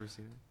Never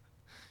seen it.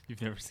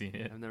 You've never seen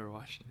it? I've never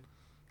watched it.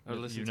 Or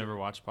listened You've to never it.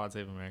 watched Pod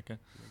Save America?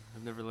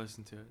 I've never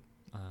listened to it.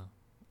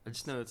 I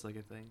just know it's like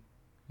a thing.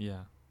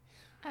 Yeah.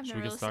 I've Should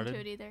we never get listened to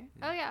started? it either.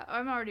 Yeah. Oh yeah,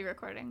 I'm already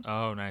recording.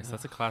 Oh, nice.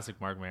 That's a classic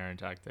Mark Maron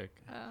tactic.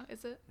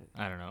 Is it?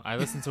 I don't know. I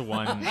listened to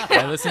one.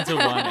 I listened to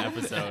one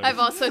episode. I've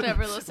also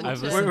never listened I've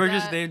to listened- We're that.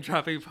 just name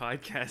dropping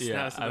podcasts now.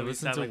 Yeah, So I that we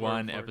listened sound to like we're one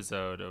important.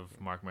 episode of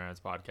Mark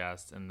Maron's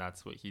podcast, and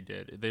that's what he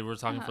did. They were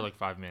talking for Uh-huh. like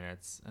 5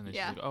 minutes, and then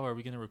Yeah. she's like, "Oh, are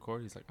we gonna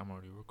record?" He's like, "I'm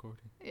already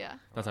recording." Yeah.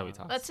 That's how we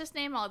talk. Let's just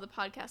name all the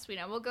podcasts we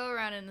know. We'll go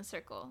around in a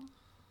circle.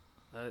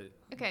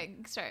 Okay,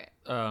 start.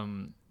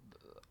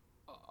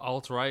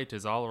 Alt right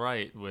is all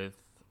right with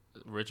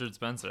Richard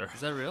Spencer.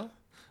 Is that real?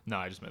 No,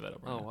 I just made that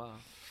up. Right Oh now. wow.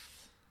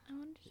 I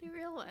want to do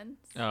real ones.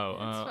 Oh,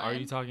 It's are you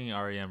fine. talking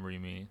REM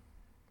Remy?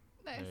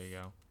 Nice. There you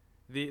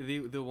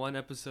go. The one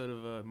episode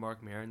of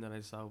Mark Maron that I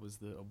saw was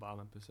the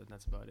Obama episode.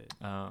 That's about it.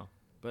 Oh,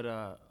 But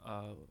I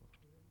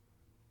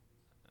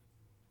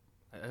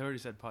already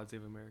said Pod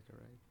Save America,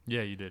 right?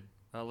 yeah, you did.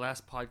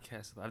 Last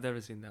podcast. I've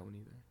never seen that one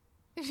either.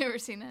 You've never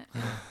seen it?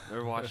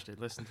 Never watched it.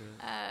 Listened to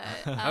it.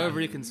 Uh, I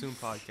already consume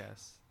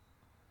podcasts.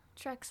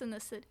 Treks in the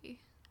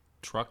City.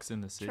 Trucks in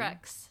the city.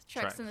 Treks in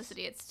the Treks.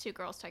 City. It's two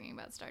girls talking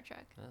about Star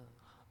Trek.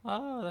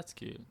 Oh, that's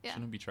cute. Yeah.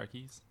 Shouldn't it be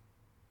Trekkies?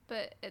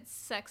 But it's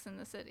Sex in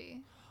the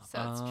City. So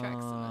it's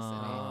Treks in the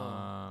City.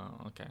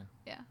 Oh, okay.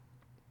 Yeah.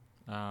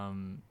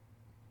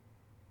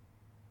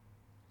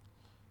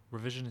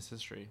 Revisionist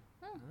history.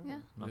 Oh, yeah.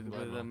 Malcolm With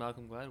Gladwell.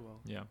 Malcolm Gladwell.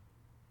 Yeah.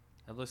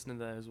 I've listened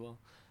to that as well.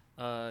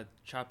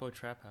 Chapo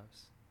Trap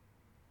House.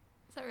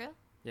 Is that real?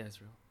 Yeah,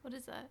 it's real. What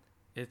is that?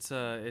 It's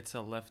a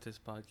leftist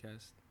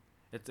podcast.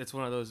 It's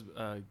one of those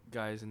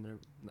guys in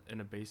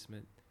a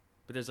basement,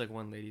 but there's like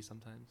one lady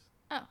sometimes.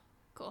 Oh,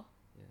 cool.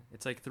 Yeah,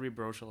 it's like three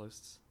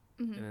brocialists,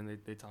 Mm-hmm. and then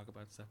they talk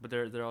about stuff, but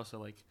they're also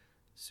like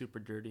super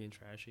dirty and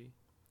trashy,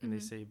 and they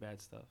Mhm. say bad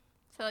stuff.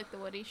 So like the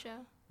Woody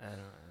Show I don't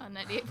know. on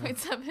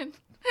 98.7.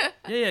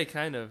 Yeah,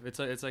 kind of. It's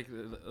like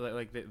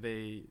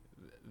they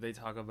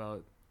talk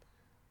about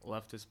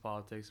leftist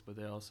politics, but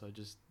they also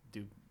just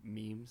do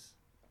memes.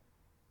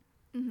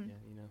 Mm-hmm. Yeah,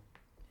 you know.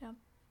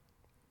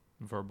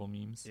 Verbal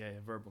memes. Yeah,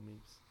 verbal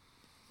memes.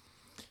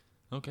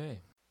 Okay.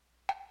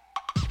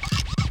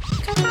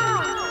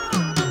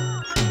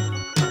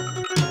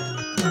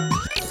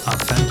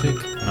 Authentic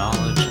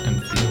knowledge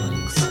and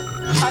feelings.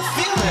 I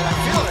feel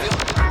it.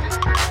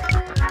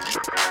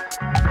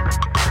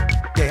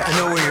 Yeah, I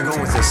know where you're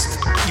going with this.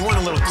 You want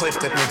a little clip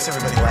that makes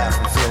everybody laugh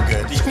and feel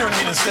good. You know what I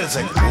mean? Instead, it's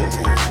like, whoa.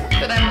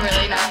 But I'm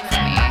really not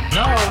funny.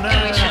 No.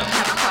 And we shouldn't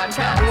have a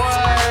podcast.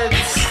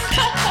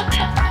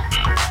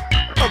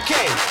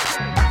 Okay.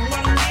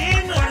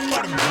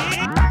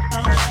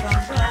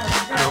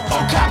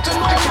 Oh, Captain,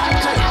 my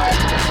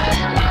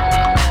Captain.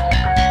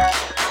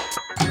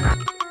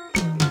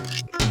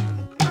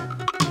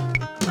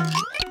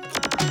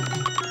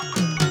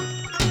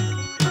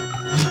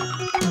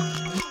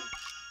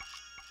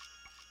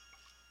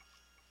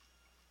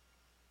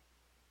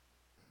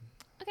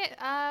 Okay,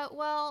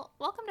 well,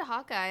 welcome to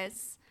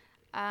Hawkeyes.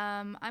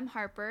 I'm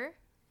Harper,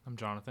 I'm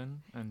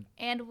Jonathan, and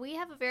and we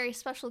have a very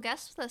special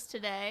guest with us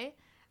today.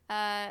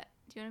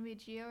 Do you want to be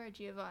Gio or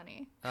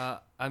Giovanni?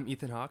 I'm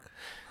Ethan Hawke.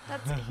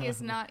 He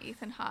is not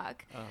Ethan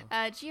Hawke. Oh.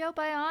 Gio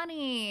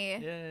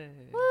Biani. Yay.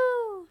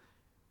 Woo!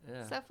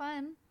 Yeah. So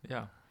fun.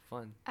 yeah.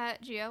 Fun.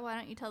 Gio, why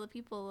don't you tell the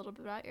people a little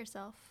bit about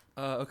yourself?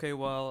 Okay,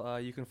 well,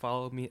 you can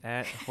follow me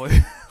at Hoi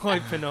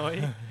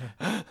Pinoy.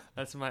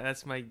 That's my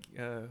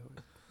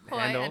Hoi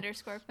handle.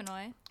 underscore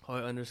Pinoy.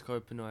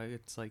 Hoi_Pinoy.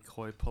 It's like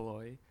Hoi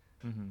Polloi,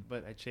 Mm-hmm.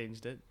 but I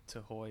changed it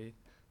to Hoi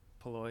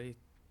Polloi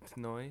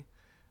Pinoy.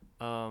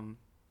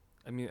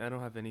 I mean, I don't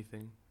have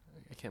anything.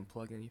 I can't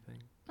plug anything.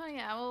 Oh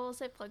yeah, well we'll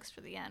say plugs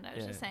for the end. I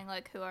was just Yeah. saying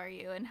like, who are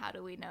you and how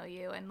do we know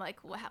you and like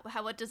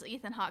what does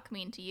Ethan Hawke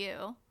mean to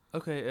you?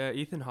 Okay,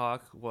 Ethan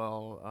Hawke.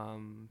 Well,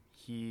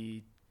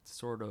 he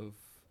sort of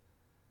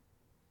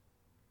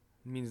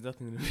means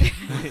nothing to me.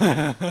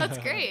 That's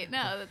great.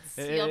 No,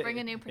 you'll bring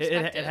a new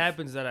perspective. It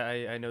happens that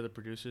I know the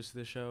producers of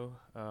the show,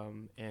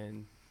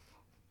 and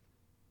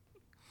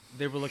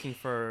they were looking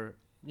for,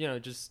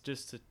 just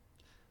to.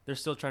 They're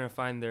still trying to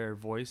find their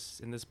voice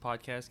in this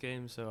podcast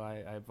game, so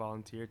I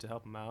volunteered to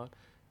help them out.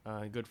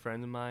 A good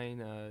friend of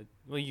mine.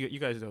 Well, you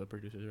guys know the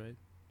producers, right?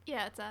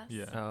 Yeah, it's us.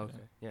 Yeah. Oh, okay.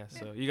 Yeah.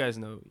 So you guys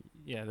know.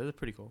 Yeah, they're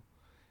pretty cool.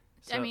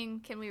 I So mean,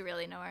 can we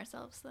really know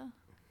ourselves though?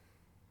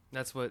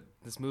 that's what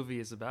this movie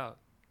is about.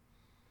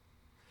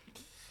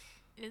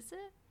 Is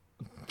it?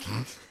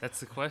 That's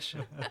the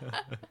question.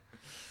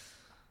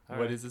 All What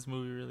right. is this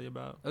movie really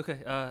about? Okay,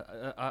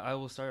 I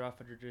will start off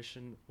a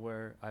tradition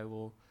where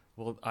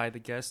I, the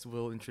guest,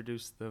 will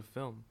introduce the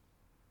film.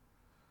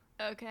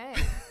 Okay.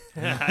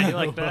 How you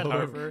like that,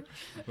 Harper?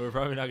 We're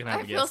probably not gonna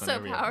have I a feel guest on so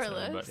every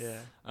powerless. episode,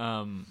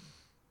 Yeah,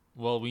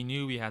 well, we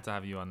knew we had to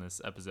have you on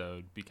this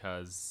episode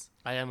because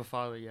I am a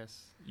father.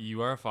 Yes.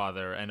 you are a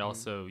father, and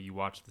also you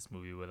watched this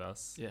movie with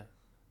us. Yeah.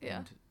 Yeah.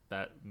 And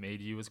that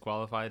made you as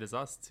qualified as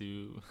us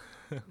to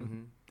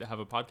Mm-hmm. have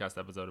a podcast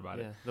episode about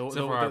Yeah. it. The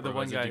So for Harper, the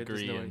one has guy a who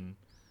doesn't degree know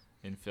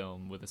it. in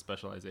film with a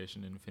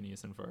specialization in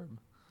Phineas and Ferb.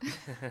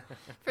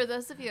 For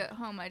those of you at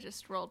home, I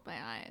just rolled my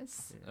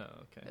eyes. Oh,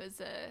 It okay. was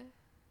a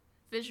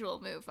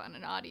visual move on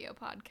an audio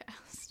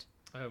podcast.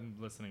 I'm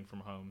listening from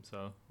home,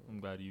 so I'm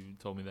glad you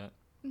told me that.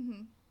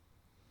 Hmm.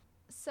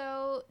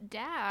 So,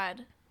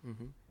 Dad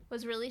Mm-hmm.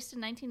 was released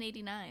in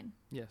 1989.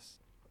 Yes.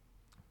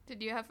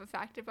 Did you have a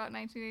fact about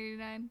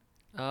 1989?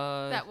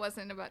 That That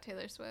wasn't about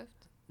Taylor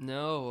Swift.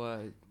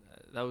 no.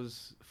 That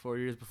was 4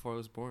 years before I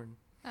was born.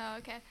 Oh,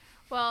 okay.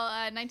 Well,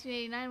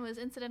 1989 was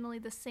incidentally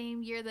the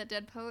same year that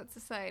Dead Poets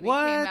Society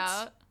What? came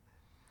out.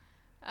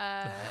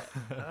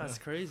 That's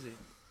crazy.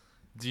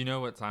 Do you know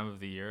what time of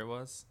the year it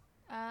was?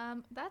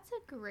 That's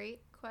a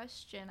great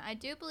question. I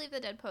do believe the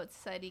Dead Poets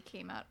Society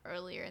came out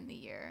earlier in the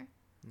year.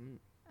 Mm.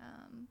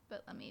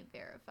 But let me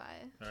verify.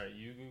 All right,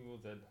 you Google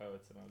Dead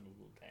Poets and I'll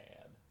Google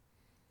Dad.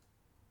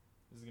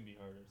 This is gonna be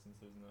harder since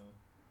there's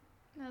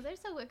no. No, there's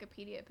a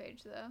Wikipedia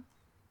page though.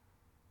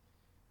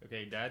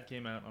 Okay, Dad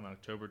came out on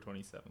October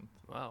 27th.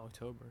 Wow,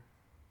 October.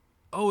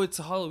 Oh, it's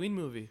a Halloween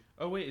movie.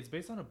 Oh wait, it's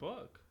based on a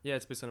book. Yeah,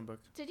 it's based on a book.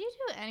 Did you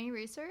do any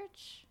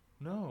research?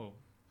 No,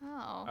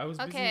 Oh. I was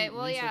busy okay.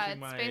 Well, yeah,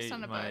 researching it's based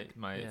on a book.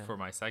 Yeah. for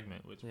my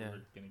segment, which Yeah.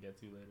 we're gonna get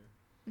to later.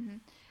 Hmm.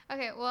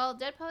 Okay. Well,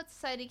 Dead Poets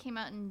Society came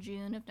out in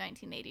June of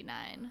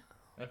 1989.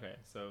 Okay,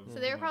 so. So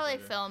they were months probably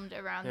later. filmed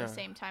around Yeah. the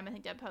same time. I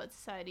think Dead Poets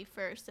Society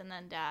first, and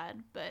then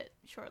Dad, but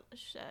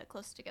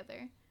close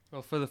together.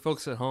 Well, for the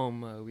folks at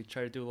home, we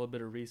tried to do a little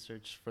bit of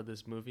research for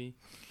this movie,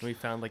 and we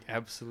found like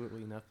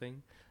absolutely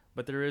nothing.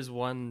 But there is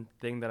one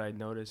thing that I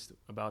noticed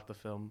about the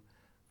film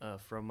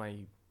from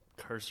my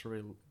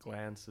cursory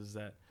glance is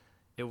that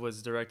it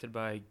was directed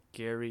by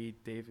Gary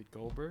David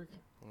Goldberg.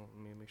 Well,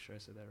 let me make sure I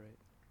said that right.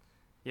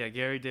 Yeah,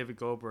 Gary David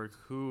Goldberg,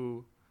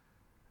 who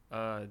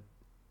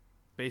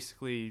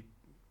basically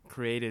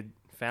created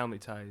Family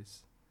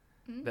Ties,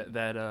 Mm.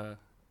 that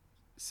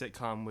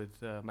sitcom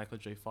with Michael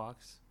J.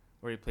 Fox,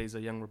 where he plays a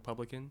young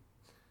Republican.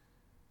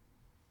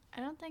 I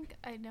don't think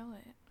I know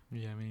it.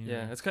 Yeah, I mean.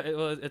 Yeah, it's kind of,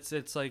 well,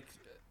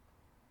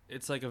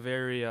 it's like a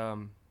very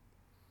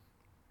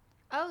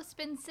Oh,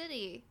 Spin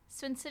City.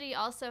 Spin City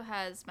also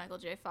has Michael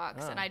J.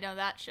 Fox, and Ah. I know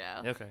that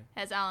show. okay.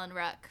 Has Alan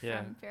Ruck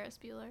Yeah. from Ferris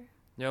Bueller.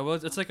 Yeah, well,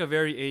 it's like a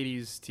very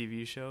 80s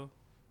TV show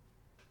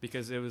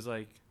because it was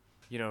like,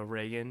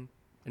 Reagan,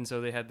 and so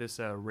they had this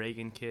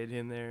Reagan kid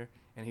in there,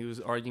 and he was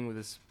arguing with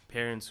his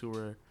parents who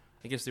were,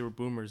 I guess they were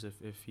boomers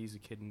if he's a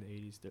kid in the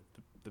 80s.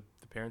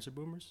 The parents are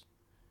boomers?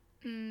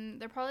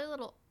 They're probably a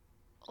little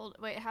old.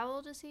 Wait, how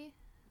old is he?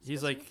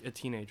 He's like a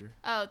teenager.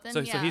 Oh, then So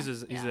yeah. he's yeah.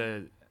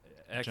 a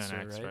Xer, Gen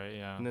X, right? right?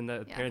 Yeah. And then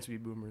the Yeah. parents would be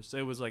boomers. So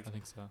it was like I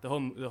think so. the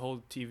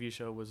whole TV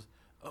show was,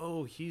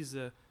 oh, he's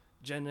a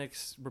Gen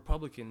X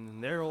Republican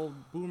and they're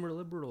old boomer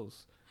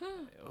liberals.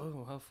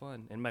 Oh, how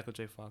fun! And Michael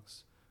J.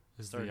 Fox.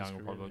 This is the started his young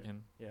career there.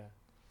 Republican. Yeah,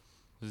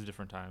 This is a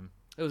different time.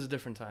 it was a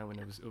different time when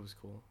it was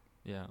cool.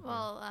 Yeah.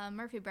 Well,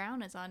 Murphy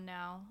Brown is on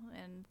now,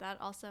 and that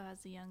also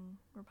has a young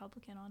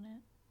Republican on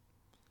it.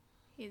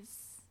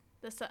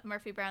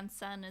 Murphy Brown's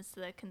son is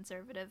the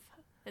conservative.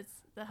 Is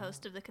the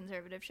host of the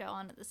conservative show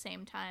on at the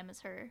same time as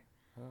her.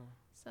 Oh,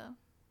 So,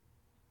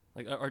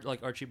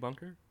 like Archie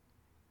Bunker.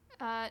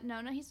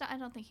 no, he's not. I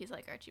don't think he's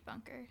like Archie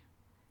Bunker.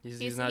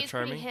 He's not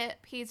charming. Pretty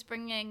hip. He's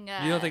bringing.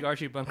 You don't think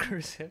Archie Bunker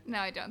is hip? No,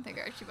 I don't think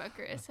Archie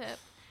Bunker is hip.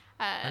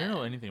 I don't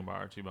know anything about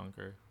Archie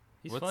Bunker.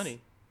 He's What's-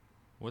 funny.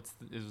 Was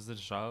it a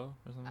show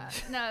or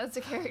something? No, it's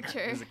a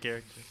character. He's a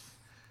character.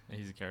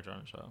 He's a character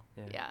on a show.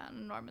 Yeah. Yeah, on a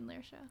Norman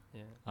Lear show.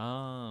 Yeah.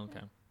 Oh,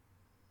 okay.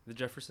 The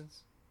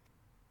Jeffersons.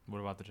 What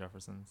about the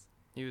Jeffersons?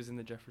 He was in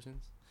the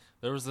Jeffersons.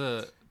 There was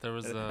a.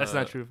 That's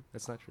not true.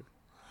 That's not true.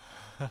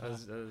 That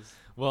was-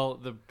 Well,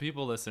 the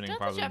people listening Don't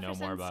probably the know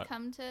Jeffersons more about.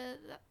 come to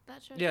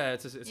that show? yeah,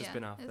 it's a Yeah,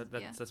 spin-off.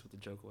 it's- That's what the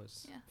joke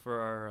was. Yeah.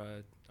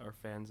 For our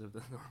fans of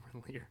the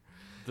Norman Lear.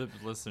 The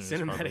listeners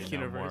Cinematic probably know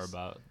more universe.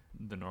 about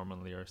the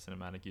Norman Lear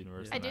cinematic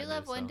universe. I than do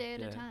love One so. Day at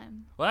Yeah. a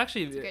Time. Well,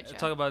 actually, It's a good show.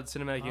 talk about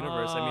cinematic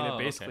universe. I mean, Oh,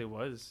 it basically okay.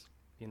 was,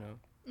 Mhm.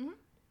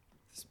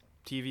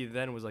 TV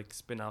then was like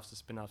spin-offs to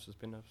spin-offs to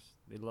spin-offs.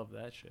 They love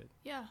that shit.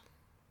 Yeah.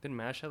 Didn't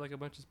MASH have like a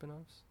bunch of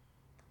spin-offs?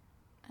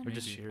 I Or don't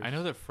just know. Cheers? I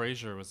know that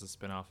Frasier was a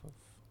spin-off of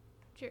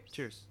Cheers.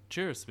 Cheers.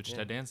 Cheers, which Yeah.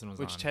 Ted Danson was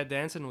Which on. Ted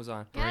Danson was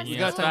on. Yes, Bringing it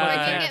we're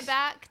back. bringing it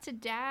back to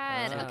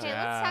Dad. Ah. Okay,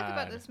 let's talk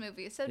about Dad. this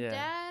movie. So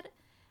Yeah.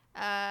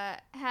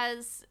 Dad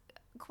has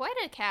quite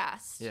a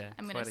cast, Yeah,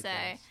 I'm going quite to a say.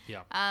 cast.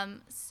 Yeah.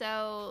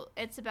 So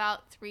it's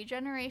about 3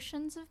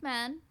 generations of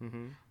men.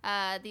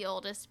 Mm-hmm. The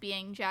oldest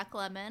being Jack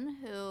Lemmon,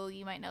 who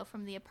you might know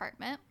from The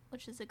Apartment,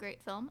 which is a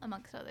great film,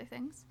 amongst other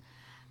things.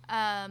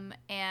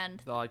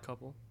 And The Odd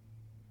Couple.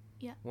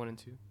 Yeah. 1 and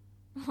 2.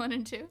 1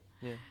 and 2.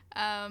 Yeah.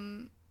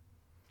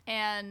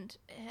 And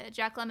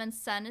Jack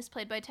Lemmon's son is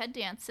played by Ted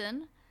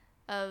Danson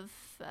of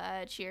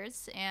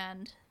Cheers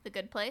and The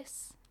Good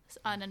Place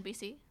on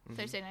NBC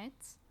Thursday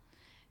nights.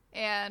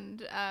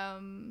 And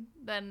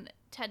then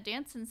Ted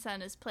Danson's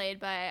son is played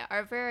by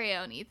our very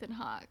own Ethan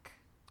Hawke.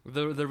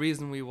 The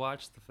reason we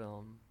watched the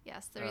film,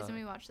 Yes, the reason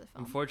we watched the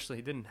film. unfortunately,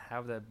 he didn't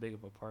have that big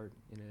of a part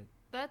in it.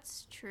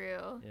 That's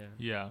true. Yeah.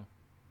 Yeah.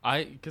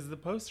 Because the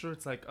poster,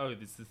 it's like, oh,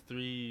 this is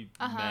 3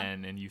 Uh-huh.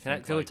 men, and you Can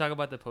think we like, talk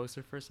about the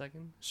poster for a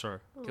second?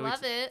 sure. Can we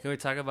Love it. Can we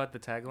talk about the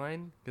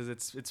tagline? Because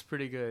it's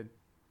pretty good.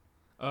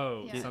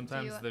 Oh, Yeah.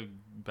 sometimes Do the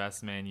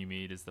best man you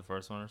meet is the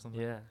first one or something.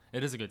 Yeah.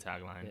 It is a good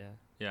tagline. Yeah.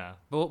 Yeah.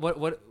 But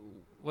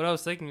what I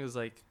was thinking was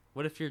like,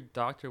 what if your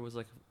doctor was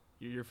like,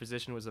 your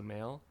physician was a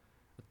male?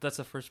 That's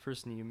the first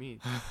person you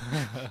meet.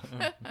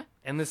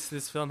 And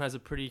this film has a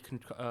pretty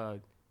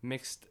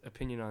mixed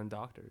opinion on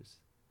doctors.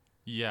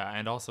 Yeah,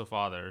 and also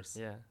fathers.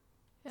 Yeah.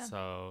 Yeah.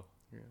 So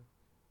Yeah.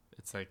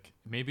 it's like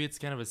maybe it's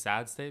kind of a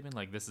sad statement.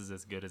 Like this is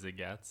as good as it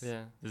gets.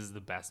 Yeah. This is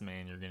the best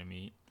man you're gonna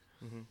meet.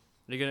 Mm-hmm.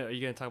 Are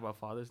you gonna talk about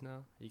fathers now?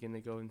 Are you gonna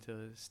go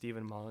into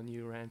Stephen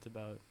Molyneux rant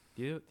about?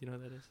 Do you know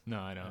what that is?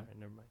 No, I don't. Alright,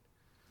 never mind.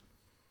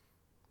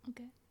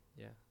 Okay.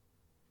 Yeah.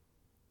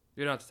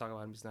 You don't have to talk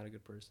about him. He's not a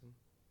good person.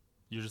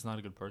 You're just not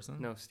a good person.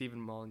 No, Stephen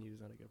Molyneux is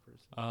not a good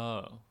person.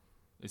 Oh,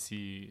 is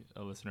he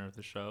a listener of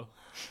the show?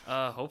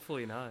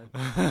 Hopefully not.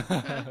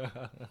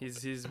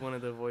 He's one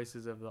of the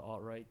voices of the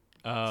alt-right.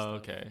 Oh, Stuff.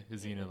 okay.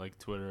 Is he gonna like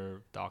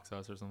Twitter dox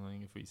us or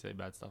something if we say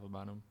bad stuff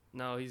about him?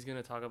 No, he's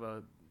gonna talk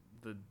about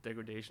the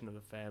degradation of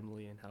the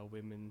family and how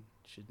women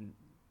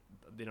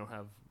they don't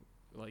have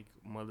like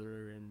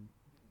mother and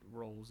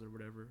roles or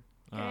whatever.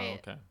 Oh, Great.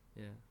 okay.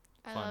 Yeah,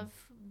 I Fun.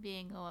 love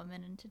being a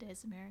woman in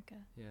today's America.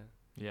 yeah,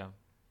 Yeah.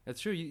 that's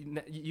true.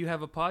 You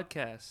have a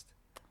podcast.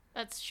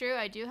 That's true.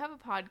 I do have a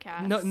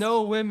podcast.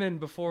 No women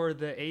before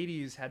the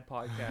 '80s had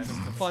podcasts.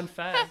 Fun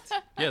fact.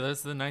 Yeah,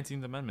 that's the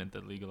 19th Amendment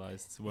that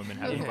legalized women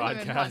having Women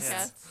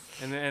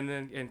podcasts.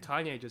 And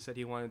Kanye just said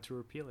he wanted to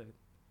repeal it.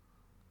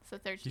 So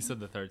 13. He said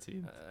the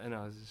 13th. And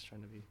I was just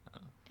trying to be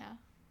Yeah.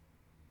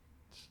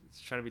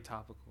 just trying to be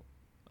topical.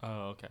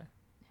 Oh, okay.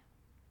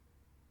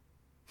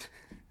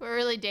 We're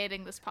really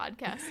dating this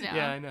podcast now.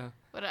 Yeah, I know.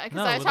 Because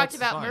No, I well, talked that's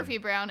about fine. Murphy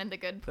Brown and The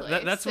Good Place.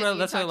 That's and what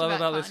you I talked love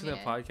about listening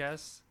to Kanye.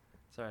 podcasts.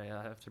 Sorry,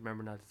 I have to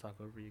remember not to talk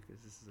over you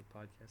because this is a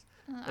podcast.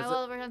 I That's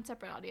will run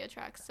separate audio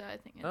tracks, so I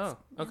think it's... Oh,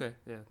 yeah. okay,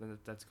 yeah,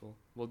 that's cool.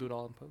 We'll do it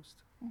all in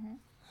post. Mhm.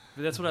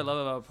 But that's what I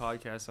love about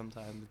podcasts.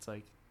 Sometimes it's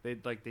like they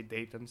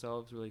date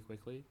themselves really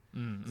quickly.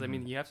 'Cause, I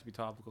mean, you have to be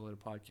topical at a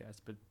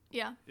podcast, but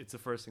Yeah. it's the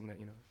first thing that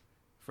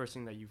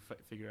you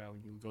figure out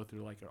when you go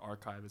through like an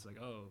archive. It's like,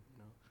 oh,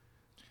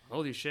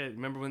 holy shit!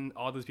 Remember when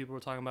all those people were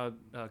talking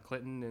about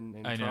Clinton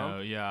and I Trump? know,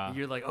 yeah. And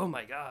you're like, oh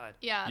my god.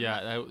 Yeah.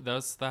 Yeah,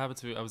 that happened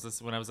to me.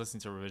 When I was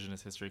listening to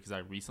Revisionist History because I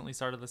recently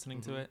started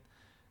listening to it,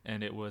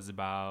 and it was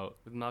about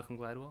With Malcolm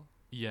Gladwell.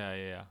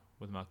 yeah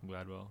with Malcolm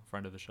Gladwell,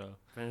 friend of the show.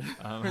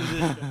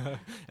 Yeah.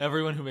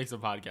 Everyone who makes a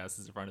podcast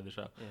is a friend of the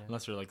show,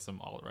 unless you're like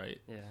some alt right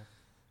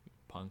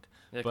punk.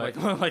 Yeah, But-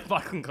 like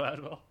Malcolm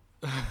Gladwell.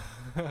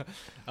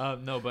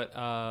 No,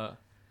 but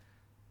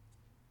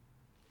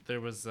there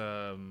was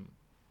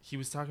he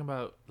was talking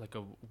about like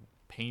a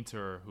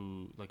painter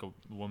like a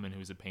woman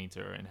who's a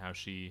painter and how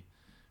she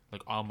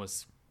like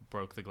almost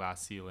broke the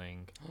glass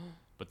ceiling,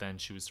 but then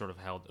she was sort of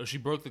she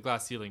broke the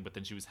glass ceiling, but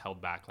then she was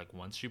held back like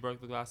once she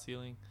broke the glass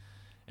ceiling.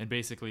 And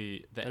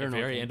basically, the I don't know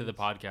very what end of the that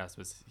podcast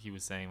he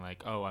was saying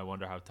like, "Oh, I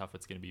wonder how tough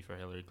it's gonna be for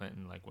Hillary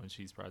Clinton like when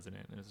she's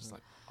president." And it's just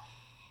like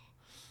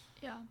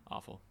Yeah.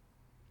 awful.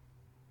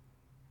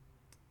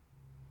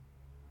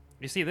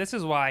 You see, this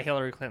is why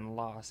Hillary Clinton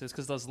lost. Is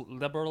because those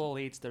liberal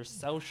elites, they're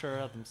so sure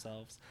of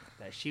themselves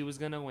that she was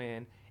going to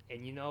win.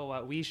 And you know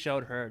what? We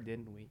showed her,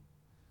 didn't we?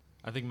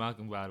 I think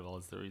Malcolm Gladwell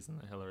is the reason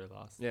that Hillary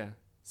lost. Yeah.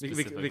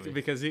 Specifically.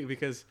 Because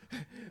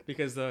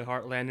the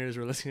Heartlanders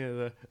were listening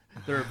to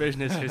the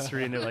revisionist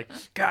history and they're like,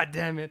 God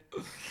damn it.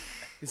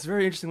 It's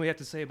very interesting what you have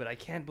to say, but I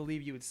can't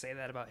believe you would say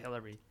that about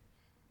Hillary.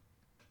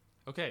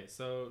 Okay,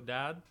 so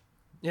Dad.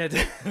 Yeah,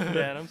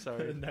 Dad, I'm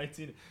sorry.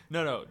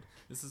 No,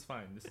 this is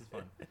fine.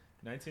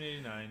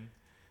 1989.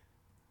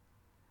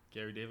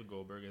 Gary David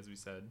Goldberg, as we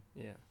said.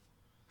 Yeah.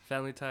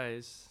 Family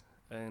Ties.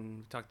 And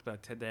we talked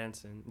about Ted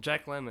Danson,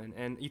 Jack Lemmon,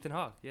 and Ethan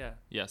Hawke. Yeah.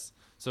 Yes.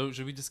 So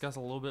should we discuss a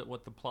little bit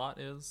what the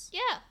plot is? Yeah.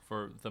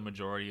 For the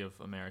majority of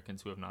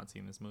Americans who have not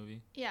seen this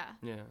movie. Yeah.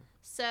 Yeah.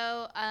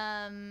 So,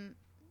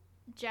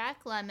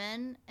 Jack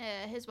Lemmon,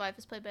 his wife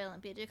is played by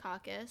Olympia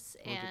Dukakis,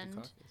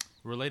 and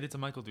Related to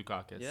Michael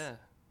Dukakis. Yeah.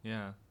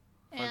 Yeah.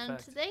 and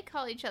fact. they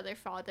call each other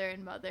father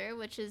and mother,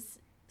 which is,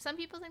 some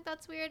people think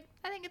that's weird.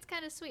 I think it's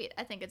kind of sweet.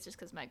 I think it's just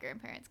because my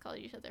grandparents called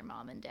each other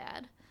mom and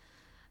dad.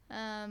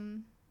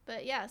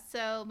 But yeah,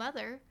 so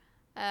mother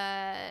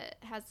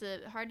has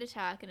a heart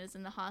attack and is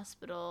in the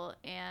hospital,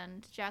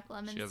 and Jack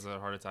Lemmon. She has a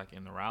heart attack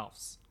in the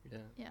Ralphs Yeah.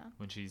 Yeah.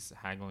 when she's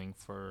haggling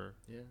for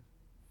Yeah.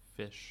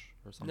 fish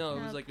or something. No, it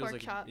No, was like pork yeah,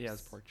 chops. it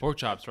was pork chops. Pork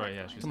chops, right? Yeah,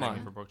 Pork she was Come haggling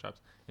on. for pork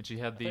chops, and she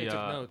had thought you took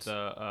notes.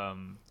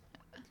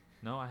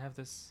 No, I have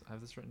this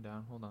written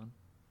down. Hold on.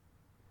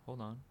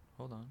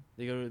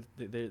 They go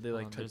to they Hold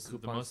like on, took there's the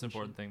coupons most and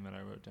important shit. thing that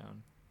I wrote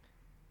down.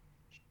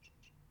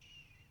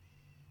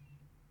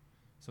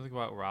 Something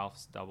about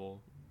Ralph's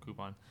double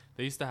coupon.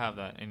 They used to have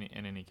that in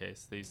any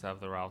case. They used to have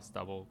the Ralph's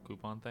double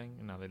coupon thing,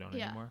 and now they don't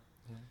Yeah. anymore.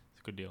 Yeah.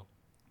 It's a good deal.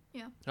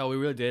 Oh, we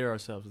really dated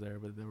ourselves there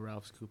with the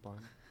Ralph's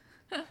coupon.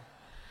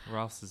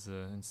 Ralph's is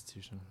an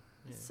institution.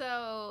 Yeah.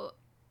 So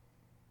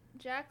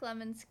Jack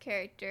Lemmon's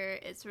character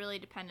is really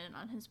dependent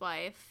on his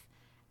wife.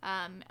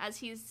 As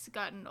he's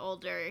gotten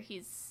older,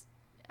 he's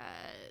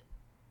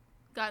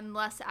gotten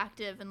less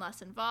active and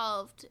less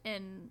involved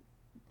in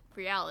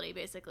reality,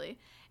 basically.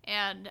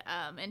 And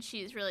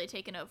she's really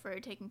taken over,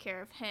 taking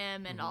care of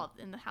him and all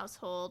in the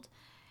household.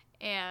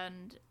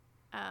 And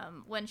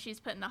when she's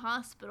put in the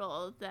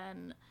hospital,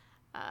 then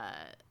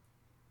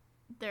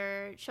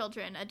their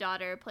children, a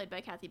daughter played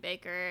by Kathy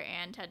Baker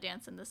and Ted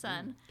Danson, the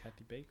son,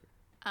 Kathy Baker.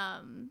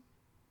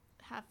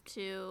 have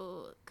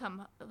to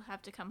come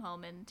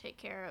home and take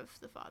care of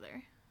the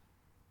father.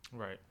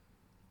 Right.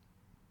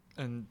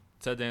 And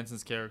Ted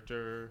Danson's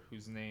character,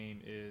 whose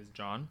name is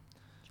John,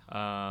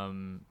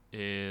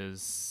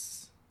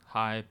 is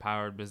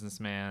high-powered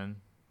businessman,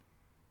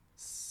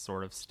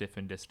 sort of stiff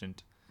and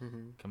distant.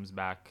 Comes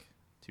back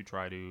to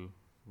try to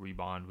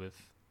rebond with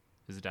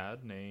his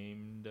dad,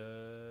 named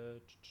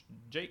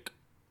Jake.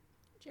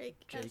 Jake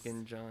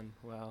and John.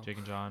 Wow. Jake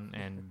and John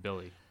and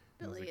Billy.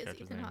 Billy is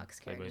character's Ethan name, Hawke's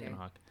played by character. Ethan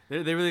Hawke.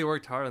 They really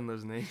worked hard on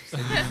those names.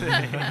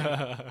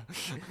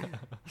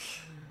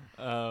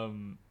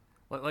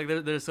 Like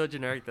they're so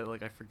generic that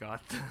like I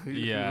forgot who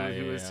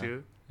was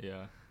who.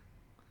 Yeah.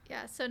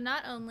 Yeah, so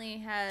not only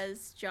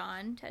has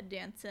John, Ted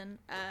Danson,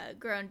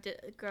 grown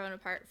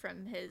apart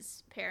from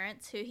his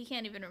parents, who he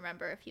can't even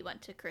remember if he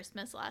went to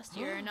Christmas last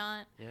year or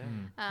not. Yeah,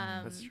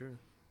 that's true.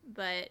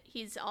 But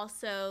he's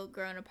also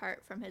grown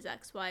apart from his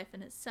ex-wife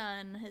and his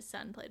son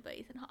played by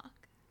Ethan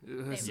Hawke.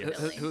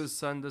 Whose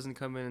son doesn't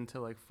come in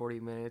until like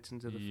 40 minutes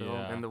into the film,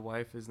 and the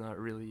wife is not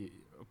really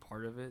a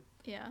part of it.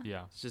 Yeah.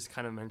 Yeah. It's just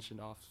kind of mentioned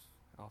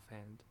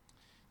offhand.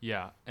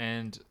 Yeah,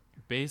 and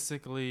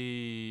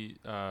basically,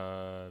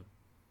 Ted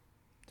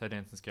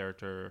Danson's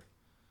character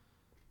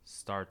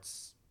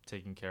starts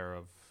taking care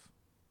of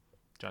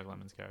Jack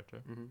Lemmon's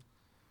character,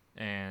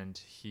 and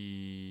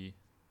he.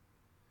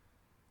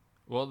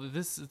 Well,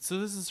 this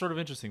is sort of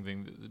interesting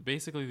thing.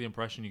 Basically, the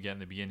impression you get in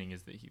the beginning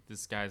is that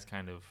this guy's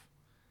kind of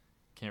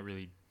can't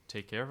really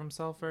take care of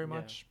himself very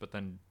much, but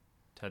then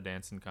Ted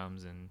Danson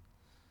comes and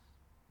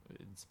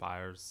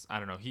inspires. I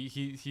don't know.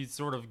 He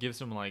sort of gives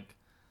him like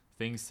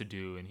things to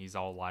do, and he's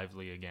all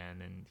lively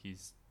again, and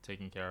he's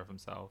taking care of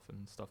himself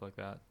and stuff like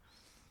that,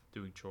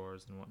 doing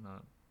chores and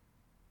whatnot.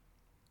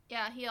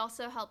 Yeah, he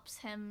also helps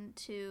him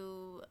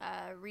to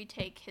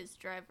retake his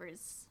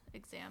driver's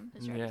exam,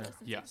 his driver's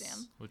license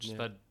exam. Which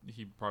that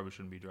he probably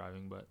shouldn't be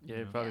driving, but Yeah,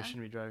 he probably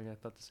shouldn't be driving. I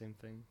thought the same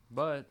thing,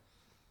 but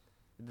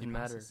it didn't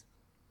matter.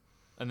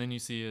 And then you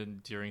see a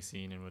endearing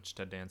scene in which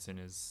Ted Danson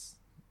is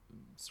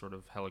sort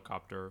of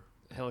helicopter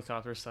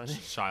sunny.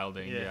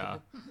 childing,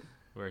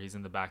 where he's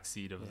in the back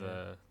seat of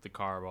the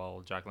car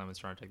while Jack Lemmon's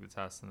trying to take the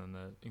test, and then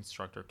the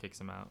instructor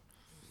kicks him out.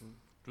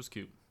 It was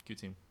cute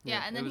scene.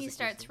 Yeah, and then he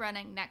starts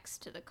running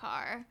next to the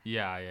car.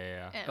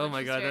 Yeah. Oh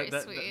my god,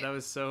 that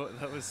was so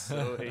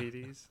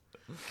 80s.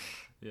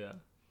 Yeah.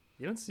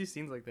 You don't see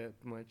scenes like that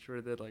much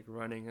where they're like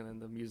running and then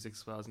the music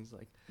swells and it's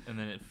like, and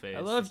then it fades. I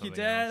love you,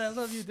 Dad. Else.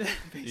 I love you,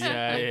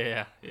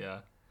 Dad. Yeah.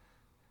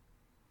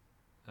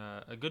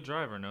 A good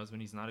driver knows when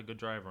he's not a good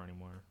driver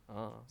anymore.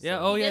 Oh. So Yeah.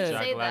 Oh yeah.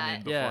 Jack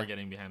Lemmon before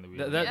getting behind the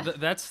wheel.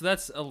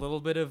 That's a little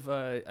bit of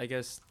I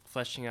guess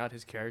fleshing out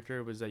his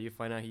character was that you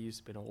find out he used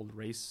to be an old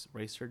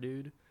racer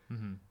dude.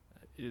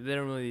 They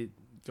don't really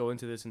go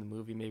into this in the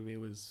movie. Maybe it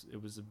was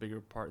a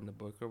bigger part in the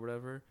book or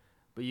whatever.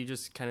 But you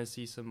just kind of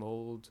see some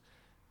old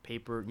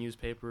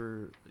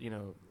newspaper,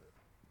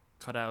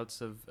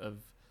 cutouts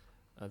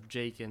of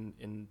Jake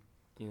in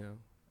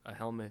a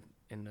helmet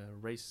in a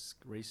race.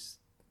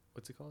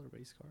 What's it called? A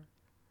race car.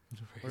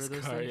 What are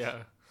those things?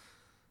 Yeah.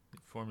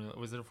 Formula.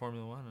 Was it a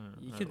Formula One?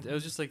 It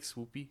was just like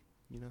swoopy.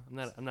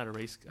 I'm not a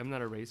racer.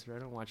 I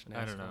don't watch NASCAR.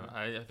 I don't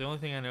know. The only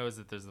thing I know is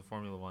that there's the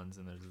Formula Ones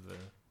and there's the.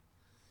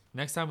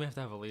 Next time we have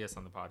to have Elias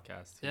on the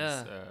podcast.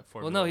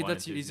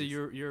 He's a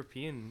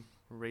European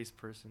race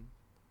person.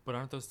 But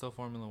aren't those still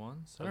Formula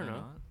Ones? I don't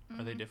know.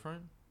 Are they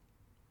different?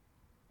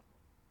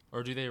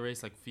 Or do they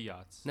race like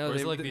Fiats? No, or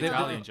is it like the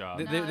Italian job?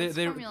 It's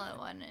Formula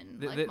One in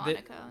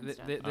Monaco and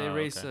stuff. They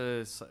race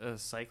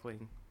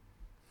cycling.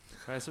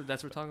 Right, so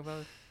that's what we're talking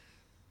about?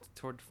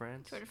 Tour de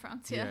France? Tour de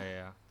France,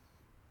 yeah.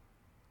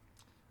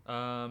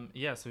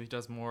 So he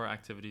does more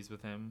activities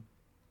with him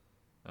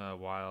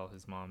while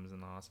his mom's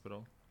in the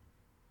hospital.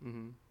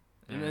 Mm-hmm.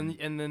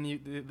 And then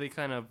they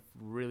kind of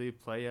really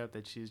play out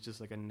that she's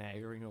just like a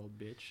nagging old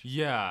bitch.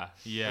 Yeah.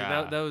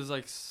 Like that was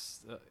like.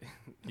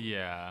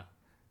 Yeah.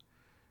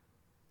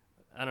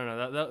 I don't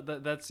know.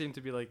 That seemed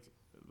to be like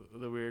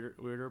the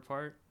weirder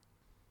part.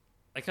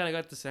 I kind of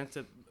got the sense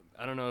that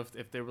I don't know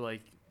if they were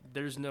like,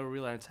 there's no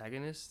real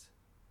antagonist,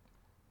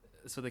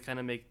 so they kind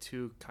of make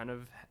two kind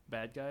of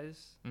bad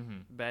guys,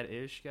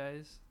 bad-ish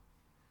guys.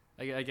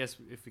 I guess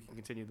if we can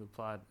continue the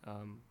plot.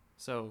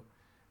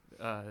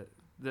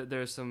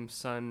 There's some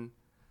son.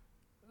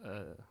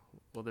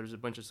 There's a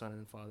bunch of son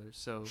and fathers.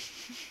 So,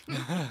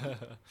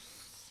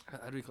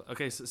 how do we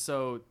okay?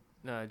 So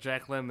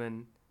Jack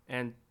Lemmon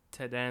and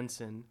Ted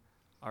Danson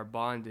are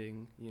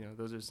bonding.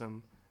 Those are some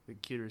of the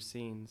cuter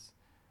scenes,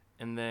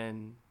 and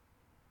then,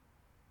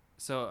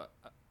 so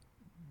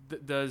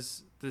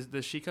does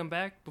she come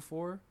back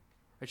before?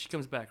 Or she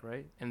comes back,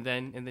 right? And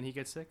then he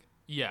gets sick.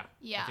 Yeah.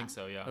 Yeah. I think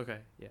so. Yeah. Okay,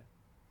 yeah.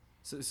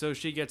 So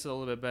she gets a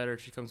little bit better.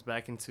 She comes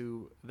back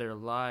into their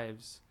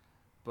lives,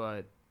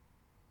 but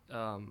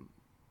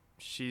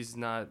she's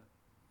not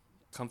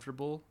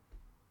comfortable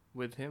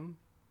with him,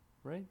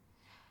 right?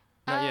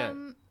 Not yet.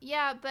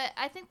 Yeah, but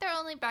I think they're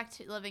only back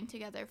to living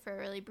together for a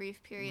really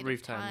brief period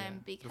of time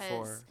yeah,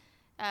 because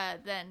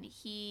then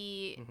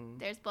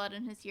there's blood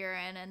in his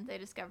urine and they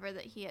discover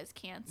that he has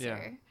cancer.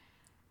 Yeah.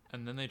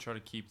 And then they try to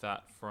keep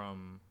that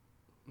from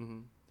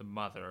the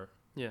mother,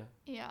 Yeah.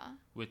 Yeah.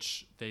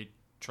 which they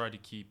try to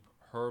keep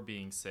her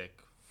being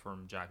sick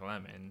from Jack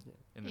Lemmon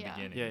in the Yeah.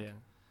 beginning. Yeah.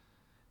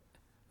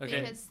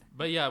 Okay. Because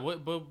But yeah,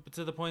 but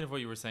to the point of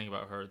what you were saying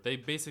about her, they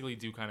basically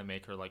do kind of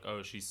make her like,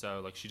 oh, she's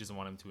so like she doesn't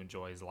want him to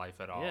enjoy his life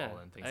at all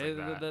and things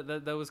like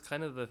that. That was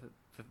kind of the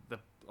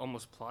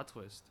almost plot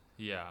twist.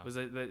 Yeah. Was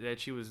that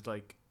she was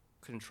like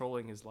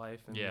controlling his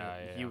life and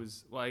he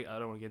was well. I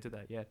don't want to get into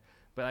that yet,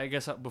 but I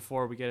guess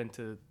before we get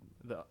into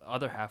the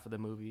other half of the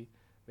movie,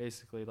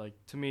 basically like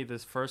to me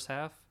this first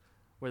half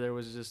where there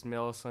was just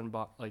male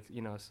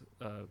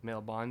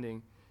male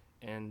bonding,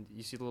 and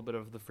you see a little bit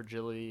of the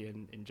fragility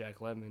in Jack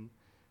Lemmon.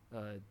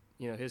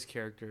 His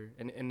character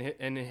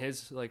and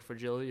his like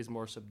fragility is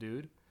more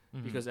subdued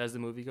because as the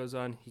movie goes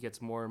on, he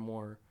gets more and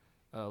more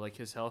like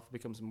his health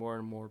becomes more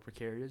and more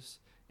precarious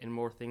and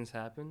more things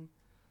happen.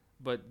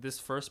 But this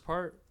first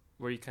part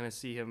where you kind of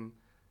see him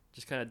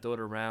just kind of dote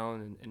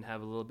around and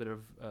have a little bit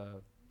of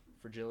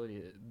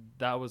fragility,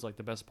 that was like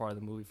the best part of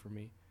the movie for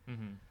me.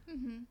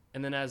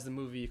 And then as the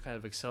movie kind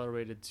of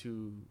accelerated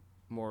to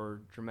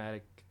more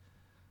dramatic,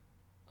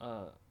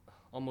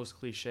 almost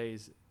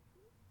cliches,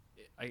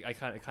 I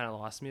kind of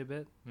lost me a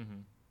bit.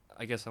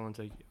 I guess I want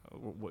to take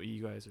what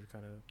you guys are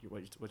kind of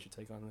what your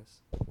take on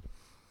this.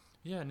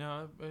 Yeah,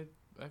 no, it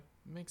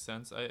makes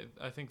sense.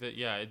 I think that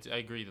I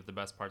agree that the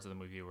best parts of the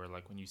movie were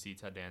like when you see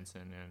Ted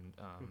Danson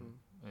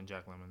and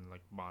Jack Lemmon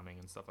like bonding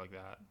and stuff like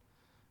that,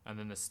 and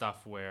then the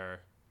stuff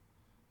where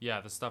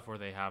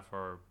they have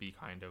her be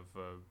kind of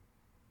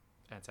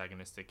a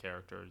antagonistic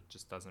character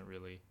just doesn't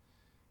really,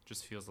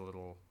 just feels a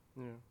little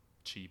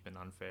cheap and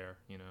unfair,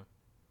 you know.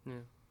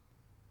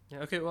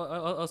 Yeah. Okay. Well,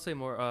 I'll say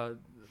more.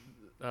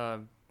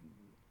 A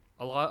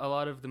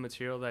lot of the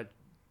material that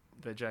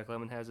Jack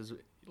Lemmon has is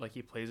like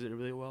he plays it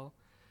really well.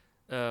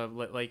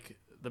 Like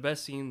the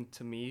best scene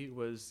to me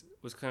was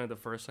kind of the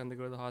first time they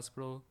go to the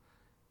hospital,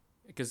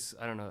 because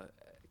I don't know,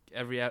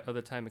 every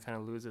other time it kind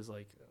of loses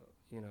like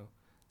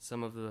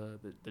some of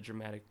the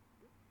dramatic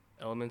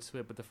elements to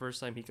it. But the first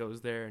time he goes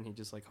there and he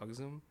just like hugs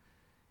him,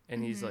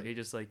 and he's like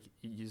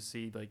you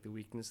see like the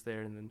weakness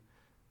there, and then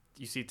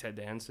you see Ted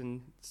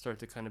Danson start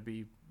to kind of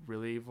be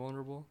really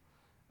vulnerable.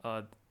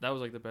 That was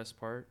like the best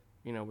part,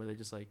 where they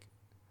just like,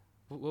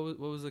 what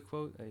was the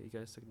quote? You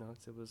guys took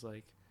notes. It was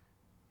like,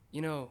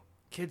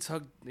 kids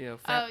hug,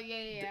 Oh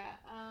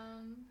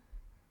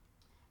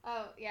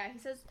yeah. He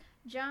says,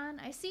 "John,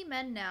 I see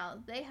men now.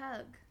 They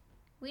hug.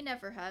 We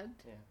never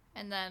hugged." Yeah.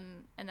 And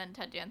then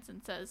Ted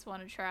Danson says,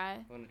 "Want to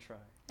try?" Want to try.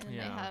 And then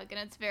they hug, and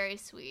it's very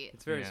sweet.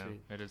 It's very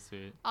sweet. It is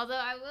sweet. Although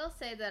I will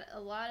say that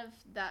a lot of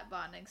that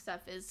bonding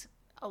stuff is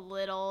a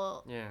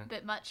little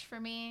bit much for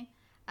me.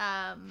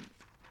 I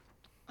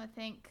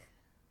think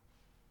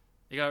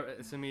it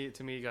got to me.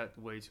 It got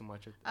way too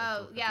much.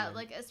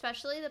 Like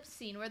especially the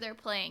scene where they're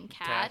playing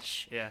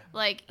catch. Yeah.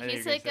 Like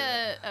he's like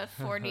a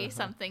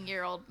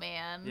 40-something-year-old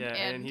man. Yeah,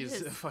 and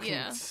he's a fucking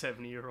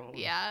 70-year-old.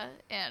 Yeah,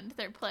 and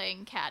they're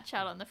playing catch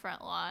out on the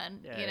front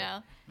lawn.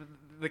 Yeah.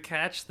 The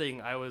catch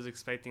thing, I was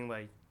expecting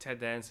like Ted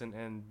Danson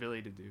and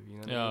Billy to do.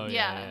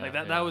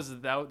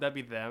 That'd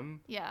be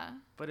them. Yeah.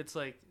 But it's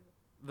like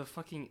the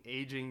fucking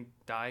aging,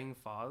 dying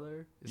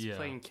father is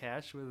playing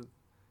catch with.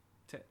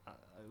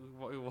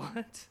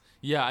 What?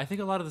 Yeah, I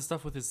think a lot of the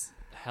stuff with his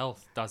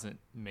health doesn't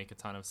make a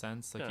ton of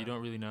sense. Like you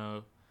don't really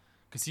know,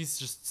 because he's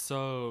just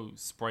so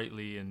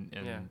sprightly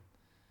and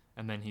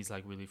then he's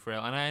like really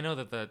frail. And I know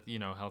that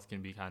health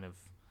can be kind of,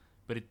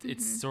 but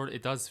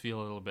it does feel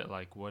a little bit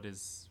like what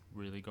is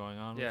really going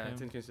on with him. Yeah,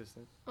 it's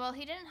inconsistent. Well,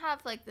 he didn't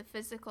have like the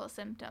physical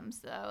symptoms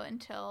though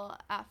until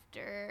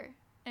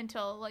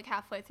like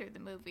halfway through the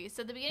movie.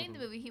 So at the beginning of the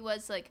movie, he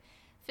was like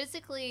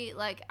physically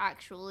like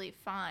actually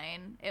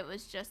fine. It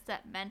was just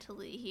that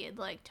mentally he had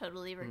like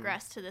totally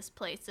regressed to this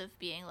place of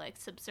being like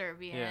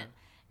subservient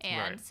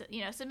and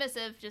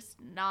submissive, just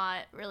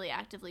not really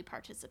actively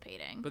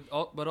participating.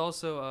 But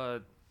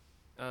also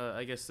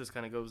I guess this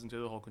kind of goes into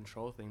the whole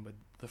control thing, but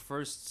the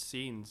first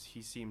scenes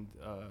he seemed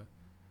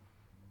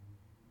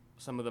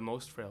some of the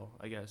most frail,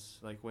 I guess,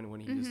 like when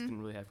he just didn't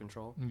really have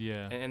control.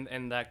 Yeah.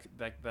 And that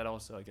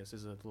also I guess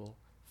is a little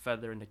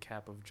feather in the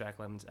cap of Jack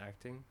Lemmon's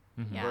acting.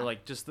 Yeah. Where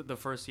like just the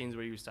first scenes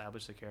where you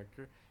establish the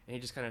character and he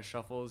just kind of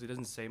shuffles. He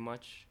doesn't say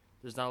much.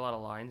 There's not a lot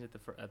of lines at the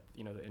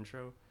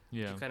intro.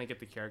 Yeah. You kind of get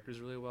the characters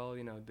really well.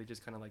 They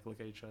just kind of like look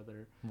at each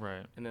other.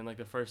 Right. And then like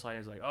the first line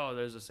is like, "Oh,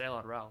 there's a sale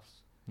at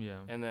Ralph's." Yeah.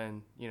 And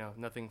then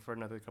nothing for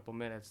another couple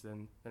minutes.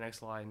 Then the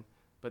next line,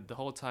 but the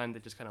whole time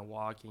they're just kind of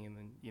walking, and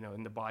then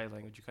in the body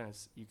language you kind of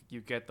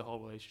you get the whole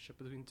relationship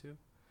between the two,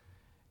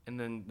 and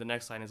then the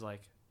next line is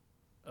like,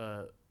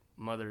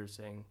 mother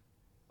saying,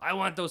 "I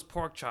want those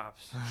pork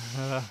chops.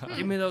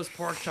 Give me those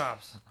pork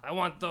chops. I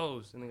want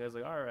those." And the guy's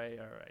like, all right,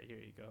 here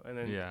you go. And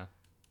then Yeah.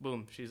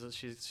 boom, she's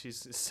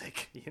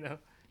sick. She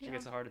Yeah.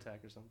 gets a heart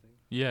attack or something.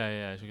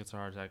 Yeah. She gets a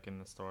heart attack in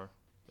the store,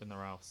 in the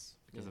Rouse,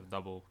 because Yeah. of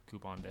double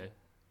coupon day.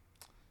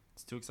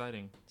 It's too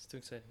exciting. It's too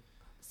exciting.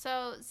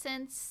 So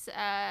since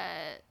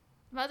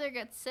mother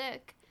gets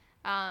sick,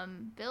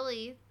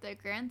 Billy, the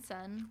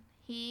grandson,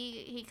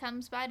 he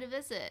comes by to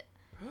visit.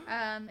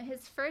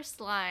 His first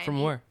line.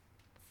 From where?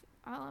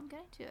 Oh, I'm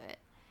getting to it.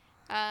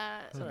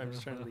 Sorry, I'm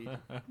just trying to leave.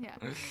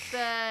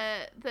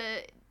 Yeah.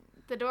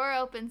 The door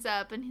opens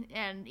up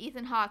and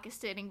Ethan Hawke is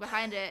standing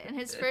behind it, and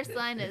his first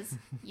line is,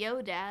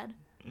 "Yo, Dad."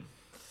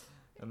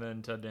 And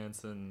then Ted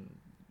Danson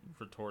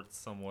retorts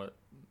somewhat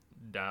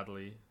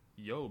dadly,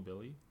 "Yo,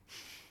 Billy."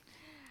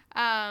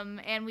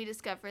 And we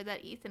discover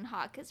that Ethan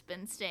Hawke has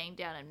been staying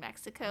down in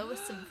Mexico with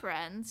some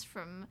friends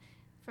from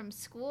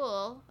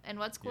school. And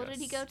what school did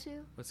he Yes. go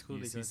to? What school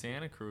did you go UC to?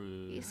 Santa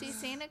Cruz. UC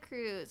Santa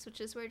Cruz,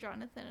 which is where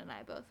Jonathan and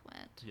I both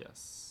went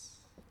Yes.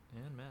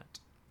 And Matt.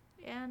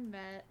 and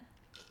met.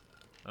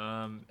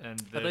 And I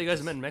thought you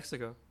guys met in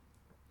Mexico.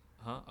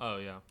 Huh? Oh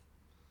yeah.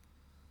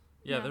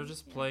 Yeah, No, they're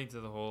just yeah. playing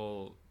to the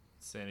whole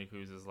Santa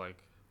Cruz is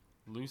like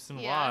loose and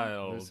Yeah.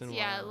 wild. Loose and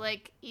Yeah, wild.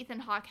 like Ethan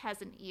Hawke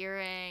has an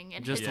earring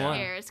and Just his one.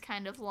 hair is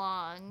kind of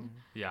long.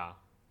 Yeah.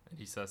 And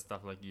he says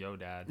stuff like "Yo,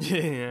 Dad."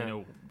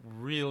 Yeah.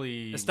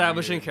 Really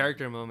Establishing weird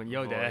character moment.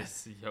 Yo, Dad.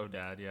 voice. Yo,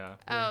 Dad. Yeah.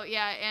 Oh,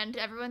 yeah, and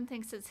everyone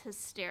thinks it's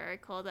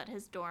hysterical that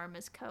his dorm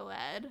is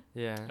co-ed.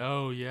 Yeah.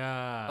 Oh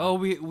yeah. Oh,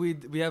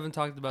 we haven't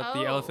talked about the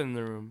Oh. elephant in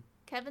the room.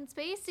 Kevin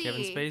Spacey.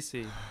 Kevin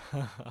Spacey,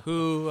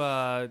 who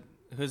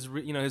his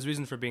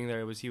reason for being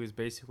there was he was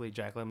basically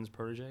Jack Lemmon's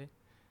protege.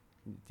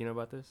 Do you know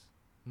about this?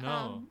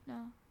 No.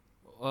 No.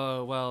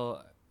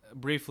 Well,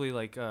 briefly,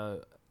 like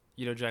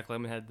Jack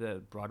Lemmon had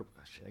the Broadway.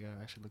 Shit,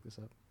 I should look this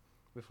up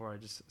before I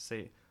just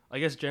say. I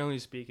guess generally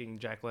speaking,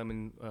 Jack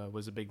Lemmon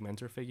was a big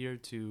mentor figure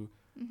to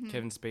Mm-hmm.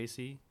 Kevin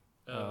Spacey.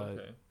 Oh,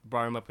 okay.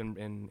 Brought him up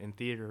in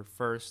theater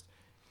first,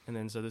 and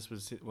then so this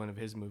was one of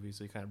his movies,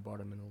 so he kind of brought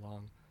him in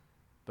along.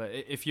 But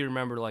if you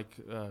remember, like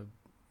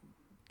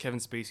Kevin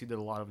Spacey did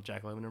a lot of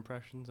Jack Lemmon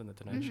impressions in the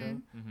Tonight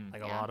Show, Mm-hmm.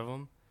 like Yeah. a lot of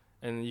them,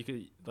 and you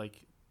could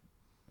like.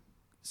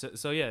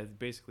 So yeah,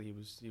 basically he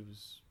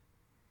was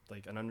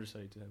like an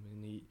understudy to him,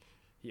 and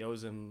he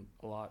owes him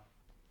a lot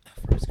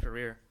for his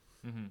career.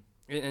 Mm-hmm.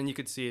 And you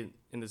could see it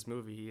in this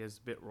movie. He has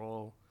a bit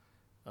role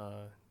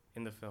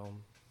in the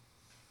film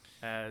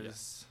as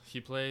Yes.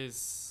 He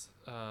plays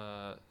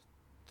the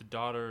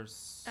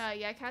daughter's.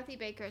 Yeah, Kathy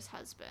Baker's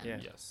husband. Yeah.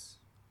 Yes.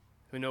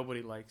 who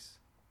nobody likes.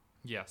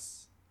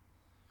 Yes.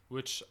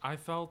 Which I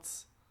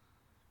felt.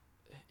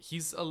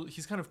 He's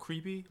kind of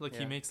creepy. Like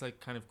he Yeah. makes like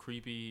kind of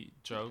creepy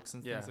jokes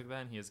and Yeah. things like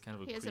that. And he has kind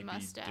of a He has a creepy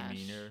mustache.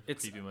 demeanor.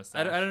 It's creepy I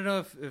mustache. don't know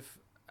if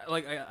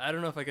like I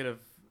don't know if I could have.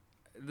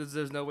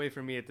 There's no way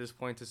for me at this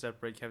point to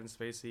separate Kevin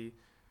Spacey,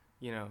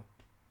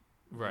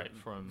 Right,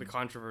 from the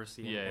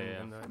controversy Yeah,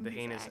 and From the his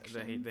heinous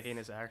actions. the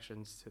heinous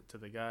actions to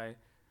the guy.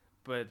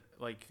 But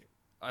like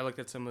I looked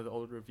at some of the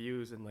old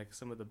reviews, and like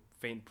some of the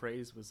faint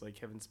praise was like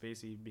Kevin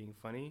Spacey being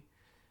funny,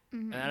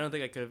 Mhm. and I don't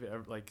think I could have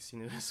ever like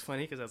seen it as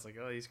funny because I was like,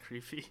 oh, he's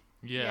creepy.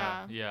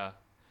 Yeah.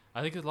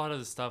 I think a lot of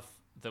the stuff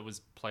that was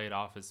played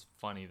off as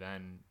funny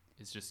then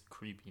is just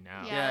creepy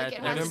now. Yeah, like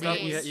it I has remember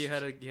aged. you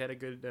had a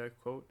good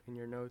quote in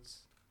your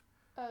notes.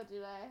 Oh,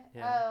 did I?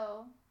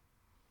 Yeah.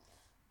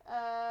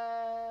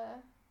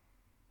 Oh.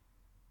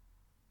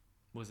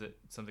 Was it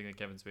something that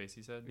Kevin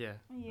Spacey said? Yeah,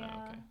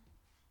 Yeah. okay.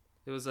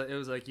 it was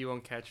like you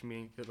won't catch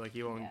me, but like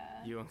you won't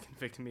Yeah.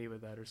 convict me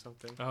with that or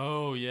something.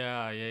 Oh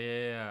yeah.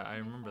 I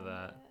remember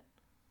that.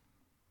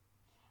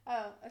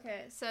 Oh,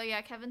 okay. So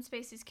yeah, Kevin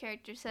Spacey's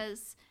character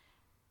says,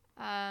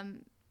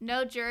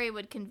 "No jury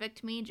would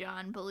convict me,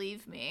 John.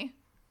 Believe me."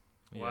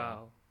 Yeah.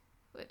 Wow.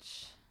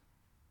 Which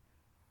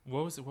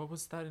What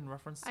was that in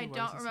reference to? I Why does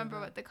don't he say remember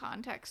that? what the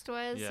context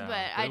was, Yeah,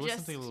 but I it was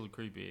just something a little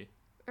creepy.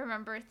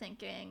 remember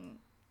thinking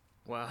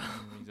Wow. I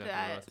don't know exactly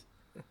that what it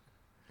was.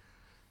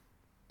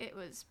 it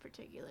was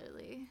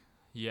particularly.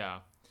 Yeah,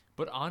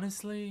 but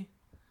honestly,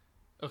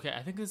 okay,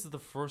 I think this is the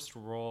first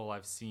role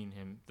I've seen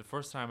him. The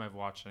first time I've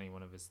watched any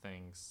one of his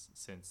things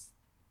since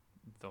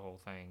the whole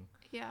thing.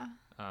 Yeah.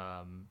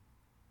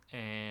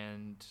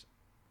 And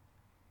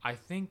I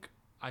think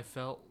I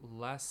felt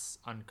less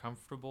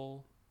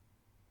uncomfortable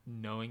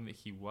knowing that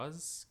he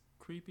was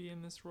creepy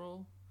in this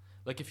role.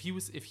 Like if he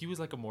was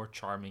like a more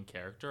charming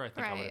character, I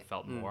think I would have Right.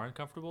 felt more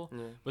uncomfortable.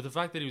 Yeah. But the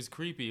fact that he was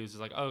creepy, it was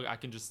just like, oh, I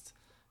can just.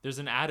 There's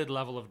an added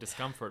level of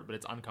discomfort, but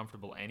it's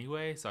uncomfortable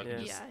anyway, so I can Yeah.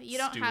 just Yeah, you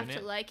don't stew have in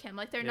to it. like him.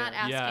 Like they're Yeah. not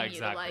asking Yeah, you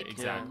to like him.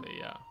 exactly,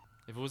 yeah.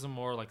 If it was a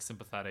more like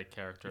sympathetic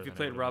character, If you then it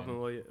played would've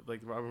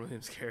been- Robin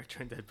Williams'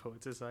 character in Dead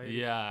Poet Society,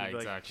 Yeah, you'd be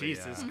like, exactly,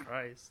 Jesus yeah.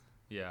 Christ.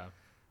 Yeah,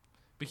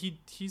 but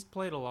he's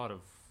played a lot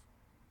of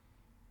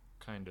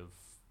kind of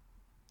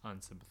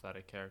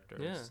unsympathetic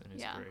characters Yeah. in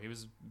his Yeah. career. He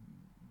was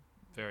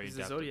very He's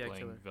the adept at Zodiac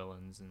playing killer.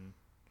 villains and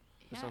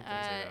Yeah, something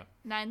like that.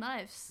 9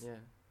 Lives.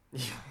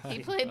 Yeah. He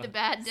played the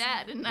bad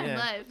dad in 9 Yeah.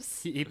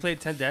 Lives. He played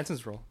Ted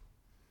Danson's role.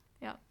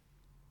 Yep.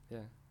 Yeah.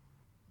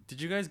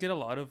 Did you guys get a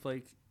lot of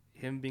like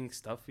him being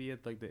stuffy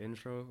at like the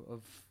intro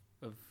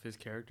of his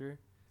character?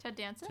 Ted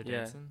Danson? Ted Yeah.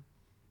 Danson?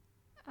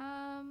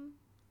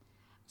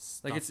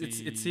 Like, it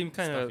Stuffy- seemed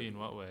kinda- stuffy in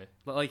what way?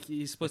 Like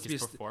he's supposed Like to be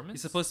his performance?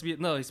 he's supposed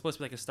to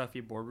be like a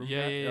stuffy boardroom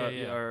Yeah, guy, yeah,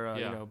 yeah. or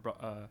Yeah. you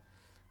know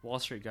Wall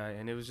Street guy,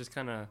 and it was just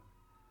kind of,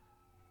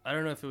 I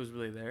don't know if it was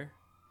really there.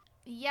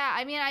 Yeah,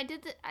 I mean, I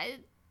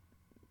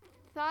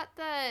thought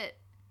that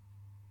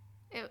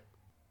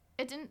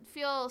it didn't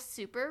feel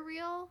super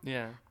real.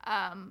 Yeah.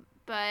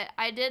 But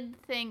I did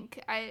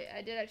think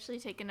I did actually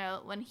take a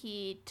note when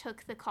he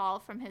took the call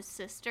from his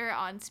sister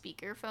on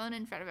speakerphone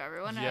in front of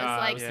everyone. Yeah,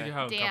 I was like, thinking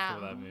how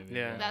uncomfortable that damn, made me.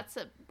 Yeah.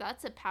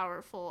 that's a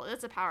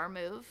power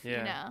move. Yeah.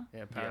 You know,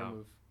 Yeah. Power Yeah.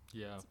 move.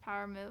 Yeah. it's a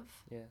power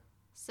move. Yeah.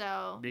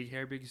 So Big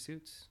hair, big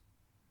suits.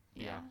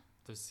 yeah,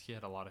 He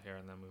had a lot of hair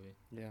in that movie.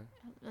 Yeah.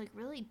 like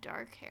really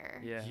dark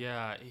hair. Yeah.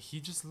 Yeah, he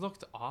just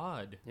looked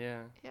odd.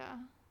 Yeah. Yeah.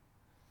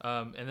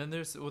 And then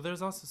there's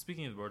also,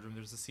 speaking of the boardroom,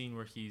 there's a scene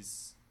where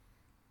he's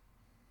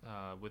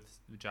with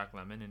Jack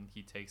Lemmon and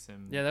he takes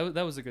him Yeah.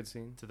 That was a good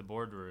scene. to the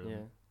boardroom.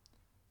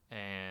 Yeah.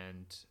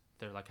 And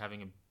they're like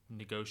having a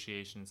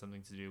negotiation,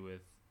 something to do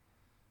with.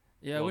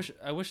 Yeah. Well-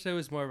 I wish there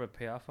was more of a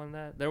payoff on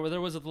that. There was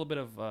a little bit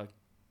of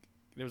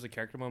there was a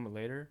character moment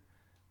later,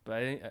 but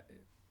I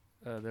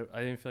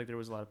didn't feel like there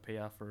was a lot of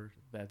payoff for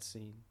that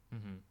scene.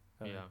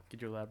 Yeah.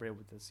 Could you elaborate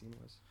what that scene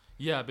was?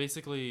 Yeah,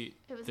 basically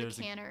It was there's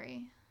a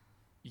cannery.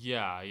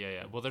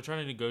 Yeah. Well, they're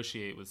trying to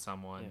negotiate with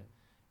someone, Yeah.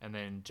 and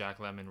then Jack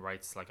Lemmon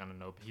writes like on a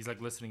note. He's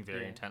like listening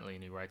very Yeah. intently,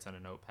 and he writes on a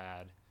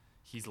notepad,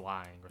 "He's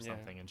lying" or Yeah.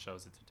 something, and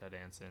shows it to Ted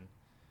Danson.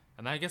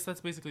 And I guess that's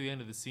basically the end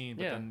of the scene.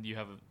 But Yeah. then you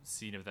have a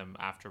scene of them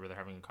after where they're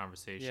having a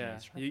conversation. Yeah,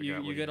 He's trying to figure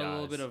out you what get he a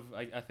little does. bit of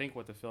I think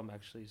what the film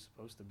actually is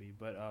supposed to be,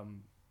 but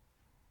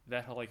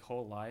that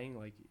whole lying,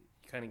 like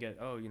you kind of get,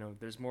 oh, you know,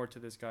 there's more to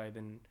this guy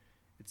than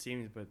it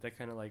seems, but that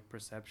kind of like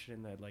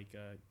perception, that like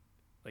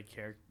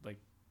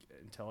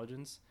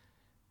intelligence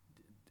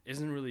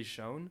isn't really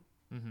shown.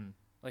 Mm-hmm.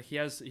 Like he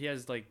has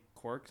like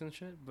quirks and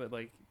shit, but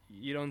like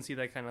you don't see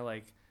that kind of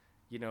like,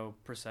 you know,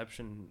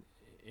 perception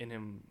in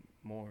him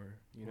more,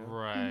 you know.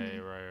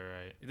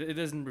 Right. It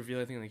doesn't reveal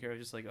anything in the character.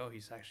 It's just like, oh,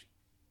 he's actually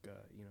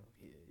you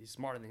know, he's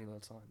smarter than he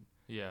lets on.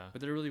 Yeah.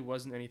 But there really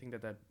wasn't anything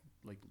that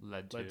like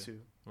led to. led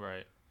to.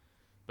 Right.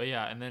 But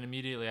yeah, and then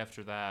immediately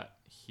after that,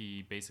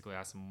 he basically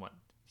asks him what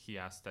he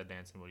asked Ted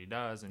Danson what he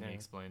does, and he Yeah.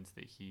 explains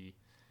that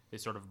they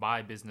sort of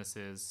buy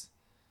businesses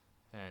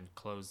and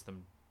close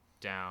them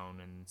down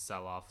and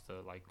sell off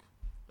the like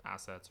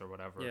assets or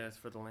whatever. Yeah, it's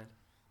for the land.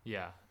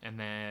 Yeah, and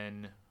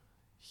then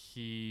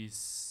he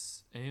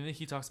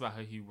talks about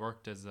how he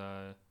worked at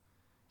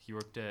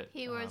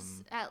He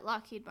was at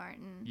Lockheed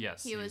Martin.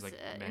 yes, He was like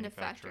in a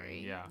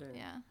manufacturing, factory. yeah.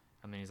 Yeah.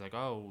 And then he's like,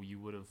 "Oh, you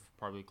would have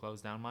probably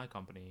closed down my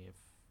company if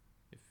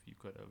you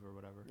could have or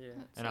whatever." Yeah.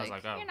 It's And I was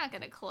like, oh, you're not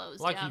gonna close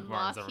Lockheed down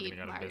Martin's never Lockheed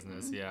gonna go out of Martin.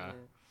 business, yeah.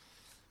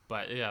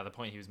 But yeah, the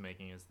point he was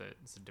making is that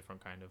it's a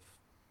different kind of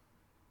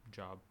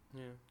job.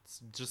 Yeah.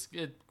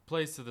 It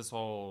plays to this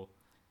whole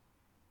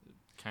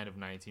kind of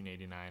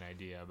 1989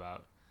 idea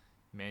about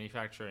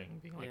manufacturing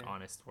being like Yeah.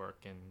 honest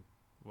work, and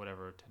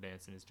whatever Ted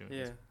Danson is doing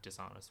is Yeah.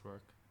 dishonest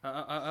work.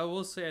 I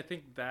will say, I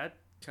think that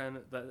kind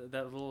of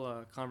that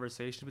little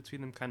conversation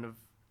between them kind of,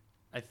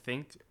 I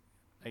think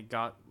I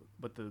got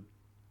what the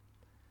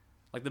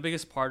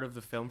biggest part of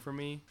the film for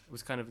me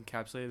was kind of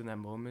encapsulated in that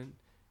moment.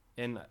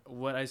 And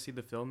what I see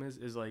the film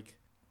is like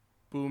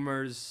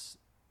boomers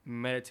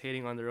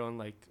meditating on their own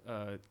like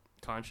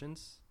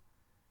conscience.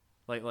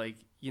 Like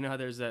you know how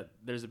there's a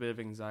bit of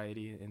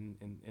anxiety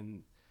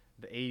in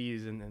the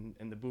 80s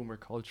and the boomer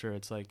culture.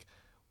 It's like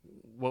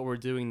what we're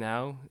doing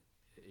now,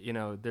 you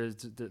know, they're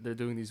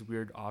doing these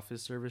weird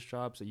office service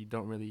jobs that you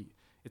don't really,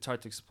 it's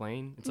hard to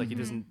explain. It's like he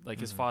doesn't, like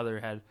his father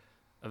had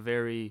a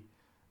very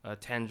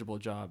tangible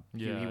job.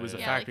 Yeah, he was a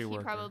Yeah, factory like he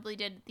worker. probably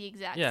did the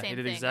exact Yeah, same he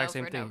did the thing exact over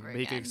same and thing. over But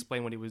he could again.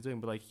 explain what he was doing.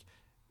 But like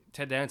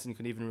Ted Danson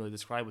couldn't even really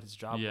describe what his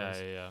job was.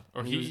 Yeah. Or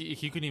And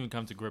he couldn't even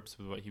come to grips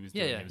with what he was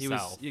doing He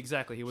himself. was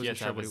exactly. He He wasn't had to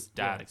sure have what his he,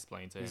 dad yeah.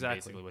 explain to him Exactly.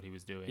 basically what he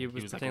was doing. He He was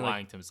was like pretending like-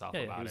 lying to himself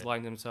Yeah, about he was it.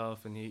 lying to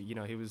himself, and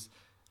he was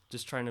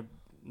just trying to,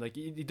 like,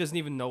 he doesn't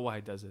even know why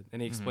he does it, and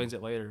he explains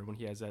it later when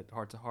he has that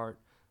heart to heart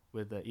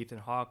with Ethan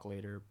Hawke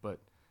later. But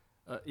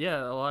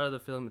yeah, a lot of the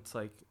film, it's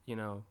like, you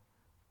know,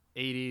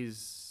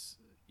 80s,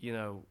 you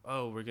know,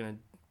 oh, we're gonna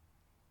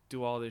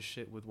do all this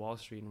shit with Wall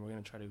Street, and we're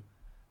gonna try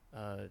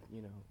to,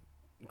 you know,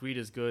 greed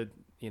is good,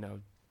 you know,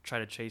 try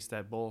to chase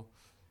that bull.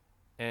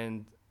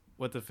 And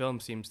what the film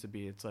seems to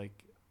be, it's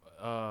like,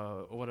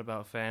 what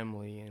about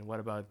family, and what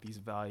about these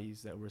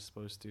values that we're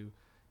supposed to,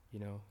 you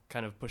know,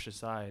 kind of push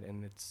aside?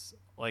 And it's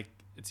like,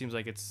 it seems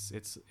like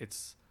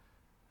it's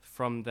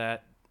from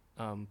that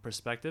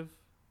perspective,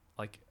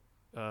 like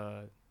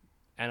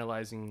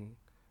analyzing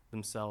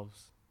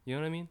themselves. You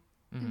know what I mean?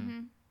 Mm-hmm.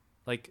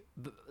 Like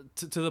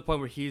to the point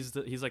where he's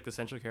like the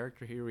central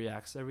character. He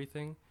reacts to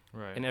everything,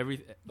 Right. and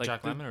every like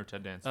Jack Lemmon or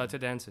Ted Danson?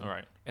 Ted Danson. All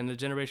right. And the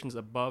generations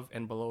above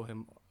and below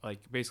him, like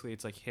basically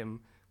it's like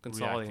him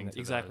consolidating Reacting it. to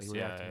Exactly, those.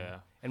 reacting. Yeah.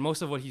 And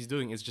most of what he's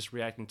doing is just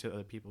reacting to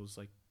other people's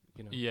like,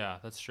 you know. Yeah,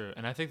 that's true.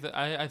 And I think that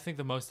I think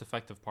the most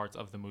effective parts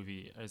of the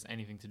movie is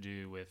anything to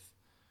do with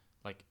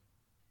like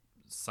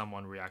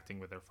someone reacting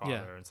with their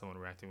father and someone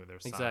reacting with their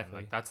son. Exactly.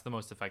 Like that's the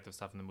most effective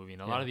stuff in the movie.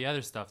 And a lot of the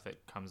other stuff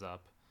that comes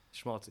up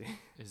Schmaltzy.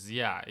 is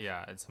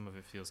and some of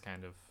it feels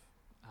kind of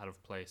out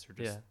of place or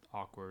just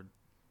awkward.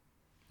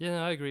 Yeah,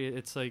 no, I agree.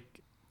 It's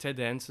like Ted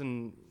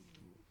Danson,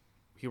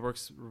 he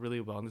works really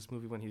well in this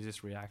movie when he's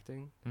just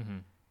reacting. Mm-hmm.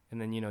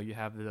 And then, you know, you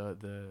have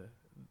the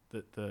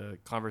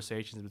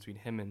conversations between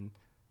him and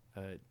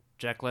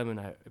Jack Lemmon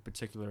in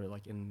particular,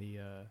 like in the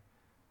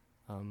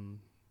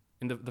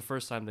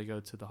first time they go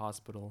to the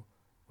hospital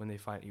when he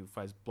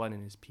finds blood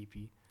in his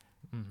pee-pee.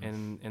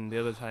 Mm-hmm. And the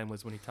other time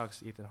was when he talks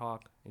to Ethan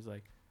Hawke. He's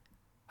like,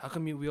 how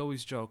come we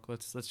always joke?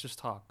 Let's just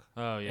talk.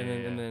 Oh yeah.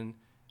 And then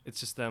it's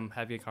just them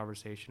having a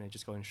conversation and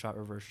just going shot,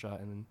 reverse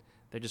shot, and then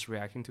they're just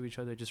reacting to each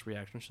other, just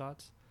reaction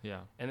shots. Yeah.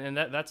 And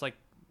that's like,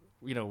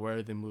 you know,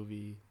 where the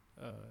movie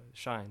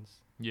shines.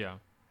 Yeah.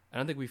 I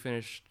don't think we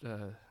finished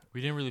We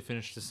didn't really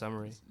finish the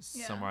summary.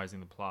 Summarizing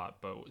the plot,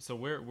 but so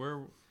where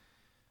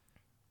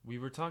we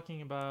were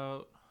talking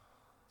about.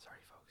 Sorry,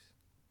 folks.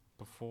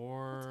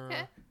 Before.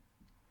 That's okay.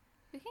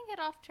 We can get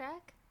off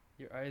track.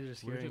 Your eyes are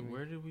just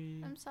Where did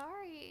we? I'm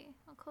sorry.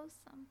 I'll close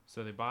them.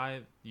 So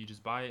you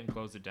just buy it and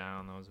close it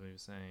down. That was what he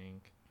was saying.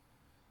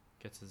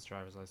 Gets his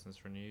driver's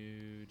license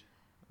renewed.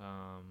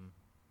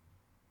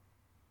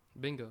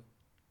 Bingo.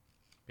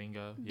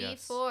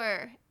 Yes.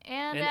 Before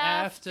and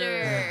after.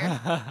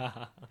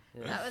 That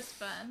Yeah. was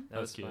fun.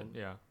 That was cute. fun.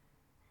 Yeah.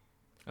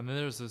 And then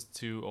there's those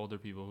two older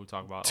people who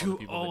talk about Two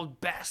old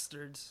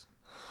bastards.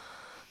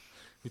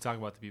 who talk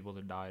about the people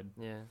that died.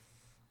 Yeah.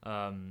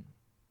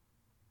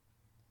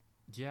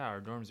 Yeah,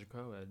 our dorms are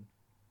co-ed.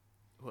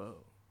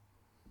 Whoa.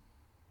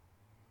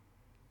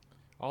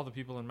 All the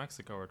people in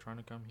Mexico are trying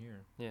to come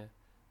here. Yeah.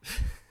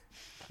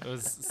 It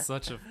was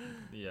such a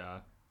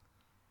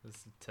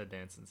This Ted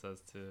Danson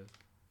says to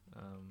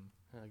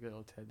Good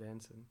old Ted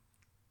Danson.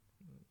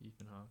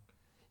 Ethan Hawke.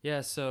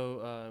 Yeah,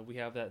 so we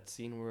have that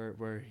scene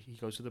where he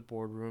goes to the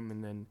boardroom,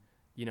 and then,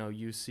 you know,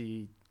 you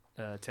see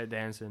Ted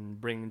Danson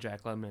bring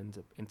Jack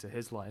Lemmon into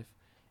his life,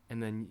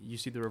 and then you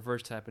see the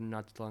reverse happen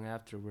not too long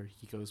after, where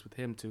he goes with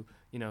him to,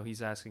 you know,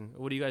 he's asking,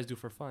 what do you guys do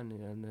for fun?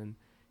 And then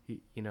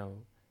he, you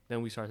know,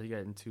 then we start to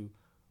get into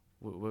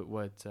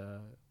what's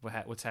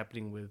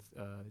happening with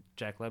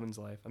Jack Lemmon's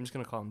life. I'm just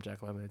gonna call him Jack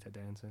Lemmon and Ted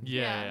Danson.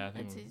 Yeah, I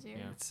think it's easier.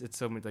 Yeah. It's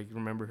so much like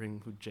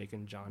remembering who Jake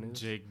and John is.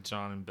 Jake,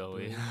 John, and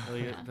Billy.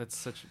 Like, that's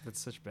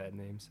such bad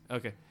names.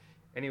 Okay.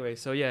 Anyway,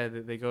 so yeah,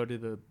 they go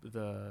to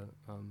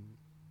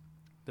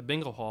the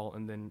bingo hall,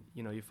 and then,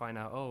 you know, you find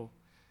out,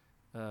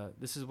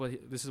 this is what he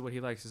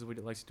likes. This is what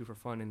he likes to do for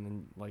fun. And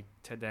then, like,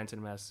 Ted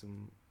Danson asks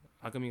him,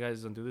 how come you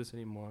guys don't do this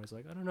anymore? I was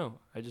like, I don't know.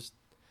 I just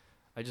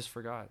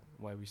forgot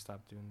why we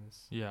stopped doing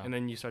this. Yeah. And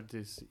then you start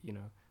to, you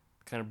know,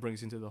 kind of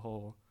brings into the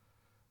whole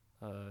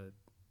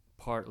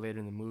part later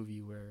in the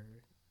movie where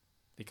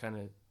they kind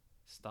of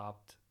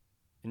stopped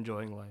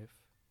enjoying life.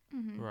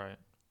 Mm-hmm. Right.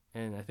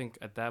 And I think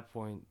at that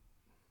point,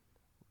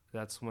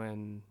 that's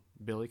when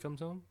Billy comes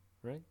home,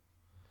 right?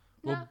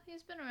 No, Well,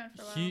 he's been around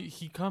for a while.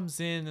 He comes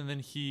in and then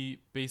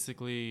he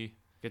basically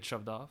Gets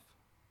shoved off.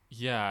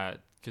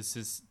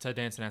 because Ted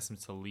Danson asks him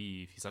to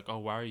leave. He's like, oh,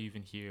 why are you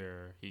even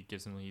here?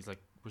 He's like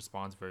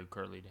responds very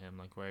curtly to him,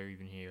 like, why are you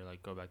even here?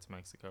 Like, go back to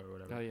Mexico or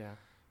whatever. Oh yeah.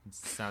 It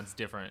sounds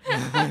different in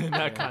that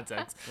Yeah.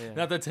 context. Yeah.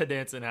 Not that Ted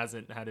Danson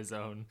hasn't had his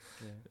own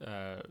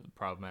Yeah.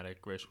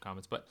 problematic racial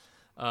comments, but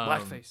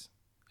Blackface.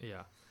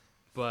 Yeah,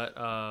 but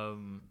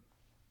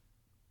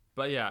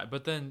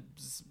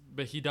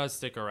he does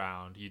stick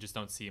around. You just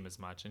don't see him as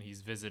much, and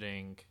he's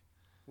visiting.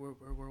 Where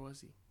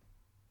was he?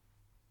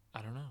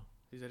 I don't know.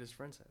 He's at his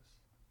friend's house.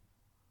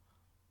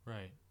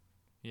 Right.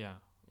 Yeah.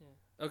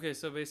 Yeah. Okay,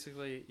 so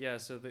basically, yeah.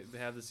 So they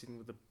have the scene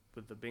with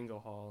the bingo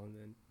hall, and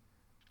then,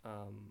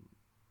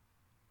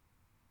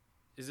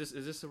 is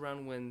this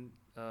around when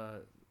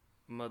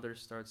Mother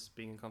starts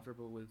being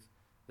uncomfortable with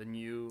the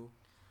new?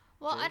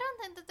 Well, Jake? I don't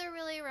think that they're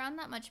really around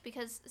that much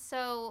because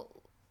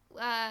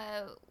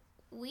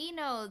we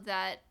know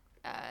that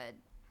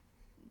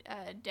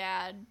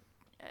Dad,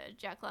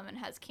 Jack Lemmon,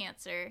 has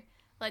cancer.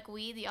 Like,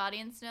 we, the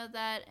audience, know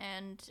that,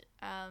 and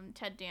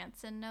Ted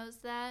Danson knows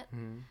that.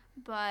 Mm-hmm.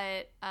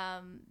 But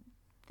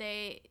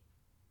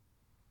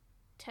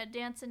Ted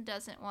Danson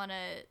doesn't want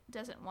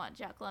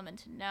Jack Lemmon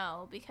to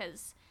know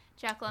because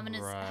Jack Lemmon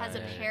has a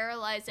Right.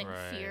 paralyzing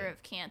fear Right.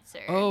 of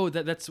cancer. Oh,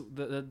 that's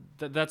the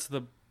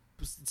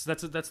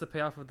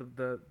payoff of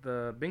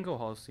the bingo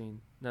hall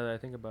scene. Now that I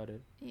think about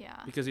it,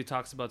 Yeah. because he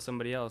talks about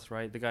somebody else,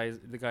 right? The guy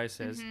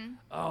says, Mhm.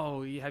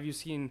 "Oh, have you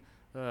seen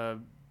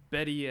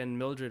Betty and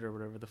Mildred or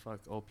whatever the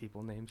fuck old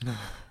people names?"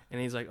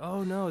 And he's like,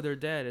 "Oh no, they're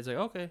dead." It's like,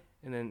 okay,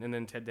 and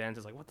then Ted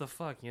Danson's like, "What the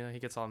fuck?" You know, he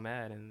gets all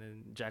mad, and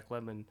then Jack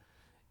Lemmon.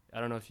 I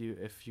don't know if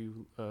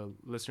you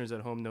listeners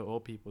at home know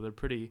old people. They're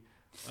pretty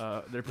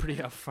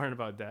upfront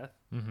about death.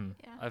 Mm-hmm.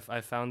 Yeah.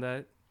 I found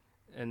that,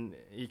 and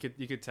you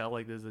could tell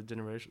like there's a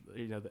generation,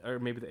 or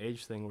maybe the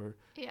age thing where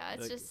Yeah,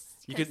 it's like,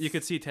 just you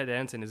could see Ted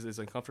Danson is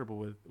uncomfortable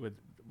with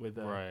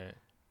Right.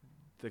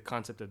 the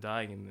concept of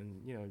dying, and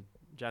then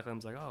Jack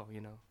Lemmon's like,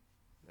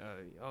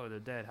 oh, they're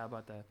dead. How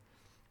about that?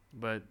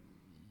 But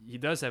he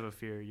does have a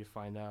fear. You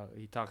find out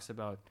he talks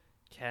about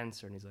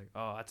cancer, and he's like,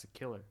 oh, that's a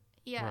killer.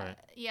 Yeah, Right.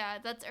 yeah.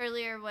 That's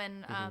earlier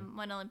when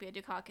Olympia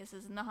Dukakis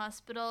is in the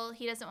hospital.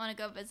 He doesn't want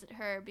to go visit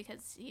her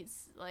because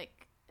he's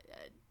like,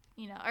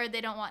 or they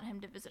don't want him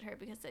to visit her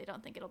because they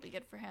don't think it'll be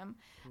good for him.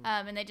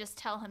 And they just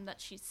tell him that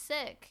she's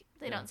sick.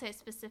 They don't say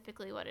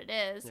specifically what it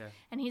is. Yeah.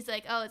 And he's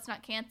like, oh, it's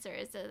not cancer.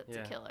 It's a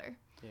Yeah. killer.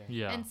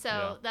 Yeah. And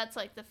so that's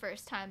like the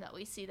first time that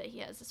we see that he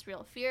has this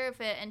real fear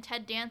of it. And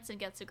Ted Danson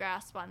gets a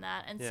grasp on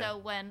that. And so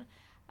when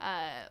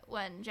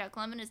Jack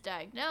Lemmon is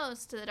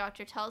diagnosed, the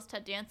doctor tells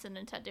Ted Danson,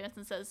 and Ted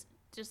Danson says,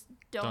 just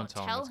don't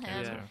tell it's him.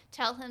 cancer. Yeah.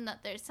 Tell him that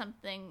there's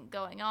something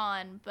going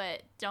on,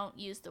 but don't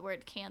use the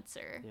word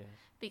cancer Yeah.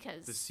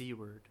 because The C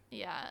word.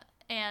 yeah.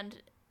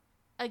 And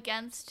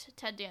against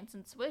Ted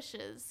Danson's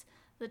wishes,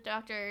 the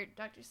Dr.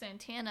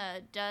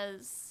 Santana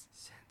does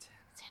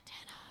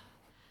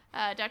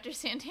Dr.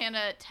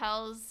 Santana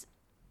tells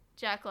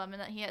Jack Lemmon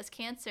that he has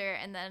cancer,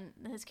 and then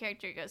his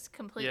character goes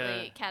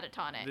completely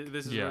catatonic.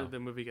 This is Yeah. where the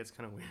movie gets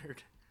kind of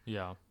weird.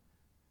 Yeah.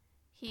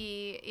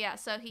 He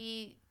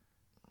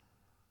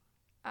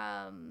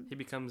He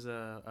becomes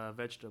a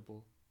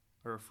vegetable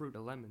or a fruit,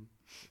 a lemon.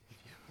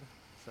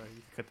 Sorry,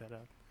 you can cut that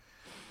out.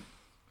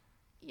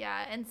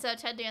 Yeah, and so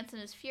Ted Danson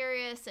is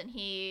furious, and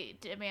he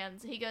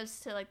goes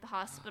to like the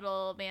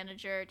hospital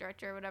manager,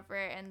 director, or whatever,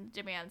 and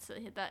demands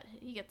that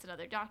he gets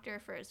another doctor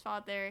for his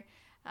father,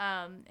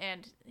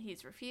 and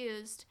he's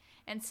refused.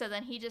 And so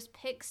then he just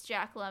picks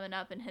Jack Lemmon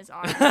up in his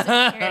arms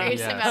and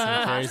carries him out of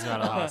the carries him out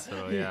of the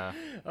hospital. hospital. Yeah.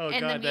 Oh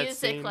And God, the that music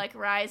scene. like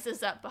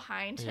rises up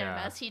behind him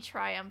Yeah. as he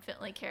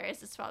triumphantly carries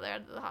his father out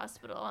of the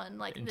hospital, and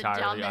like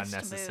Entirely the dumbest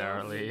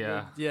unnecessarily. move.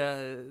 Yeah. Yeah,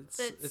 it's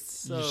It's-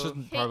 so. You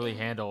shouldn't Hey- probably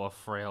handle a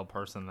frail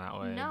person that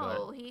way.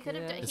 No, but he could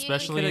have Yeah. done. He,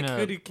 especially in a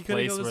he coulda place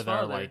killed where his there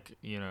are father. like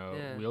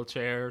Yeah.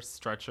 wheelchairs,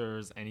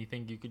 stretchers,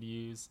 anything you could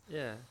use,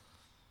 Yeah.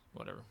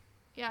 whatever.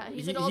 yeah,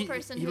 he's an old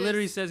person. He who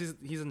literally is- says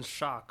he's in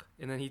shock,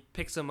 and then he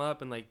picks him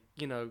up and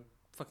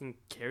fucking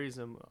carries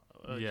him.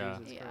 Yeah.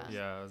 Jesus Yeah. Christ.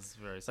 Yeah, it was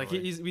very Like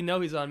silly. we know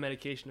he's on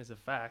medication as a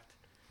fact,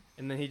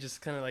 and then he just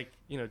kind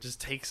of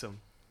just takes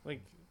him.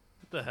 Like,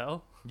 what the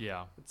hell?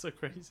 Yeah. It's so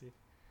crazy.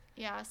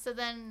 Yeah, so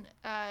then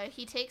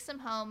he takes him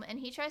home, and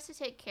he tries to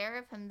take care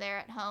of him there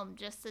at home.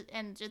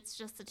 And it's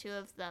just the two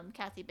of them.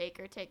 Kathy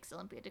Baker takes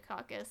Olympia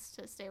Dukakis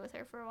to stay with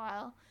her for a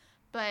while,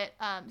 but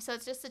so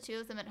it's just the two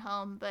of them at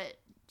home. But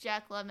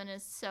Jack Lemmon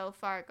is so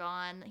far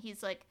gone.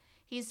 He's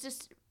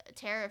just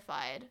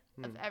terrified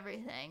of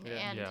everything, Yeah.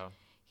 and Yeah.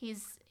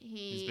 he's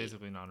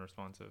basically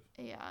non-responsive.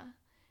 yeah.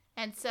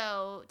 And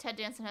so Ted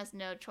Danson has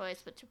no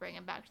choice but to bring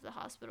him back to the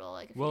hospital.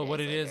 Like a few Well, what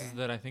days it is later.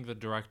 that I think the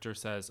director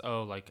says,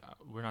 "Oh, like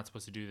we're not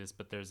supposed to do this,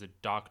 but there's a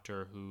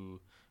doctor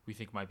who we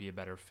think might be a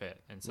better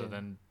fit." And so Yeah.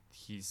 then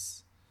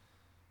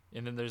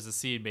then there's a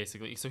scene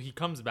basically. So he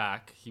comes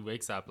back, he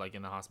wakes up like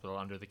in the hospital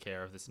under the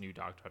care of this new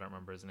doctor. I don't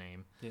remember his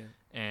name. Yeah.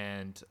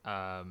 And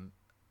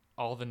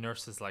all the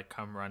nurses like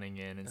come running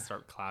in and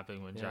start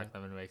clapping when Yeah. Jack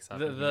Lemmon wakes up.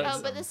 The- and he the- wakes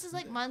Oh, but up. this is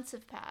like months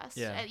have passed.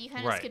 Yeah. You kind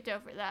of Right. skipped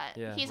over that.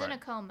 Yeah. He's in a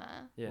Right.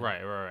 coma, Yeah.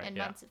 Right, and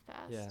yeah. months have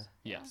passed. Yeah.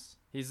 Yes.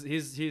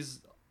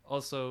 He's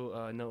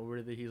also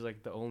noteworthy. He's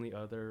like the only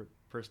other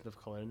person of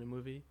color in the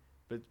movie,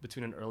 but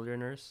between an earlier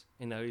nurse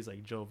and now he's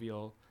like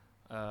jovial,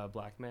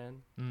 black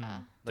man.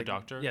 The Like,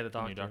 doctor? Yeah, the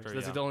The new doctor. doctor,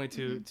 Those yeah. are the only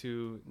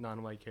two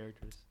non-white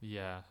characters.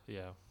 Yeah,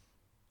 yeah.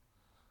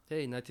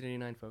 Hey,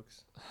 1989,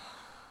 folks.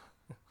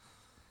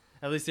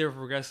 At least they were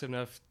progressive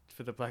enough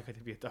for the black guy to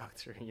be a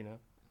doctor,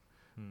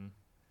 Hmm.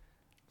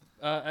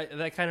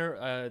 That kind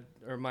of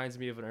reminds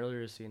me of an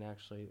earlier scene,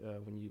 actually.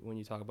 When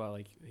you talk about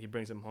like he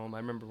brings him home, I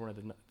remember one of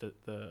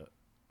the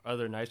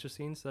other nicer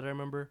scenes that I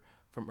remember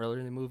from earlier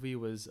in the movie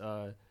was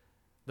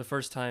the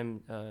first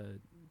time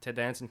Ted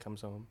Danson comes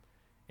home,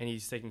 and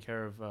he's taking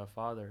care of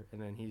father, and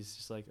then he's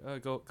just like, oh,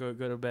 go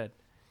to bed,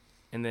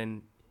 and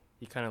then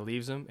he kind of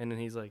leaves him, and then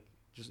he's like,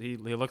 he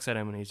looks at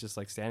him, and he's just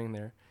like standing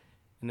there,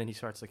 and then he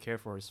starts to care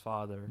for his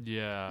father,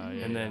 Yeah, yeah. and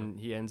yeah. then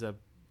he ends up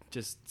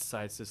just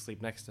decides to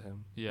sleep next to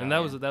him. Yeah. And that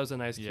was a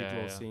nice cute Yeah,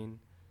 little yeah. scene,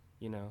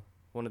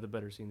 one of the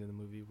better scenes in the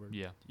movie where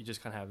Yeah. you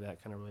just kind of have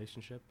that kind of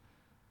relationship.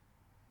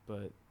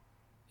 But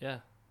yeah,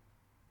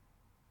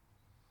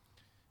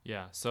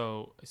 Yeah,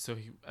 so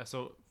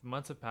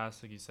months have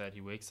passed, like you said.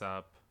 He wakes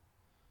up,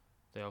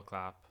 they all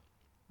clap,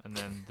 and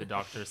then the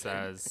doctor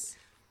says,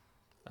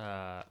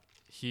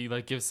 he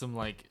like gives some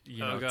like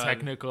Oh, God.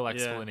 technical Yeah.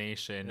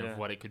 explanation Yeah. of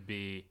what it could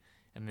be,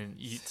 and then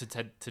to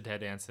Ted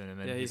Danson, and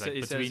then yeah. he's like,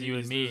 He says between you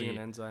he's and losing me,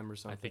 an enzyme or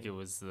something. I think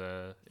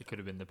it could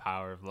have been the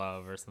power of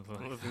love or something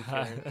like Wasn't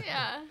that. caring.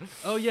 Yeah.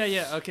 Oh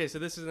yeah. Okay, so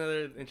this is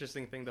another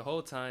interesting thing. The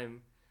whole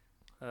time,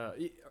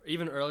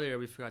 even earlier,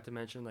 we forgot to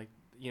mention like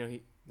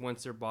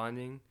once they're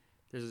bonding,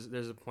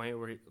 there's a point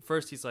where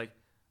first he's like,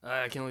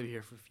 I can only be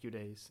here for a few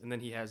days, and then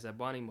he has that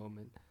bonding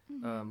moment.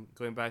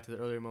 Going back to the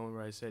earlier moment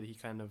where I said he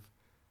kind of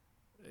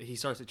he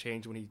starts to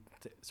change when he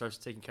starts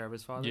taking care of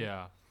his father.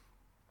 Yeah.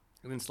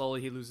 And then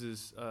slowly he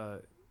loses.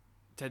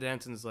 Ted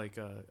Danson's like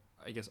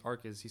I guess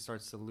arc is he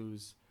starts to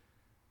lose.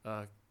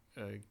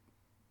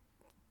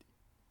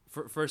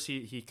 First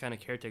he kind of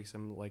caretakes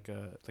him like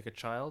a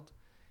child,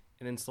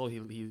 and then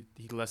slowly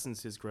he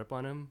lessens his grip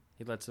on him.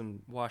 He lets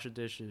him wash the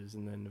dishes,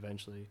 and then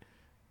eventually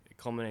it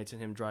culminates in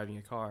him driving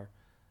a car.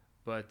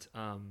 But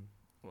where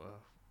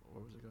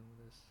was I going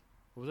with this?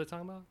 What was I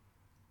talking about?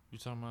 You're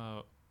talking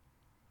about.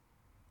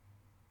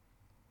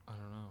 I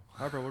don't know.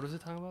 Harper, what was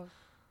it talking about?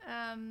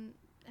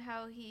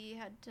 How he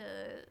had to.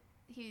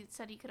 He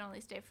said he could only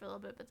stay for a little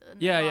bit, but then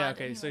Yeah.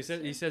 Okay, so he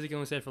says he can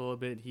only stay for a little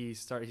bit. He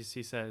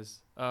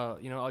says,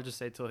 I'll just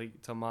stay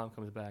till mom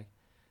comes back,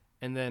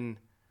 and then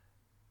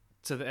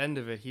to the end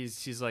of it,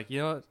 she's like, you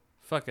know what,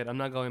 fuck it, I'm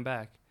not going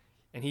back,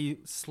 and he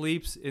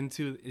sleeps in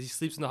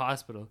the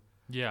hospital.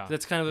 Yeah.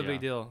 That's kind of a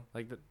big deal.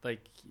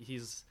 Like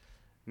he's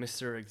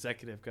Mr.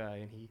 Executive guy,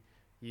 and he,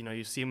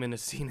 you see him in a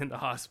scene in the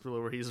hospital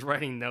where he's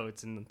writing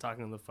notes and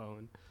talking on the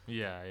phone.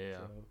 Yeah.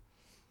 So,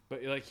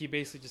 but like he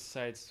basically just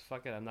decides,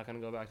 fuck it, I'm not gonna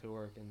go back to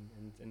work,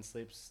 and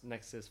sleeps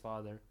next to his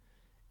father.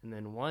 And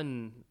then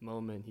one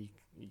moment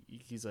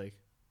he's like,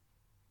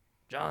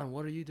 John,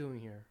 what are you doing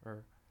here?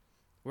 Or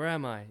where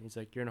am I? He's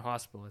like, you're in a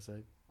hospital. I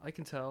said, I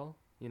can tell.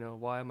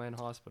 Why am I in a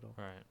hospital?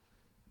 Right.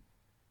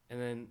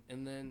 And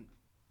then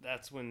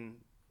that's when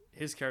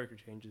his character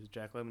changes.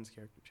 Jack Lemmon's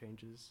character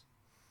changes,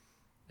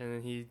 and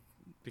then he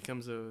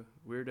becomes a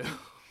weirdo.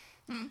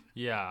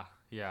 Yeah.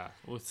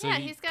 Well, so yeah,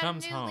 he he's got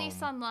comes a new home.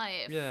 lease on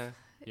life. Yeah.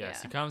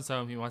 Yes, he comes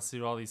home. He wants to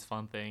do all these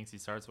fun things. He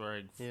starts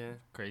wearing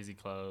crazy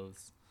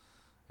clothes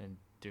and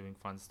doing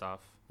fun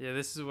stuff. Yeah,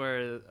 this is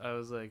where I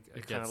was like,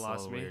 it kind of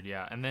lost me. Weird,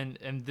 yeah.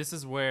 And this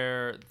is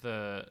where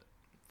the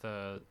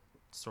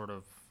sort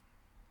of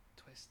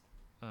Twist.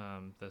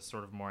 The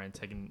sort of more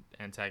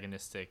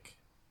antagonistic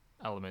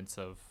elements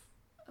of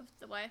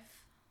the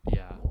wife.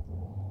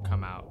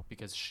 come out,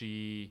 because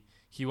he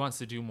wants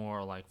to do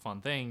more like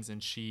fun things,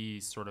 and she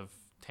sort of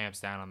tamps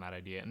down on that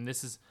idea. And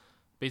this is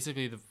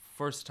basically the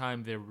first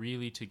time they're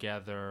really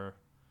together.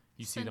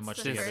 You see them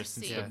much together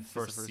since the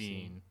first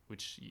scene,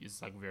 which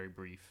is like very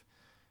brief.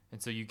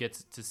 And so you get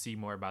to see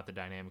more about the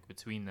dynamic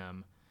between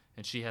them.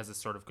 And she has a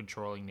sort of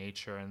controlling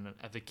nature, and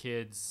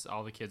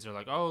all the kids are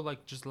like, oh,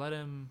 like just let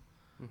him,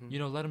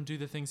 let him do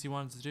the things he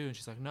wanted to do. And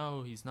she's like,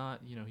 no, he's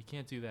not, he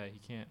can't do that. He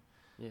can't.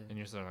 Yeah. And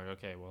you're sort of like,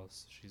 okay, well,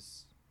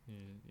 she's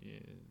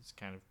this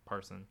kind of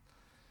person.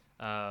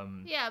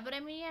 Yeah, but I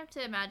mean, you have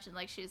to imagine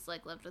like she's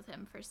like lived with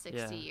him for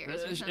 60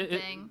 years or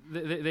something.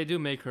 They do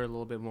make her a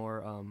little bit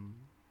more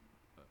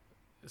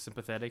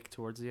sympathetic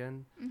towards the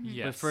end. Mm-hmm.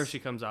 Yes. But first she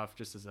comes off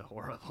just as a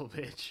horrible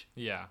bitch.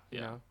 Yeah.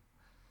 You know?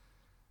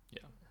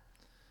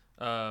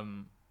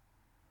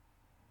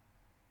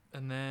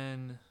 And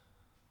then,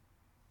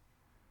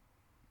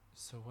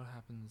 so what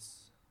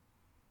happens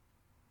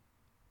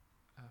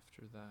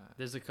after that?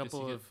 There's a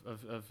couple of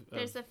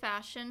there's a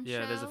fashion show.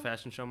 Yeah, there's a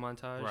fashion show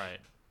montage. Right.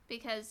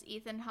 Because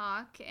Ethan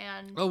Hawke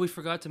and... Oh, we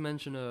forgot to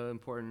mention an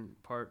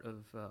important part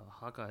of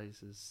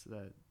Hawkeyes is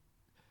that,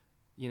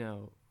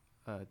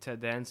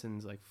 Ted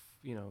Danson's like,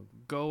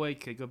 go away,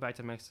 kid, go back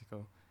to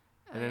Mexico.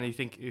 And then you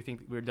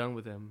think we're done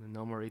with him and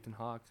no more Ethan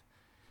Hawke.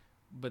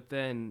 But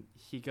then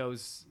he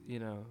goes,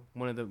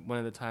 one of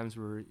the times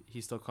where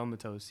he's still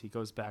comatose, he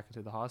goes back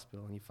into the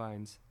hospital and he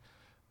finds,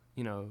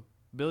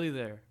 Billy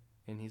there.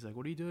 And he's like,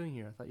 what are you doing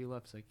here? I thought you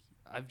left. It's like,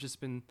 I've just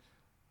been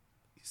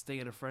staying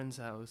at a friend's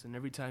house, and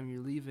every time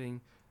you're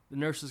leaving, the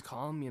nurses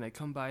call me and I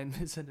come by and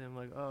visit him.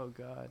 Like, oh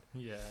God.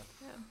 Yeah.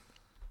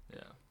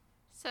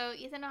 So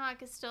Ethan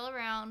Hawke is still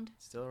around.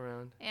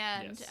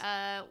 And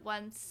Yes.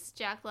 Once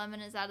Jack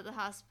Lemmon is out of the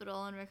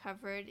hospital and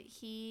recovered,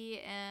 he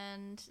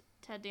and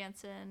Ted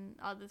Danson,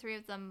 all the three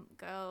of them,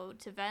 go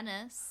to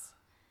Venice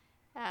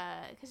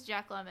because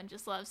Jack Lemmon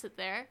just loves it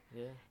there.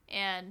 Yeah.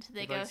 And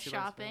they go likes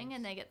shopping Venice.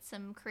 and they get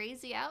some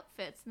crazy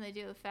outfits and they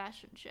do a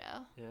fashion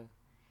show. Yeah.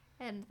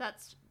 And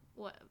that's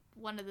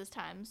one of those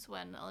times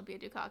when Olympia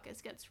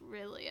Dukakis gets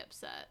really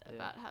upset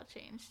about how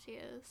changed he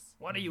is.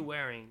 What are you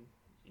wearing?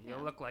 You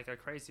Yeah. look like a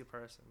crazy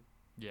person.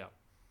 Yeah.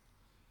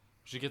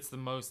 She gets the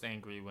most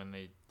angry when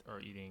they are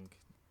eating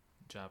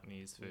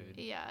Japanese food.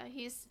 Yeah,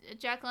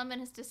 Jack Lemmon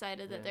has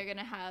decided that they're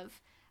gonna have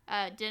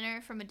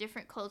dinner from a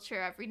different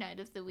culture every night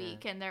of the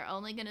week, and they're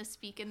only gonna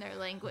speak in their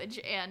language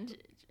and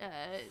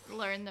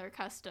learn their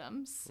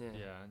customs.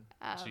 Yeah.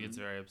 She gets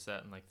very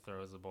upset and like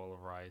throws a bowl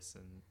of rice,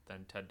 and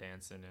then Ted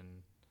Danson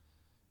and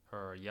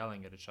her are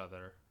yelling at each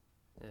other.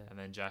 Yeah. And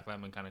then Jack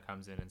Lemmon kind of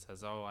comes in and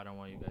says, "Oh, I don't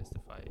want you guys to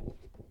fight."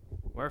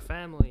 We're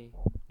family.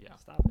 Yeah.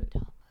 Stop it.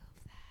 Don't move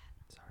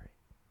that. Sorry.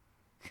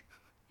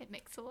 It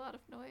makes a lot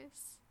of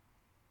noise.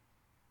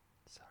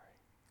 Sorry.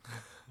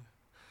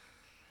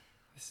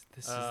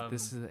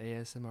 This is the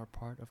ASMR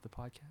part of the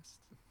podcast.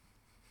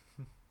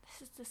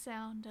 This is the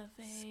sound of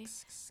a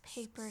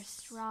paper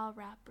straw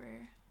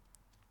wrapper.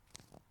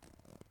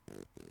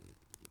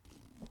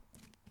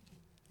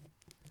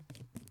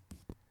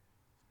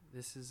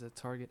 This is a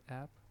Target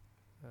app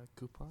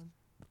coupon.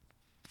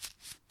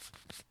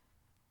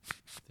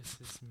 This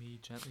this me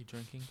gently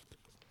drinking?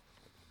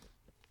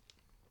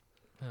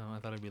 Oh, I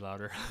thought it'd be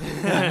louder.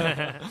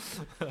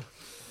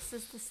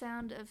 This is the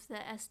sound of the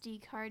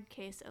SD card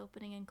case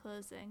opening and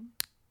closing.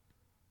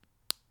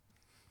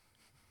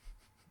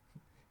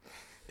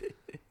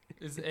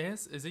 Is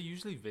it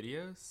usually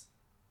videos?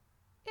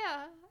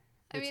 Yeah.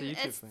 I It's a mean,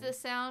 YouTube it's thing. the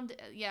sound.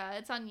 Yeah,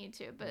 it's on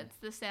YouTube, but Yeah. it's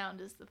the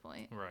sound is the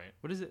point. Right.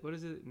 What is it? What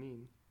does it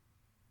mean?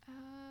 I'm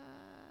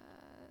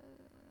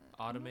not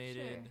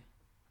Automated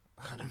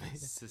Automated.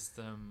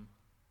 system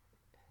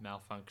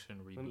malfunction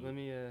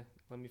reboot.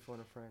 Let me phone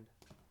a friend.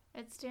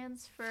 It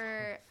stands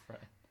for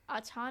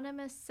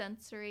Autonomous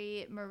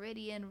Sensory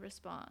Meridian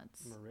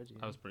Response. Meridian.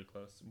 I was pretty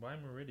close. Why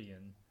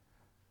Meridian?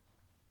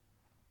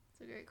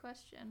 It's a great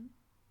question.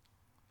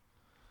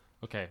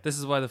 Okay. This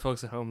is why the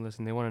folks at home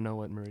listen. They want to know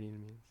what meridian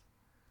means.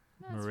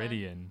 No, it's fine.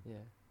 Meridian, Yeah.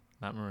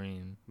 not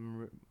marine.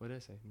 What did I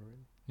say?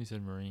 Meridian. You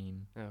said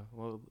marine. Oh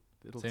well,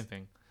 it'll Same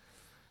thing.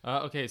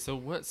 Okay, so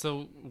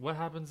what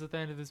happens at the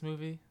end of this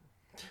movie?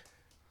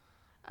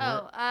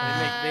 Oh,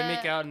 They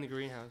make out in the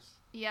greenhouse.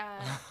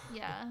 Yeah,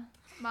 yeah.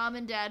 Mom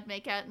and Dad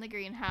make out in the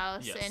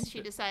greenhouse, Yes. and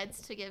she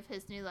decides to give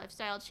his new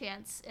lifestyle a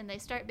chance, and they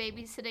start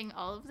babysitting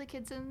all of the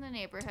kids in the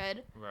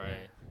neighborhood.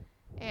 Right.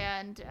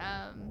 And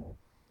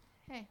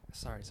hey,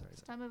 Sorry.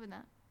 stop moving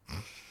that.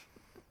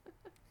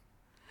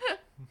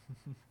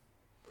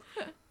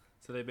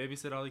 So they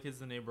babysit all the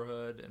kids in the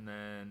neighborhood, and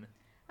then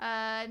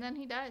And then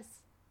he dies.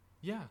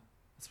 yeah,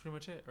 that's pretty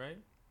much it, right?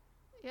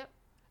 Yep.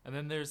 And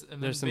then there's some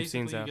basically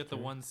scenes you get the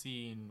after. one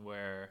scene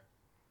where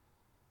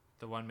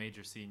the one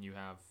major scene you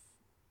have,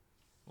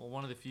 well,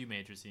 one of the few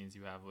major scenes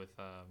you have with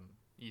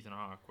Ethan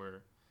Hawke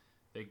where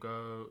they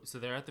go, so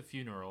they're at the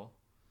funeral,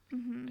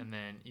 and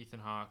then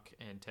Ethan Hawke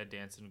and Ted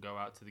Danson go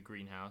out to the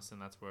greenhouse,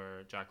 and that's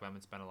where Jack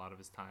Lemmon spent a lot of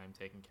his time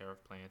taking care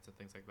of plants and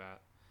things like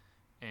that.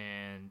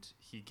 And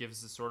he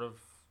gives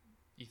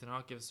Ethan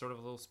Hawke gives sort of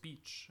a little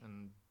speech,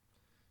 and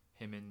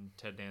him and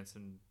Ted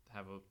Danson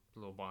have a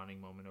little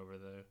bonding moment over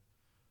the,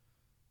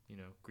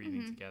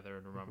 grieving together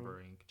and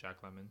remembering Jack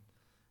Lemmon.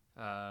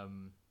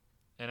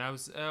 And I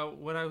was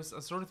what I was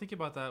sort of thinking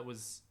about that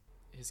was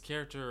his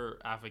character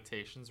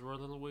affectations were a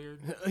little weird.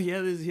 He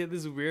had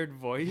this weird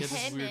voice. He had this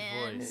Hey, weird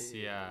man. voice,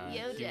 yeah.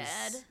 Yo, He was-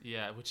 Dad.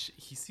 yeah, which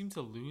he seemed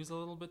to lose a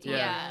little bit.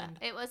 Yeah.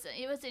 Yeah, it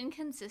was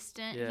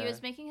inconsistent. Yeah. He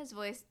was making his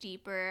voice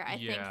deeper, I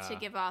think, to Yeah.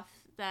 give off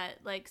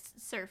that like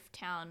surf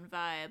town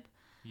vibe,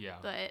 Yeah.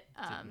 but it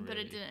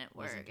really- didn't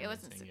wasn't work. It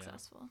wasn't convincing, yeah.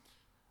 successful.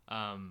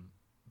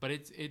 But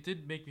it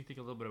did make me think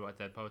a little bit about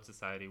Dead Poet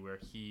Society, where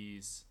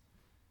he's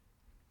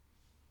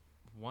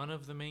one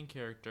of the main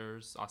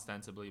characters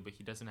ostensibly, but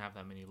he doesn't have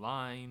that many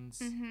lines.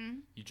 Mm-hmm.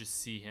 You just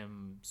see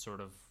him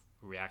sort of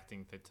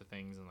reacting to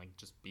things and like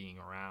just being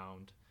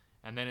around.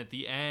 And then at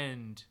the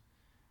end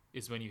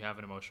is when you have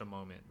an emotional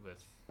moment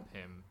with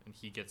him, and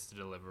he gets to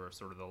deliver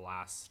sort of the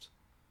last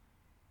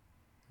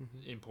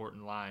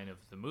important line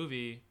of the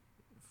movie.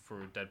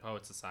 For Dead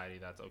Poet Society,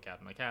 that's "Oh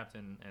Captain, My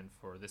Captain," and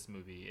for this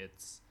movie,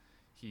 it's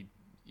he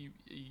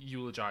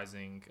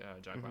eulogizing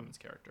Jack Lemmon's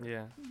character,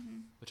 Yeah.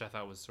 which I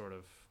thought was sort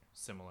of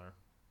similar.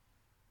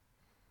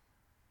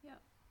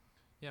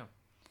 Yeah.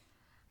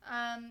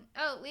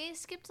 Oh, we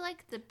skipped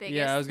like the biggest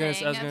Yeah, I was gonna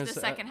thing say- of the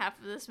second half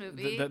of this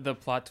movie. The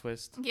plot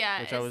twist.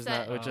 Yeah, Which I it's was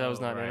that- not. Which I was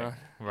not in right. on.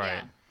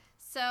 Right. Yeah.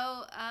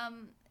 So,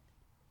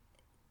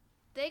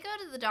 they go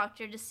to the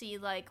doctor to see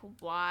like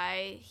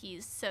why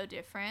he's so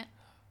different,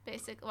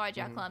 basically why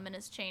Jack Lemmon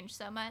has changed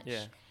so much.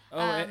 Yeah. Oh,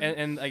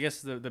 and I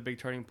guess the big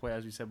turning point,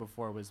 as we said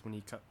before, was when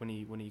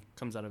he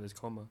comes out of his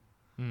coma.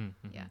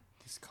 Mm-hmm. Yeah.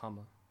 His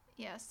coma.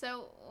 Yeah.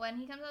 So when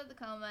he comes out of the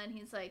coma and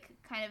he's like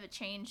kind of a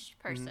changed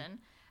person,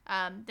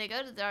 they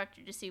go to the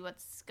doctor to see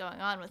what's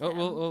going on with Oh him.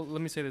 well,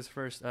 let me say this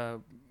first.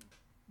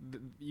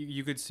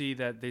 You could see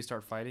that they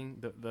start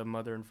fighting, the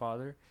mother and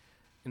father,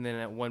 and then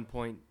at one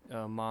point,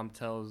 mom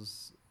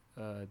tells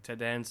Ted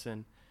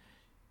Danson,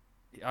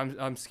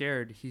 "I'm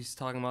scared." He's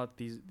talking about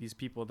these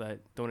people that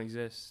don't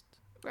exist.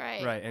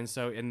 Right. Right,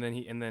 and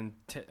then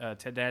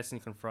Ted Danson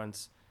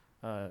confronts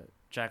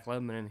Jack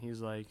Lemmon, and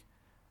he's like,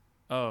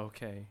 "Oh,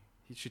 okay.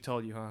 She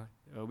told you, huh?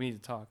 Oh, we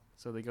need to talk."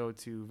 So they go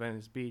to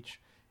Venice Beach,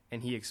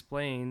 and he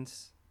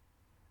explains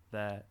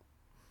that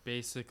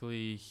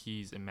Basically,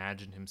 he's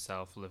imagined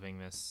himself living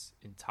this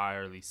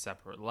entirely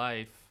separate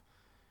life,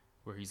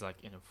 where he's like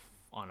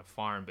on a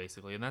farm,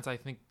 basically, and that's I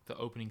think the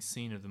opening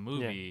scene of the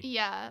movie.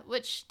 Yeah,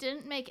 which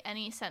didn't make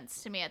any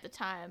sense to me at the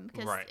time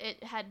because Right.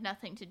 it had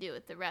nothing to do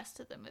with the rest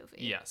of the movie.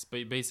 Yes,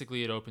 but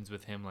basically it opens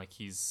with him like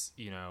he's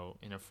in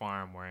a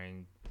farm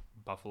wearing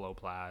buffalo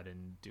plaid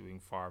and doing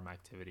farm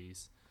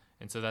activities,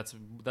 and so that's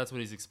what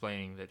he's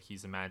explaining, that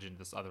he's imagined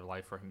this other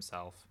life for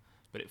himself.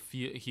 But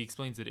he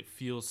explains that it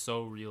feels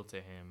so real to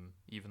him,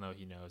 even though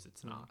he knows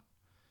it's not.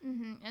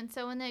 And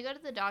so when they go to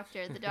the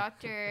doctor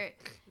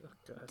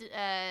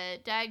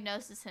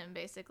diagnoses him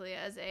basically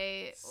as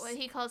what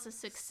he calls a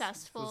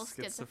successful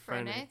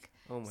schizophrenic.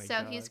 Oh my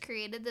So god. he's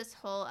created this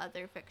whole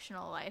other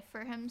fictional life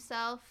for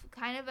himself,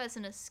 kind of as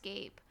an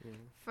escape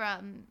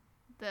from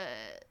the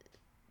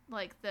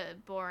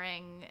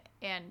boring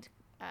and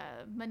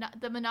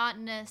the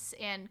monotonous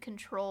and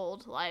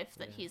controlled life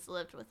that Yeah. he's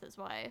lived with his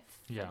wife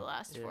for Yeah. the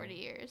last Yeah. 40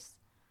 years.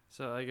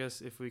 So I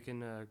guess if we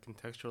can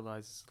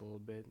contextualize this a little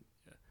bit,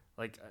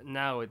 like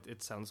now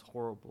it sounds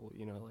horrible,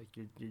 you know, like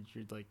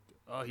you're like,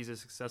 oh, he's a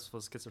successful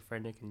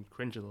schizophrenic, and you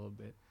cringe a little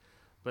bit.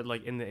 But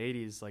like in the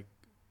 80s, like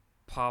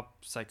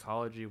pop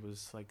psychology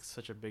was like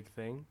such a big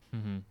thing,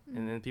 Mm-hmm.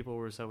 and then people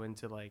were so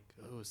into like,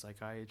 oh,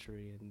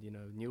 psychiatry and, you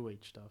know, new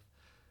age stuff,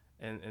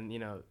 and you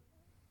know,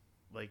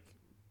 like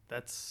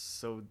that's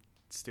so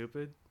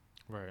stupid.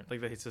 Right.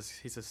 Like that he's a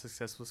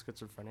successful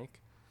schizophrenic,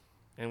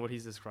 and what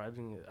he's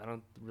describing, I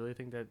don't really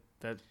think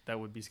that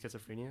would be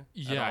schizophrenia. at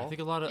Yeah, I all.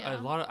 think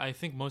I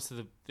think most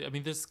of I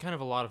mean, there's kind of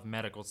a lot of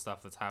medical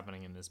stuff that's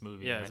happening in this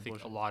movie. Yeah, and I it's think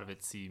bullshit. a lot of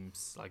it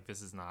seems like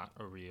this is not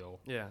a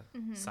real Yeah,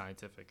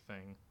 scientific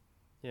thing.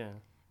 yeah,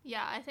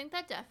 Yeah, I think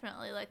that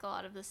definitely, like, a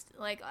lot of this,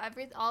 like,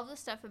 all of the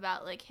stuff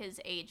about, like, his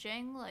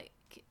aging, like,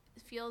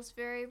 feels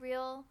very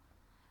real.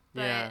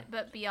 But, Yeah.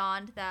 but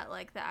beyond that,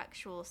 like, the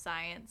actual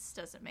science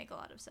doesn't make a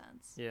lot of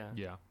sense. yeah.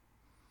 Yeah.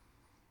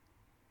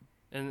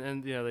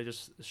 And you know, they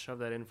just shove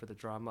that in for the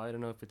drama. I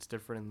don't know if it's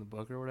different in the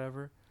book or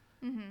whatever,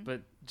 Mm-hmm.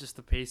 but just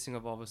the pacing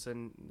of all of a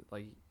sudden,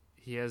 like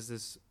he has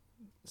this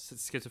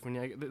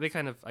schizophrenia. They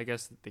kind of, I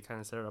guess, they kind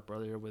of set it up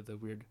earlier with the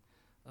weird,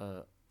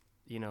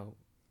 you know,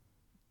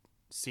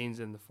 scenes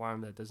in the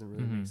farm that doesn't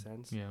really make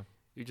sense. Yeah.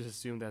 You just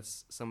assume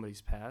that's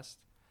somebody's past.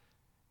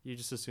 You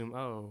just assume,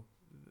 oh,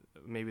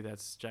 maybe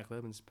that's Jack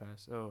Lemmon's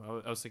past.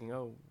 Oh, I was thinking,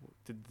 oh,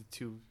 did the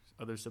two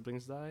other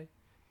siblings die?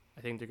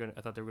 I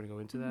thought they were gonna go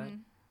into that.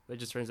 But it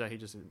just turns out he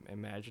just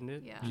imagined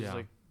it. Yeah. Which is Yeah.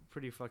 like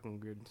pretty fucking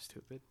weird and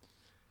stupid.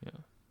 Yeah.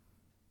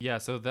 Yeah,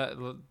 so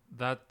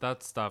that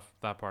stuff,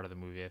 that part of the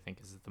movie, I think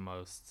is the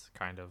most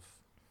kind of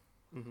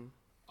Mm-hmm.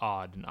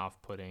 odd and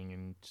off-putting,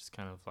 and just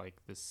kind of like,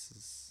 this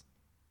is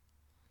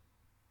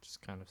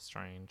just kind of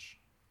strange.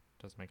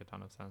 Doesn't make a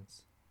ton of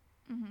sense.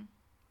 Mm-hmm.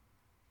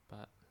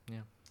 But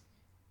yeah.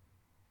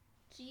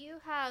 Do you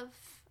have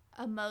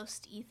a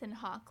most Ethan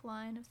Hawke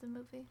line of the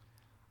movie?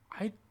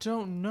 I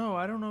don't know.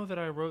 I don't know that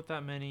I wrote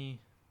that many.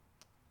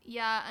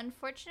 Yeah,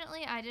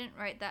 unfortunately, I didn't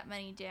write that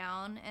many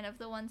down. And of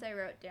the ones I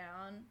wrote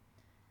down,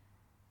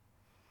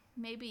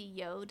 maybe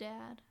Yo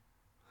Dad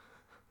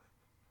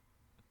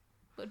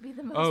would be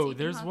the most. Oh, Ethan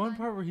there's Hawke one line.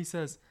 part where he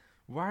says,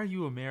 "Why are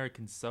you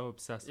Americans so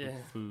obsessed Yeah.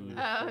 with food?"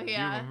 Oh, Do you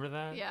yeah. remember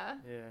that? Yeah.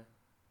 Yeah.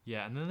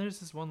 Yeah, and then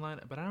there's this one line,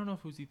 but I don't know if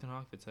it was Ethan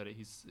Hawke that said it.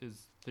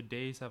 Is the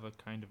days have a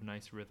kind of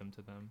nice rhythm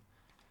to them.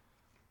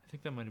 I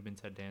think that might have been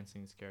Ted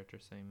Danson's character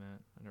saying that.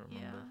 I don't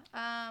remember.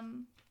 Yeah.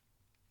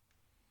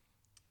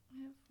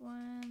 I have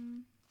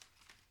one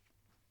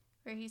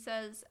where he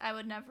says, "I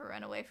would never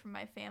run away from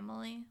my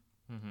family."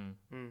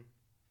 Mm-hmm. Mm.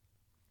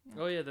 Yeah.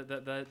 Oh yeah,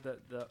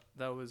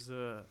 that was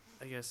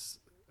I guess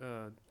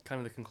kind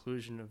of the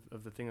conclusion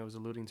of the thing I was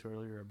alluding to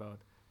earlier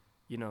about,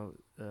 you know,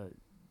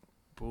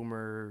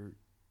 Boomer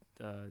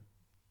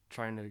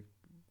trying to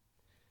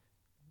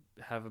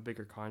have a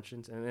bigger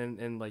conscience,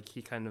 and like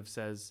he kind of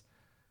says,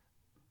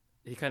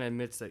 he kind of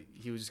admits that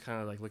he was just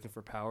kind of like looking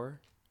for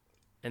power,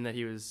 and that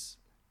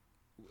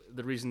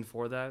the reason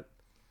for that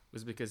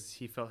was because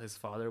he felt his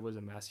father was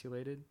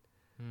emasculated,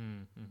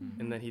 Mm-hmm.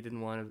 and that he didn't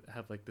want to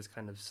have like this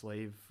kind of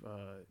slave,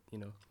 you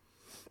know.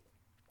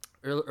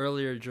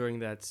 Earlier during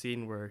that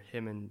scene where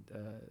him and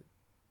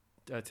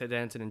Ted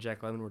Danson and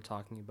Jack Lemmon were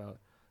talking about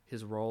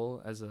his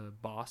role as a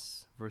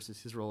boss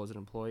versus his role as an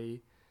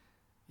employee,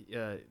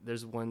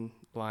 there's one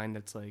line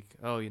that's like,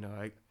 "Oh, you know,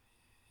 it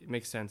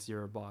makes sense.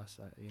 You're a boss,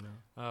 you know."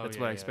 Oh, That's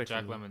yeah, what I yeah. expect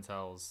Jack from you. Lemmon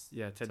tells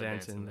Ted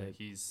Danson that that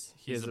he's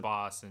is a a-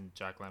 boss and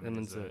Jack Lemmon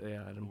is Lemmon's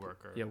a an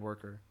worker. Yeah,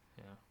 worker.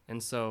 Yeah.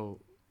 And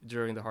so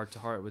during the heart to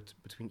heart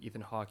between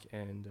Ethan Hawke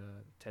and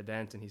Ted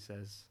Danson, he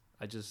says,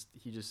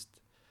 he just,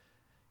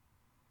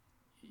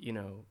 you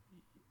know,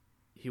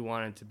 he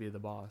wanted to be the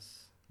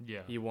boss.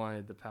 Yeah. He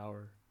wanted the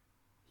power.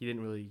 He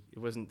didn't really. It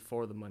wasn't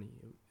for the money.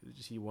 It was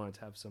just he wanted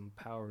to have some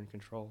power and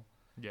control.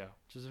 Yeah.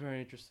 Which is a very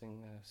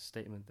interesting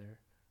statement there.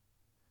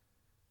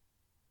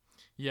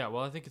 Yeah,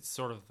 well, I think it's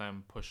sort of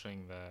them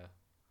pushing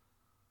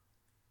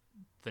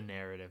the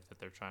narrative that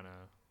they're trying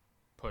to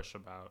push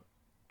about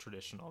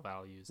traditional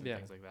values and Yeah.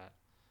 things like that.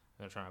 And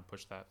they're trying to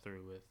push that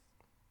through with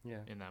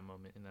Yeah. in that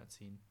moment, in that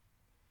scene.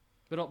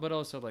 But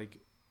also like,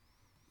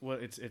 well,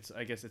 it's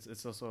I guess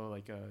it's also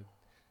like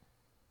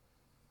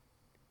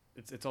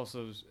it's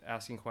also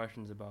asking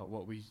questions about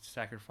what we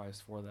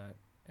sacrificed for that,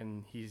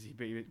 and he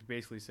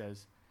basically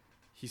says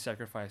he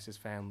sacrificed his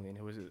family, and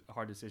it was a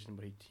hard decision,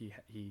 but he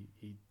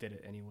did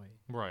it anyway.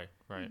 Right,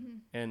 right. Mm-hmm.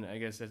 And I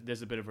guess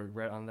there's a bit of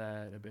regret on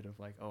that, a bit of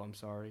like, oh, I'm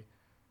sorry,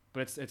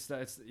 but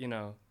it's you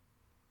know,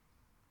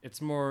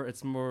 it's more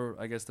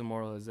I guess the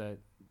moral is that,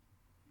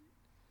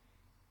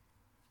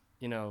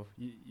 you know,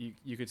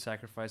 you could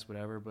sacrifice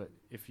whatever, but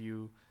if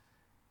you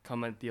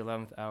come at the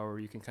 11th hour,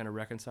 you can kind of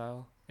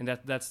reconcile. And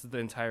that's the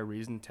entire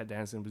reason Ted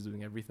Danson was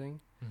doing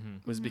everything, Mm-hmm.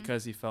 was Mhm.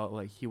 because he felt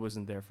like he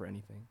wasn't there for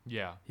anything.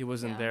 Yeah. He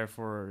wasn't Yeah. there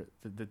for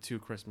the two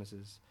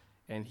Christmases,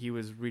 and he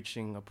was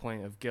reaching a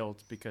point of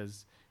guilt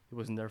because he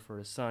wasn't there for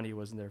his son, he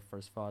wasn't there for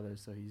his father,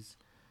 so he's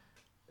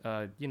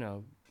you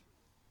know,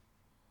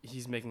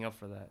 he's making up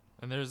for that.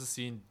 And there's a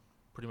scene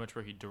pretty much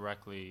where he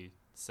directly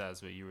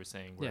says what you were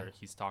saying, where Yeah.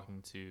 he's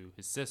talking to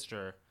his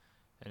sister,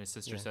 and his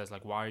sister Yeah. says,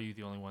 like, why are you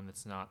the only one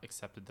that's not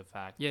accepted the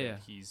fact Yeah, that yeah.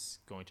 he's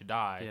going to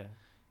die? Yeah.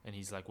 And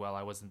he's like, well,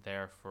 I wasn't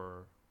there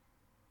for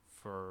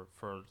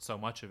so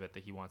much of it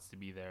that he wants to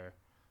be there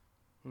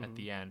at Mhm.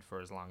 the end for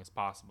as long as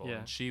possible. Yeah.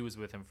 And she was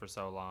with him for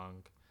so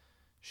long.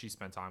 She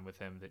spent time with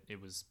him that it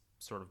was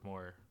sort of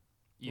more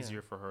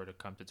easier for her to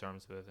come to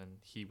terms with, and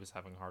he was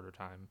having a harder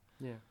time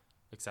Yeah.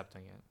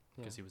 accepting it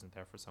Yeah. because he wasn't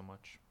there for so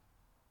much.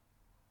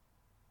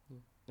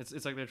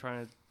 It's like they're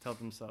trying to tell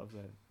themselves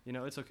that, you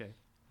know, it's okay.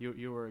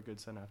 You were a good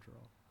son after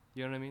all.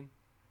 You know what I mean?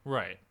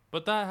 Right.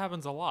 But that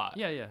happens a lot.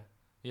 Yeah, yeah.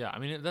 Yeah. I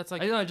mean, that's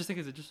like, I know. I just think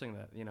it's interesting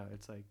that, you know,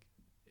 it's like,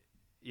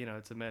 you know,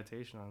 it's a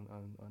meditation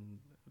on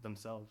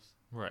themselves,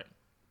 right.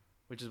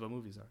 which is what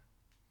movies are.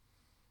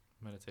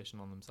 Meditation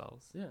on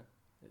themselves. Yeah.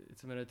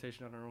 It's a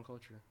meditation on our own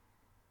culture.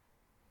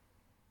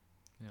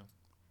 Yeah.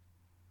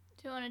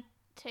 Do you want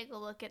to take a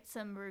look at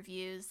some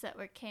reviews that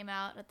came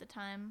out at the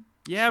time?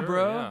 Yeah, Sure,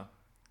 bro. yeah.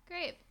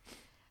 Great.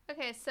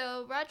 Okay,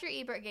 so Roger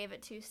Ebert gave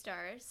it 2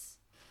 stars.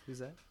 Who's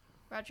that?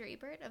 Roger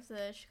Ebert of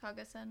the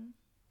Chicago Sun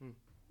Hmm.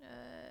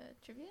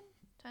 Tribune?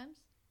 Times?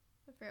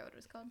 I forget what it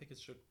was called. I think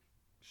it's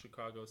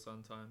Chicago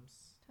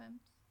Sun-Times.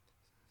 Times.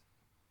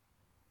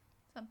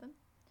 Something.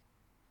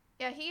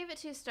 Yeah, he gave it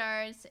 2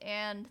 stars,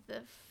 and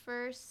the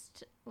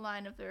first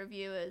line of the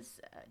review is,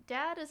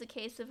 Dad is a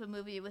case of a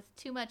movie with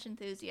too much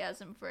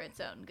enthusiasm for its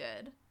own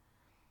good.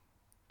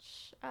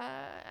 Which,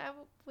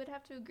 would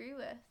have to agree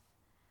with.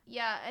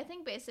 Yeah, I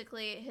think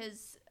basically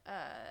his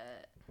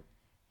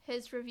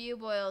review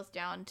boils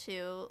down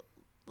to,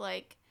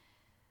 like,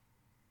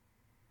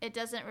 it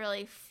doesn't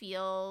really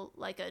feel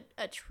like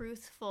a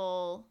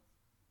truthful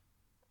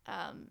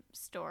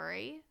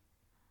story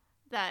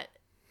that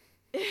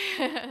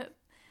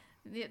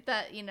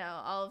that, you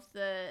know, all of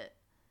the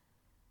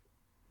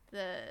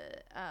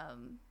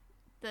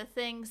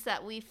things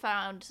that we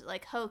found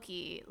like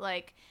hokey,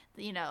 like,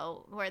 you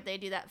know, where they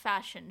do that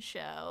fashion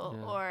show,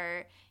 Yeah.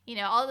 or, you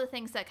know, all the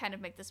things that kind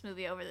of make this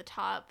movie over the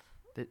top.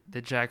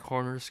 The Jack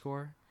Horner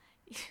score.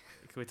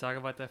 Can we talk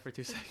about that for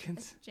 2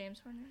 seconds? James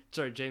Horner.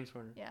 Sorry, James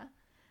Horner.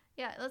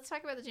 Yeah, let's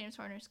talk about the James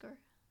Horner score.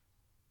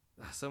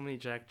 So many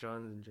Jack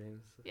Johns and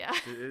James. Yeah.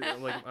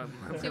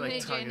 I'm Too many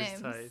J tongue is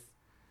names. tied.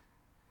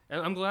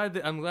 And I'm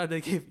glad they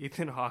gave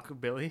Ethan Hawke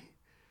Billy.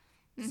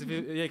 Cause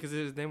because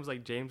his name was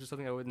like James or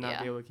something, I would not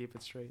be Yeah. able to keep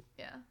it straight.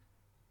 Yeah.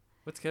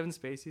 What's Kevin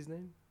Spacey's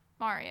name?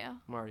 Mario.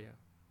 Mario.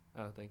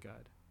 Oh, thank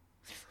God.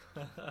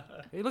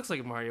 He looks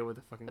like Mario with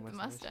a fucking With the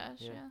mustache,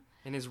 yeah.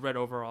 And his red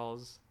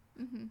overalls.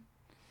 Mm-hmm.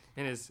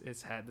 And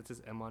his hat that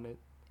says M on it.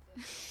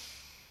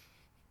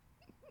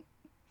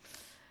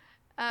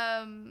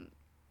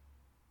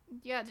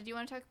 Yeah, did you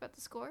want to talk about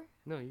the score?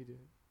 No, you do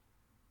it.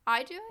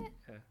 I do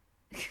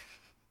it?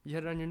 You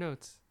had it on your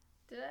notes.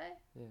 Did I?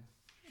 Yeah.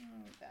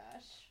 Oh,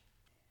 gosh.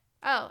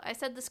 Oh, I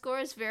said the score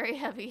is very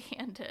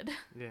heavy-handed.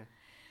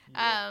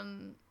 Yeah.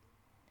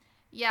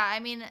 Yeah, I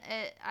mean,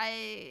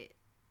 I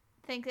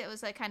think it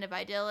was like kind of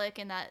idyllic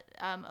in that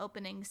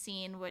opening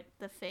scene with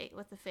the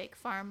fake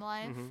farm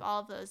life. Mhm.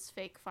 All of those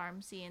fake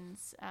farm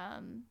scenes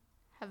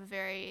have a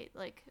very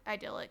like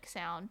idyllic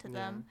sound to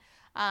them.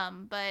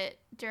 But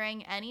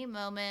during any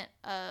moment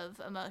of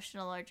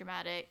emotional or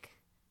dramatic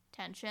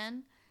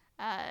tension,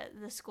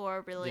 the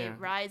score really Yeah.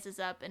 rises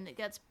up and it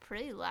gets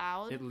pretty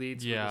loud. It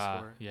leads with the Yeah.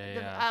 score.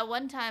 Yeah.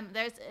 One time,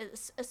 there's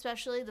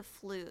especially the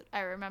flute. I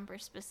remember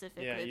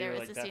specifically Yeah, you there were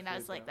was like, a "That scene I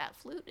was flute, like, though." that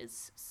flute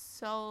is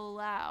so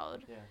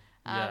loud. Yeah.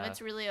 Yeah.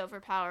 It's really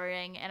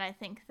overpowering, and I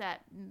think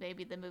that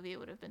maybe the movie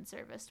would have been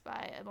serviced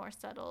by a more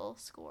subtle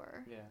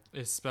score. Yeah.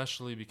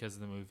 Especially because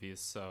the movie is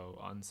so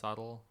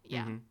unsubtle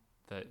Yeah, Mhm.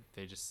 that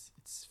it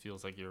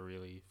feels like you're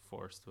really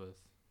forced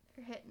with.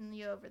 they're hitting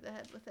you over the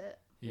head with it.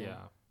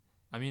 Yeah.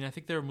 I mean, I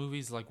think there are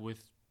movies like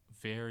with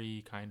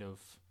very kind of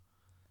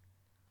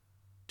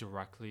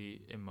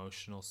directly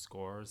emotional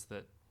scores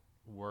that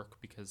work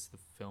because the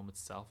film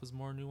itself is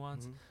more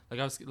nuanced. Mhm. I'm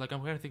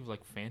kind of thinking of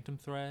like Phantom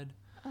Thread.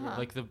 Uh-huh.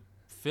 Like the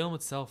film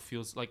itself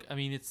feels like, I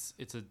mean, it's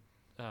a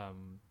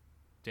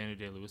Daniel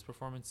Day-Lewis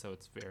performance, so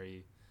it's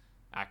very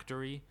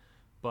actory,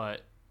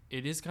 but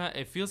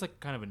it feels like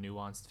kind of a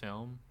nuanced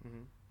film.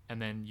 Mhm.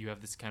 And then you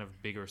have this kind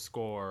of bigger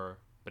score,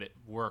 but it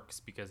works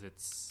because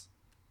it's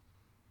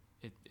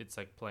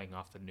like playing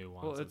off the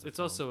nuance. Well, of the it's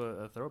film. also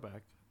a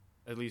throwback,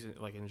 at least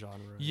like in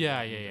genre.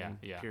 Yeah, and- yeah, and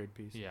yeah. Period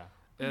piece. Yeah.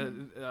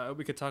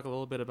 We could talk a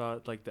little bit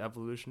about like the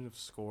evolution of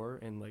score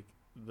and like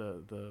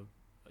the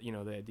you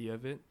know, the idea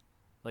of it.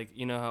 Like,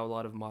 you know how a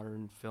lot of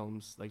modern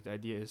films, like the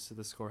idea is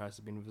the score has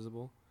to be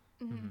invisible,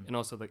 Mhm. and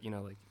also like, you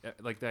know,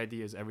 like the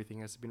idea is everything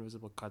has to be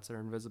invisible. Cuts are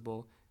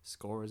invisible.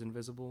 Score is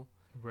invisible.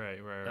 Right.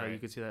 You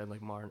could see that in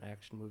like modern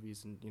action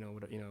movies and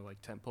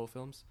like tentpole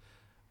films.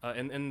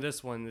 And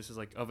this is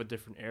like of a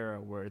different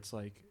era where it's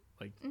like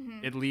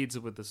Mhm. it leads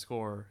with the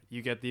score.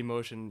 You get the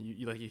emotion.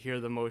 You hear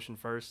the emotion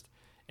first,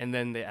 and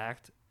then they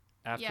act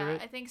after Yeah,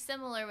 it. I think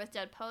similar with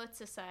Dead Poets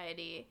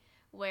Society,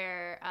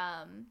 where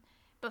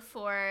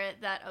before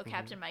that "Oh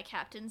Captain, My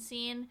Captain"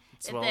 scene.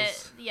 It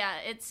swells.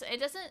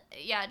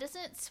 It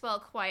doesn't swell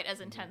quite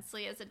as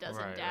intensely as it does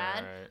in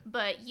Dad, right.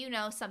 but you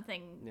know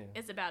something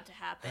is about to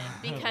happen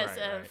because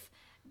Right, of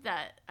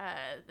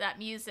that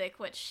music,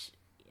 which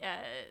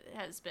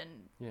has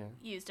been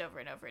used over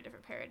and over in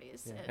different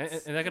parodies. Yeah.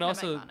 It's And that could become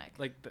also iconic.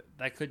 like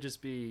that could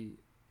just be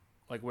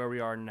like where we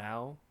are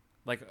now.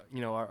 Like, you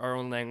know, our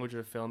own language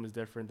of film is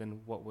different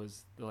than what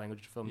was the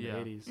language of film in the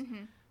 80s.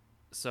 Mm-hmm.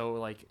 So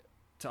like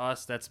to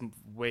us that's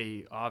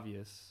way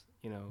obvious,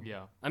 you know.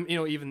 Yeah. You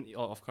know, even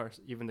of course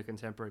even the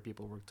contemporary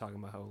people were talking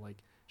about how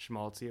like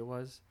schmaltzy it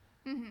was.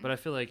 Mm-hmm. But I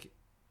feel like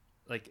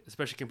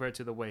especially compared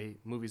to the way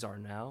movies are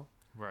now,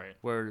 Right.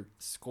 where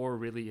score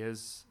really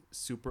is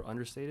super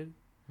understated.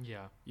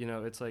 Yeah. You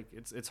know, it's like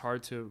it's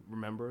hard to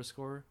remember a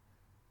score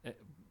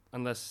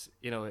unless,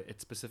 you know,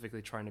 it's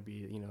specifically trying to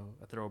be, you know,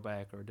 a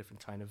throwback or a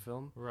different kind of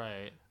film.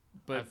 Right.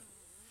 But I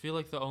feel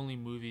like the only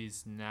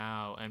movies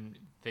now, and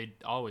they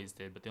always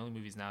did, but the only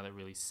movies now that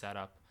really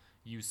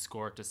use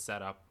score to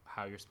set up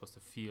how you're supposed to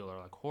feel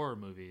are like horror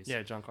movies.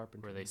 yeah, John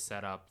Carpenter. Where they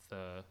set up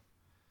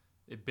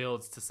it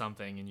builds to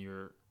something and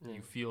you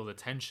feel the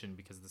tension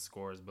because the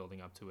score is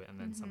building up to it, and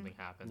then something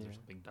happens or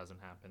something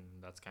doesn't happen.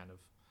 That's kind of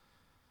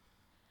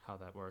how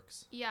that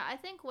works. Yeah, I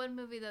think one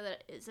movie though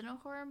that isn't a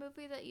horror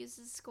movie that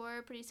uses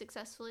score pretty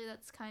successfully,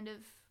 that's kind of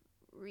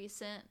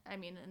recent, I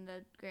mean in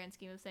the grand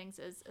scheme of things,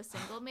 is A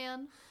Single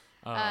Man.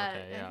 Oh,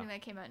 okay, yeah. I think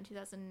that came out in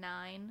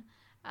 2009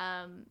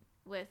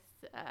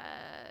 with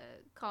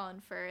Colin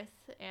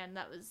Firth, and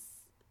that was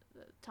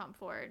Tom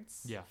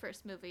Ford's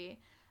first movie.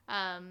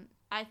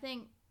 I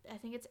think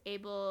it's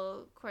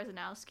Abel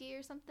Korzeniowski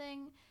or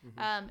something.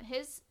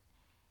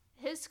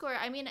 His score,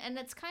 I mean, and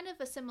it's kind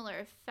of a similar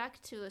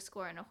effect to a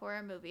score in a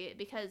horror movie,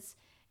 because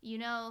you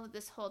know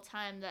this whole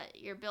time that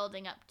you're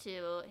building up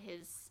to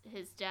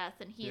his death,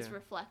 and he's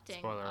reflecting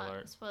Spoiler on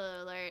alert.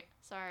 Spoiler alert,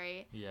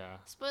 sorry. Yeah.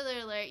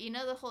 Spoiler alert, you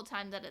know the whole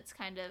time that it's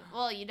kind of,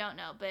 well, you don't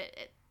know, but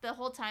the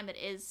whole time it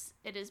is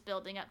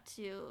building up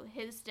to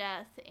his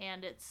death,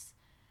 and it's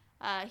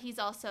he's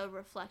also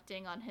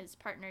reflecting on his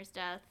partner's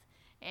death,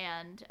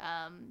 and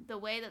the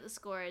way that the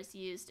score is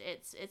used,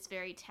 it's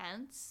very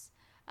tense.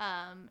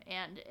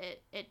 And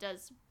it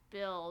does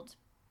build,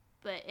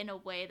 but in a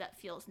way that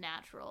feels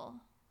natural.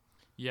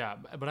 Yeah,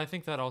 but I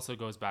think that also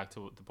goes back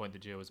to the point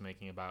that Gio was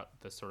making about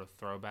the sort of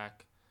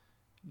throwback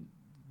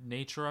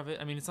nature of it.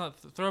 I mean, it's not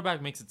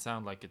throwback makes it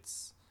sound like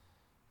it's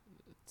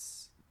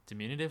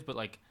diminutive, but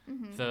like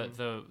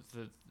the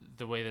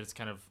way that it's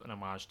kind of an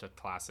homage to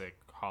classic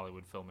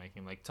Hollywood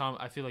filmmaking. Like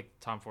I feel like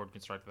Tom Ford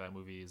constructed that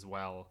movie as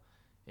well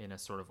in a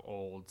sort of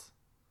old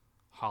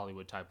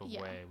Hollywood type of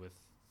way, with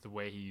the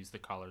way he used the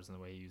colors and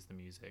the way he used the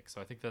music.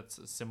 So I think that's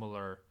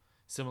similar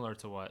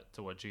to what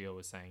Gio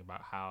was saying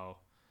about how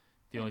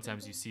the only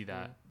times you see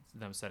that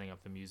them setting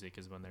up the music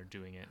is when they're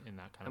doing it in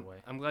that kind of way.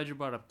 I'm glad you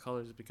brought up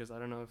colors, because I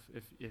don't know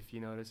if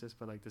you noticed this,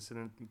 but like the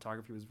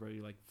cinematography was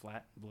very like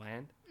flat,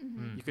 bland.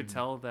 You could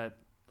tell that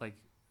like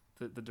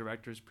the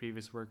director's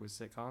previous work was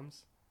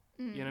sitcoms.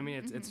 You know what I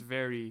mean? It's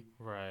very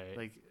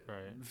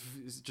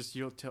it's just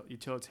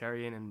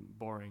utilitarian and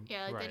boring.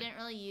 Yeah, like they didn't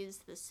really use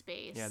the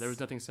space. Yeah, there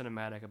was nothing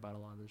cinematic about a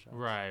lot of the shots.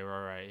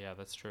 Right. Yeah,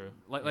 that's true.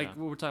 Like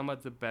when we're talking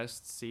about the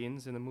best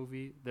scenes in the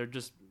movie, they're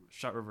just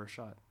shot reverse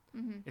shot.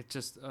 It's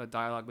just a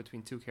dialogue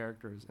between two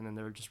characters, and then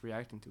they're just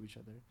reacting to each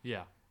other.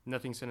 Yeah.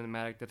 Nothing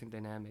cinematic, nothing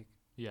dynamic.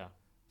 Yeah.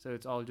 So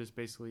it's all just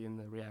basically in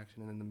the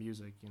reaction, and then the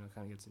music, you know,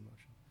 kind of gets in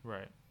motion.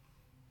 Right.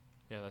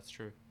 Yeah, that's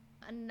true.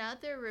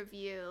 Another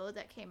review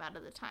that came out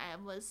of the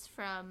time was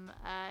from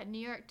New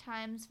York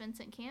Times'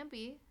 Vincent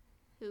Canby,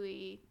 who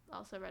we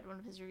also read one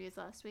of his reviews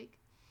last week.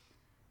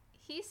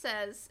 He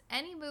says,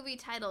 any movie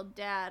titled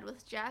Dad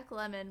with Jack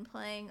Lemmon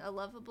playing a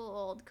lovable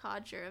old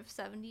codger of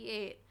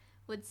 78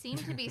 would seem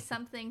to be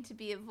something to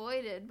be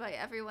avoided by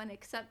everyone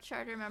except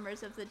charter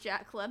members of the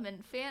Jack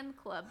Lemmon fan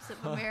clubs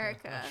of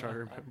America.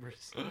 Charter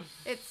members.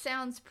 It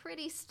sounds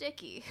pretty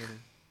sticky.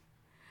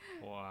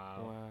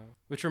 Wow.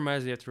 Which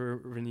reminds me, I have to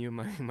renew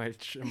my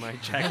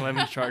Jack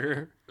Lemmon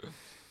charter.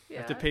 I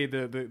have to pay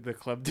the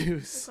club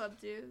dues. The club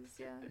dues,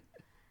 yeah.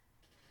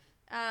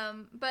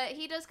 But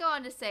he does go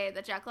on to say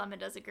that Jack Lemmon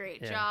does a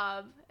great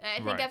job.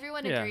 I think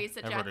everyone agrees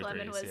that Jack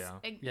Lemmon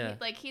was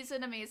like, he's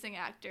an amazing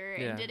actor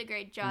and did a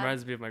great job.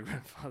 Reminds me of my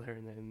grandfather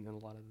in a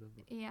lot of the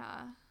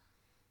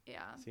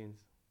scenes.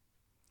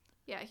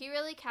 Yeah, he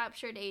really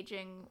captured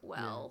aging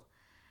well,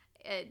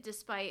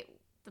 despite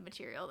the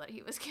material that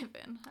he was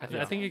given.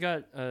 I think he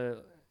got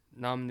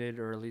nominated,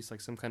 or at least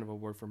like some kind of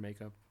award for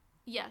makeup.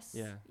 Yes.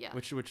 Yeah.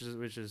 Which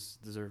is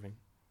deserving.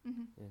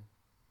 Mm-hmm.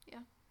 Yeah.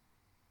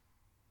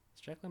 Is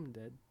Jack Lemmon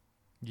dead?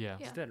 Yeah.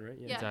 He's dead, right?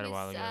 He died a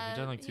while ago. He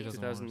died like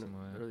 2001 or something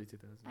like that. Early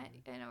 2000.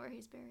 I know where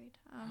he's buried.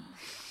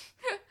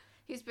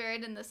 He's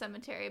buried in the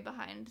cemetery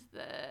behind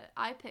the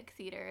iPic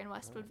Theater in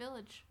Westwood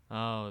Village.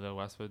 Oh, the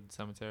Westwood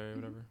Cemetery or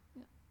whatever.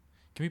 Yeah.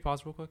 Can we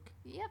pause real quick?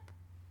 Yep.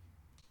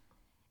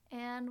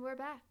 And we're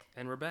back.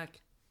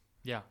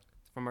 Yeah.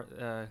 From our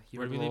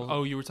where did we leave?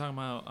 Oh, you were talking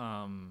about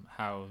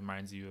how it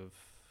reminds you of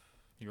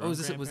Your Oh, own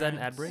was that an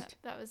ad grandparents?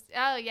 break?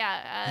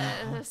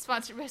 That was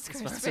sponsored by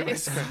Sponsored by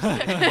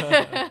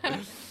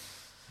Squarespace.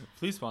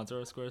 Please sponsor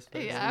us,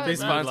 Squarespace. Yeah, I They would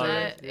love sponsor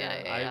that. it.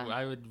 Yeah.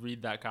 I would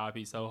read that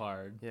copy so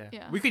hard. Yeah.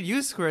 Yeah. We could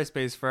use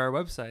Squarespace for our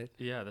website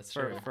Yeah, that's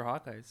true. for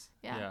Hawkeyes.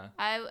 Yeah.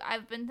 Yeah.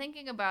 I've been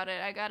thinking about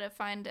it. I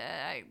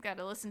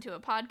gotta listen to a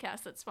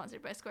podcast that's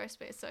sponsored by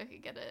Squarespace so I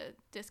could get a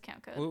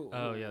discount code.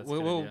 Oh, yeah, that's a What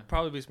good will idea.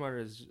 probably be smarter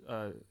is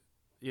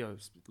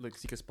like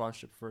seek a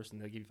sponsorship first,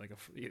 and they'll give you like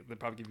they'll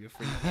probably give you a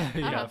free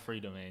Yeah, Uh-huh. free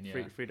domain.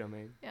 Yeah. free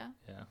domain. Yeah.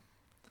 Yeah.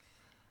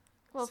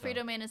 Well, So- free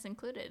domain is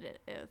included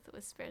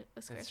with That's true.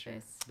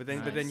 Squarespace. But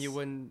then Nice. you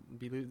wouldn't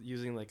be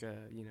using like a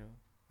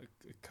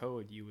a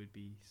code. You would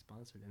be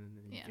sponsored, and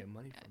then you Yeah. get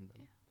money from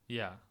them.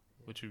 Yeah,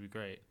 which would be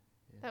great.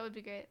 That would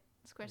be great.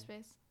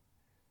 Squarespace.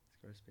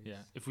 Squarespace.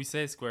 Yeah. If we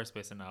say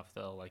Squarespace enough,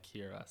 they'll like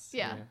hear us.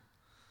 Yeah.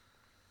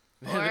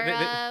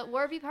 Yeah. Or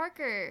Warby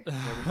Parker.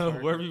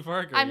 Warby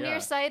Parker. I'm yeah.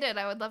 nearsighted.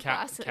 I would love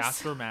glasses.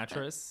 Casper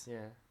mattress.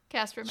 Yeah.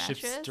 Casper mattress.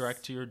 Ships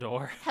direct to your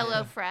door.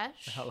 Hello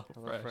Fresh. Hello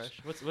Hello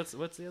Fresh. Fresh.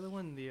 What's the other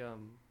one? The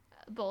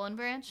Bowl and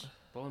Branch.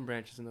 Bowl and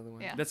Branch is another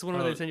one. Yeah. That's the one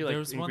where they send you like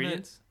there's one that-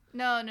 ingredients.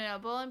 No.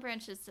 Bowl and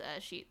Branch is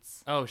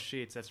sheets. Oh,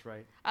 sheets. That's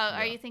right. Oh,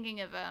 are Yeah. you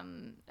thinking of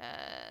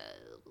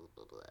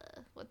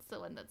what's the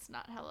one that's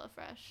not Hello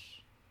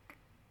Fresh?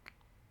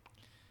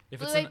 If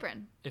Blue it's an,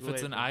 Apron. if Blue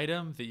it's an Apron.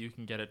 item that you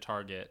can get at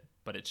Target,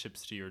 but it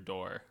ships to your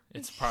door,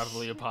 it's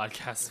probably a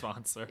podcast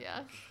sponsor.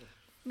 Yeah.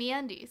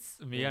 MeUndies.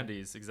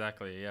 MeUndies,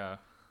 exactly. Yeah.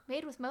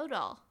 Made with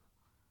Modal.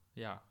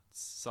 Yeah. It's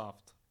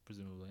soft,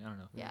 presumably. I don't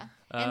know. Yeah.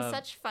 And Um,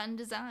 such fun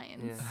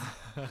designs.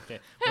 Yeah. Okay.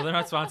 Well, they're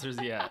not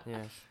sponsors yet.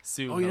 Yeah.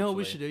 Soon. Oh, you know what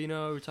we hopefully. should do? You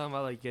know, we were talking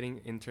about like getting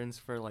interns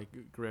for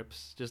like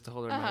grips just to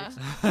hold our Uh-huh.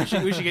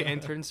 mics. We should get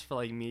interns for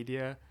like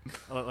media,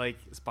 like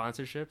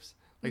sponsorships.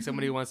 Like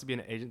somebody who wants to be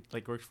an agent,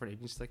 like works for an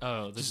agency. Like,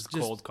 Oh, this is Just-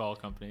 cold call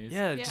companies.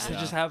 yeah, Yeah.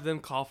 just have them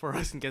call for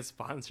us and get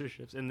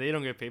sponsorships, and they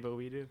don't get paid, but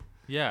we do.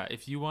 Yeah,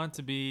 if you want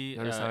to be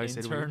Notice how I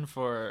said we? intern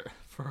for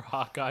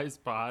Hawkeye's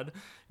Pod,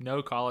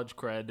 no college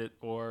credit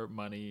or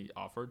money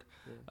offered.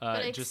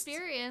 But just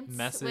experience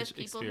message with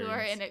people who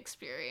are experience.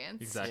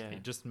 inexperienced. Exactly. Yeah.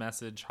 Just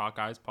message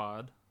Hawkeye's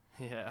Pod.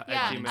 Yeah.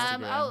 Yeah. At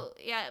Gmail.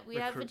 Instagram. We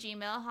have a Recruit.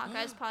 Gmail,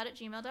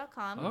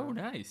 hawkeyespod@gmail.com. Oh,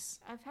 nice.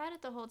 I've had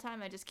it the whole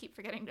time. I just keep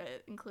forgetting to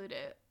include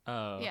it.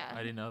 Oh, Yeah. I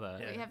didn't know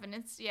that. Yeah. We have an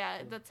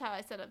that's how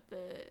I set up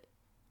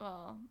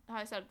how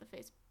I set up the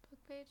Facebook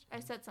page. I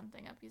set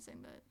something up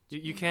using the.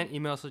 You Gmail. can't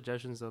email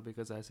suggestions though,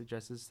 because I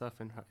suggested stuff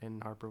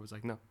and Harper was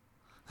like, no,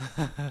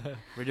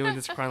 we're doing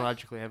this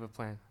chronologically. I have a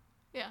plan.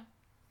 Yeah.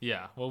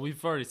 Yeah. Well,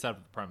 we've already set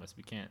up the premise.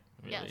 We can't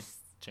really Yes.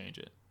 change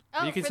it.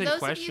 Oh, You can for send those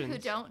of you questions. who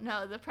don't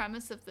know, the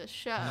premise of the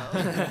show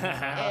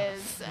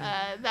is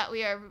that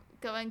we are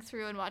going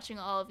through and watching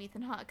all of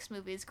Ethan Hawke's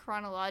movies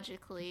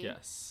chronologically.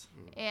 Yes.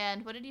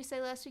 And what did you say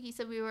last week? You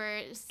said we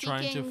were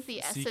Trying seeking to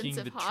the seeking essence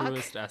of the Hawke.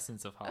 truest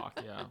essence of Hawke.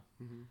 Yeah.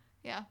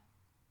 Yeah.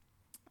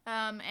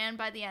 And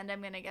by the end,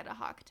 I'm gonna get a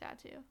Hawke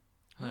tattoo.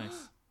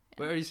 Nice.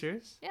 Wait, are you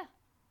serious?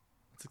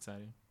 That's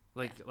exciting.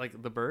 Like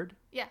the bird?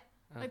 Yeah,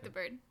 like Okay. the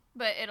bird.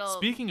 But it'll.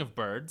 Speaking of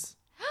birds,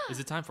 is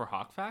it time for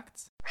Hawk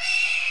facts?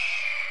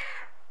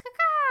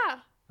 Caw-caw!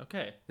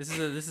 Okay. This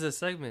is a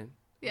segment.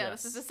 Yeah,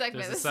 Yes. this is a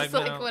segment. There's a This is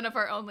segment like on- one of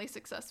our only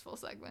successful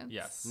segments.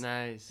 Yes.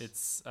 Nice.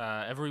 It's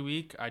every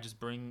week I just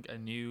bring a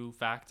new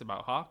fact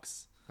about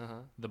hawks,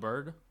 the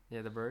bird.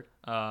 Yeah, the bird.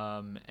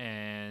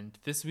 And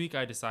this week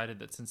I decided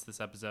that since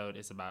this episode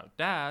is about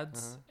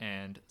dads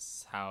and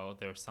how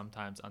they're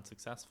sometimes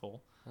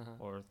unsuccessful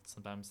or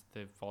sometimes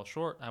they fall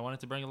short, I wanted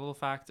to bring a little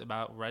fact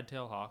about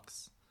red-tailed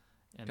hawks.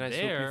 And Can I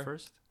swoop you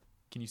first?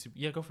 Can you?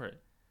 Yeah, go for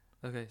it.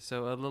 Okay,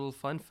 so a little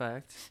fun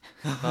fact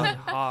about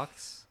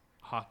hawks.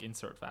 Hawk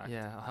insert fact.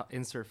 Yeah,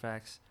 insert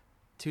facts.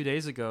 2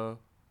 days ago,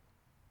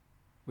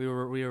 we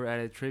were at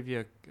a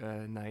trivia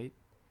night,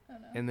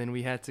 and then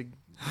we had to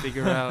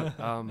figure out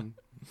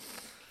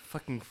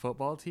fucking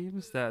football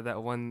teams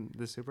that won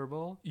the Super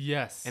Bowl.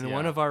 Yes. And yeah.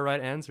 one of our right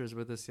answers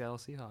were the Seattle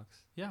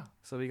Seahawks. Yeah.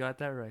 So we got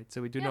that right.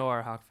 So we do Yeah. know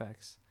our hawk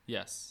facts.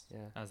 Yes.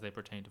 Yeah. As they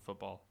pertain to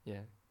football.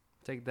 Yeah.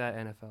 Take that,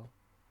 NFL.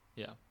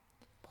 Yeah.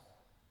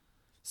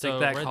 Take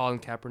that, Colin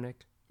Kaepernick.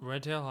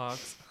 Red-tailed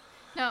hawks.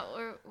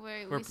 No,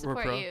 we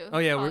support pro. you. Oh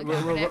yeah, Colin we're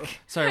Kaepernick.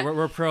 sorry,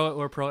 we're pro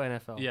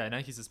NFL. Yeah,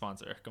 Nike's a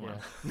sponsor. Come on.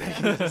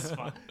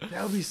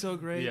 That would be so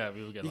great. Yeah,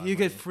 we will get. a lot You of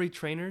get money. free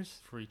trainers.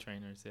 free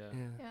trainers. Yeah. Yeah.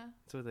 Yeah,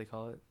 That's what they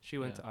call it. She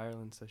went Yeah. to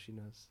Ireland, so she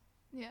knows.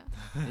 yeah.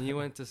 And you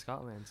went to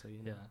Scotland, so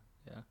you know.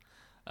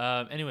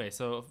 Yeah. Anyway,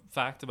 so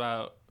fact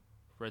about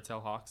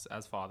red-tailed hawks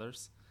as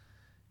fathers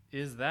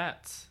is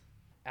that,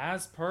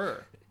 as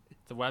per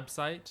the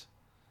website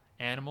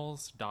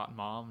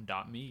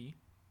animals.mom.me,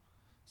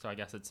 so I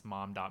guess it's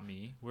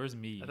mom.me. Where's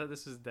me? I thought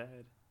this was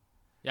dad.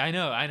 Yeah, I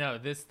know.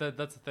 That's the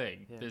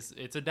thing. Yeah.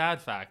 It's a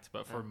dad fact,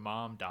 but for Oh.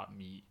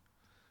 mom.me.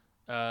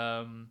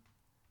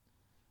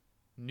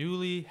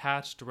 Newly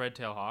hatched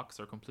red-tailed hawks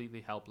are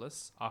completely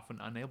helpless, often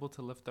unable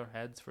to lift their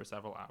heads for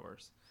several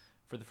hours.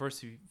 For the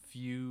first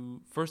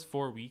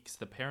 4 weeks,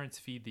 the parents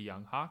feed the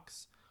young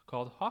hawks,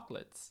 called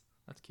hawklets.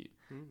 That's cute.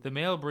 The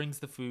male brings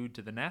the food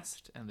to the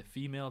nest, and the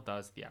female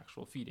does the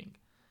actual feeding.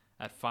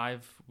 At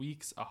 5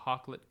 weeks, a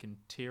hawklet can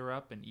tear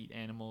up and eat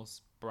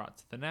animals brought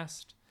to the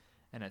nest,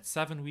 and at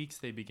 7 weeks,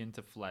 they begin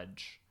to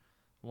fledge.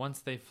 Once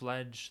they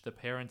fledge, the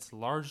parents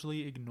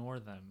largely ignore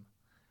them,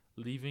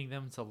 leaving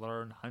them to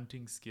learn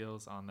hunting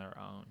skills on their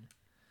own.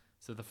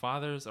 So the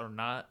fathers are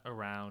not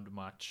around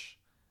much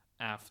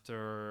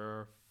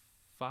after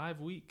 5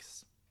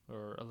 weeks,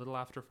 or a little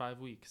after 5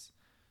 weeks.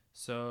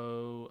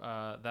 So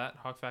that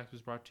Hawk Fact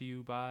was brought to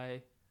you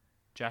by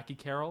Jackie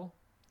Carroll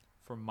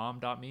from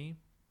Mom.me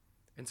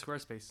And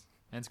Squarespace.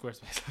 and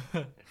Squarespace.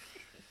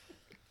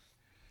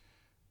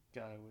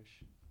 God, I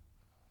wish.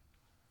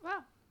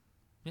 Wow.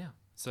 Yeah.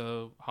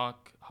 So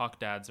hawk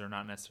dads are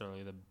not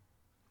necessarily the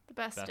The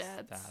best best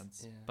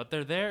dads. Yeah. but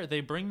they're there.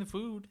 They bring the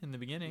food in the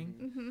beginning,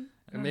 Mm-hmm.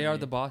 And they are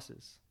the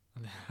bosses.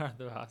 They are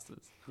the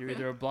bosses. You're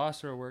either a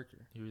boss or a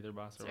worker. You're either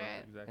boss or That's worker,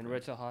 right. exactly. And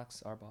Red Tail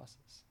Hawks are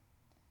bosses.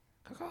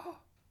 Caw-caw.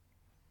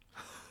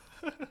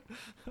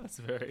 That's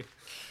very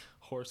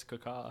horse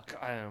caca.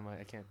 I don't know.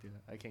 I can't do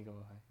that. I can't go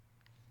high.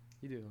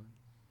 You do one.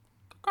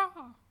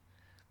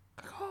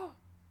 Caw-caw.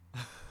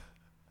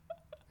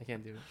 I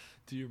can't do it.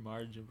 Do your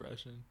Marge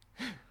impression.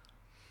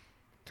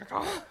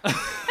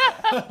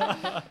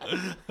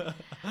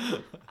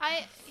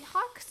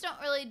 Hawks don't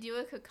really do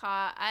a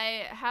caca.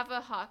 I have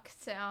a hawk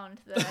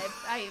sound that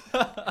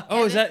I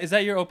Oh, is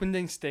that your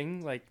opening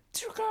sting? Like,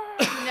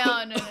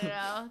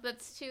 no.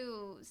 That's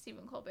too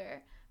Stephen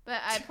Colbert.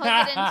 But I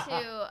plug it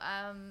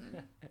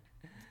into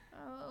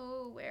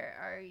oh, where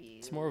are you?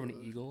 it's more of an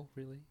eagle,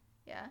 really.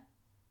 Yeah.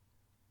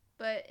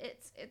 But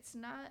it's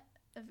not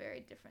a very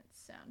different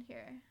sound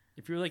here.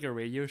 If you were like a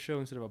radio show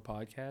instead of a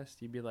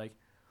podcast, you'd be like,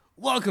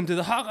 "Welcome to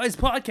the Hawkeyes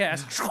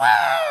podcast,"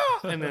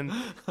 and then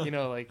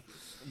like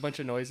a bunch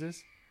of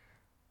noises.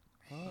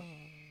 Wow.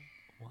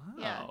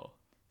 Yeah.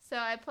 So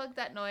I plugged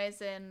that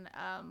noise in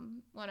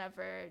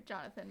whenever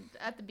Jonathan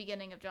at the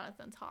beginning of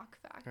Jonathan's Hawk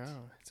Fact.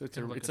 Oh, so it's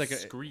Kind of it's like a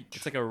screech.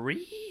 it's like a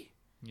ree.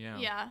 Yeah.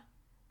 Yeah.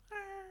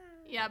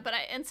 Yeah, but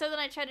so then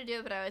I tried to do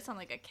it, but I always sound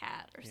like a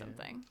cat or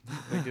something.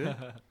 Like, do it?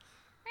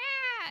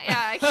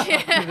 Yeah, I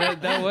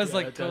can't. that was Yeah,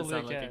 like it does totally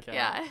sound like a cat.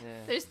 Yeah. Yeah.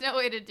 There's no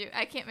way to do.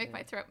 I can't make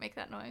my throat make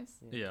that noise.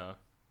 Yeah.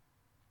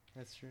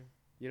 That's true.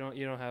 You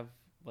don't have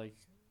like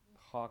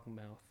hawk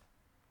mouth.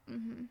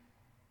 Mm-hmm.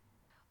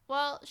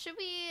 Well, should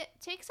we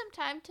take some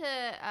time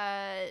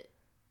to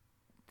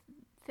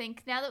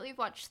think now that we've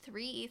watched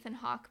 3 Ethan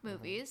Hawke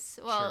movies?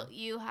 Well, Sure.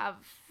 you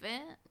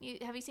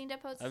haven't. Have you seen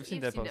Dead Poets? I've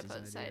seen You've Dead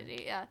Poets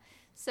Society, Yeah.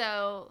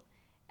 So,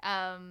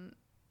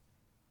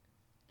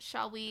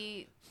 shall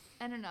we?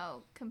 I don't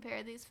know.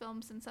 Compare these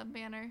films in some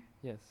manner.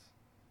 Yes.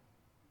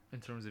 In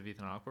terms of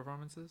Ethan Hawke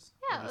performances?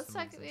 Yeah, Or just let's the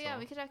talk. movies Yeah,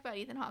 we themselves? could talk about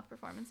Ethan Hawke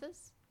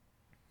performances.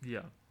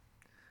 Yeah.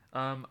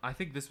 I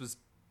think this was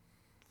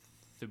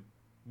the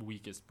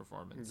weakest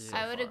performance. Yeah. so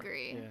I would far.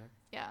 agree. Yeah.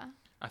 Yeah,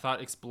 I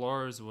thought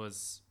Explorers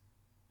was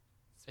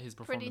his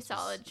performance. pretty was-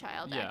 solid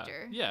child yeah.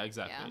 actor. Yeah,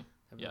 exactly.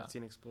 Have Yeah. you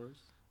seen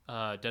Explorers?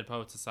 Dead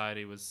Poet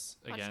Society was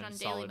Watched again it on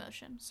solid,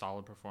 Dailymotion.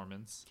 solid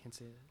performance. Can't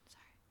say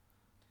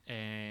that.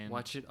 And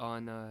Watch it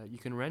on. You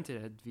can rent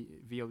it at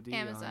VOD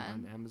Amazon.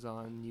 on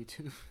Amazon,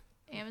 YouTube,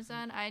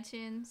 Amazon,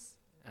 iTunes,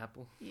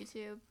 Apple.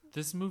 YouTube.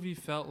 this movie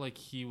felt like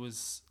he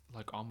was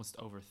like almost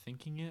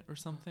overthinking it or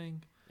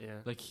something.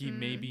 Yeah. Like he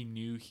maybe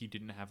knew he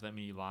didn't have that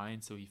many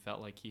lines, so he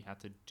felt like he had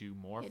to do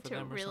more You had for to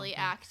them or really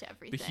something. act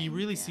everything. But he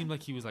really yeah. seemed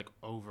like he was like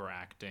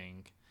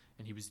overacting,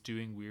 and he was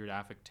doing weird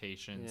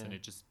affectations, and Yeah.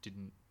 it just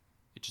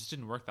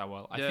didn't work that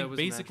well. I Yeah, it think was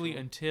basically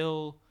natural.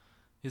 until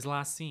his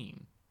last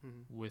scene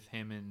Mhm. with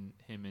him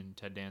and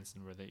Ted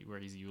Danson, where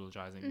he's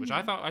eulogizing, which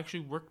I thought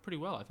actually worked pretty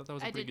well. I thought that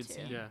was a I pretty did good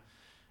too. scene. Yeah.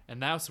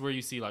 And that's where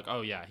you see like, oh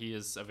yeah, he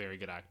is a very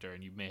good actor,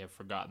 and you may have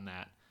forgotten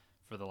that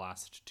for the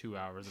last 2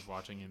 hours of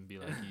watching him be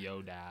like,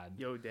 "Yo, Dad."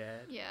 Yo,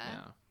 Dad. Yeah.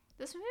 Yeah.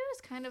 This movie was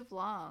kind of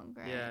long,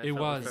 right? Yeah. It felt-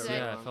 was. felt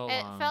Yeah, long. it felt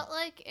It long. felt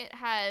like it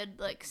had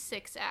like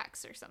 6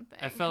 acts or something.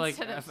 I felt like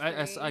instead of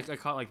I 3.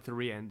 caught like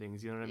 3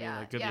 endings. You know what I mean? Yeah,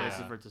 Like good yeah.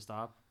 places for it to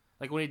stop.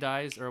 Like when he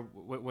dies, or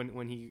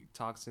when he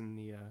talks in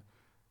the.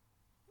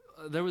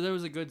 There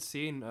was a good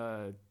scene.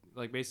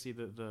 Like basically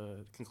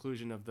the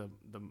conclusion of the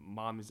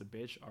mom is a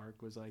bitch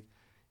arc was like,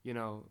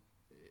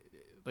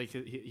 like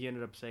he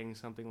ended up saying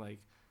something like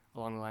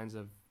along the lines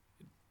of,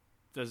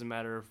 "Doesn't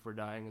matter if we're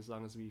dying as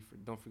long as we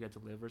don't forget to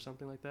live," or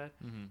something like that.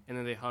 Mm-hmm. And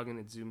then they hug and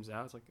it zooms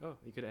out. It's like, oh,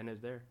 he could end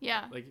it there.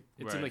 Yeah. Like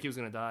it Right. seemed like he was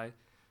gonna die.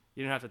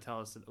 You didn't have to tell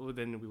us that. Oh,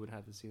 then we would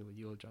have to see with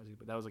eulogizing.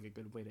 But that was like a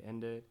good way to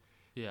end it.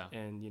 Yeah.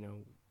 And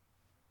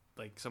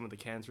like some of the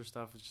cancer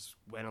stuff just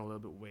went a little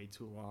bit way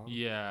too long.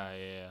 Yeah.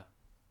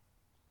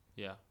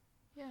 Yeah.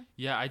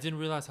 Yeah, I didn't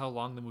realize how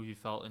long the movie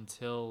felt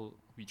until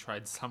we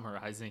tried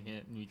summarizing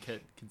it, and we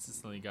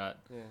consistently got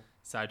Yeah.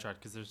 sidetracked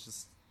because there's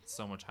just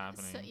so much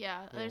happening. So,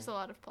 yeah, there's a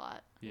lot of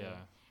plot. Yeah.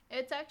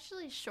 It's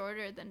actually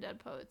shorter than Dead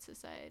Poets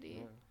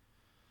Society. Yeah.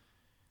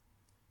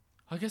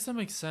 I guess that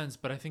makes sense,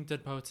 but I think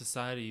Dead Poet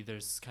Society,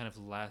 there's kind of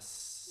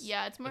less.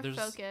 Yeah, it's more There's-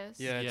 focused.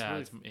 Yeah,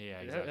 it's really, yeah, Yeah,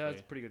 exactly.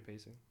 that's pretty good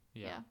pacing.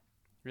 Yeah.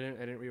 I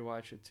didn't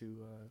rewatch it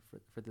too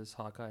for this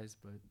Hawkeyes,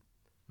 but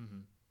Mm-hmm.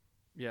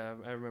 yeah,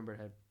 I remember it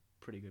had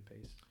pretty good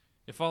pace.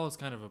 It follows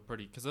kind of a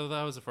pretty, because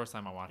that was the first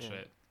time I watched Yeah.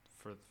 it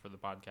for the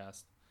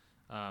podcast.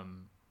 That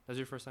was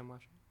your first time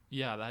watching?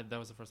 Yeah, that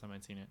was the first time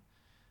I'd seen it.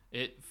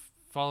 It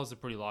follows a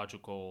pretty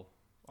logical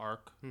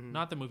arc. Mhm.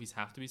 Not that movies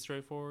have to be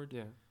straightforward,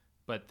 Yeah.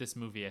 but this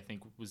movie I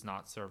think was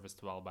not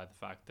serviced well by the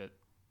fact that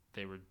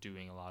they were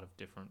doing a lot of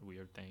different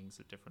weird things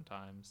at different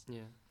times.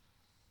 Yeah.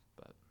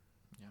 But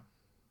yeah.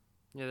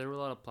 Yeah, there were a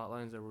lot of plot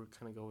lines that were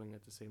kind of going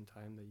at the same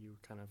time that you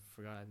kind of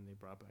forgot and they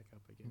brought back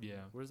up again.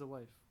 Yeah. Where's the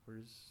wife?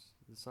 Where's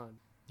the son?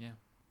 Yeah.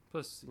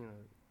 Plus,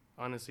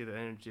 honestly, the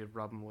energy of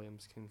Robin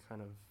Williams can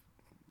kind of,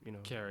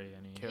 Carry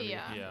any. Carry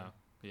it. Yeah.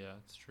 Yeah,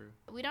 it's true.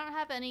 We don't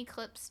have any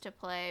clips to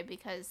play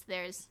because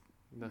there's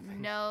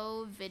nothing.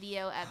 no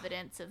video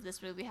evidence of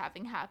this movie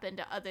having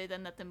happened other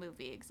than that the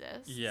movie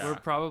exists. Yeah. We're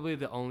probably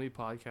the only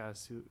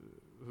podcast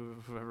who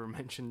ever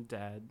mentioned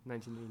Dad,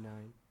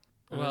 1989.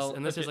 Well,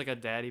 unless okay. there's like a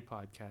daddy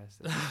podcast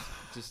that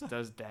just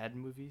does daddy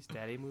movies.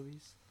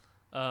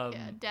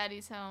 Yeah,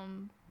 Daddy's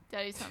Home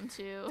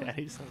 2.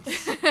 Daddy's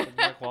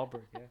Mark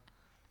Wahlberg,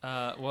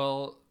 yeah.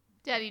 Well,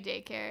 Daddy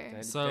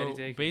Daycare. so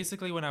Daddy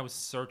basically when I was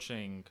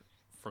searching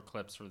for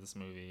clips for this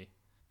movie,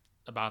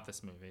 about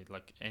this movie,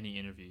 like any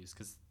interviews,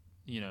 because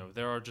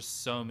there are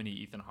just so many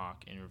Ethan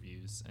Hawke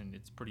interviews, and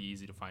it's pretty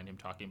easy to find him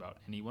talking about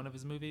any one of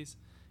his movies,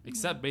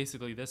 except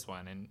basically this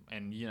one.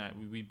 And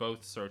we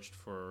both searched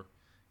for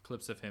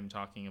clips of him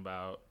talking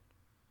about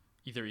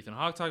either Ethan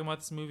Hawke talking about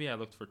this movie. I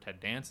looked for Ted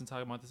Danson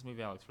talking about this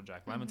movie. I looked for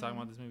Jack Lemmon talking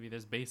about this movie.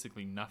 There's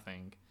basically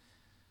nothing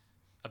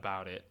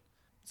about it.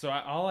 So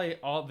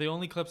the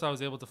only clips I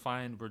was able to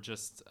find were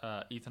just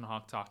Ethan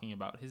Hawke talking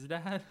about his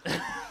dad.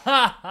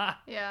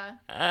 Yeah.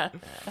 Oh,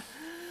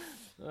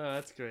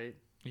 that's great.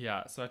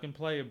 Yeah, so I can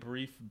play a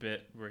brief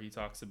bit where he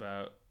talks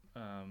about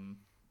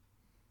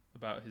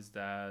his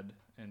dad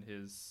and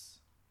his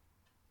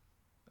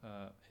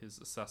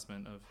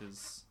assessment of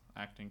his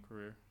acting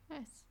career.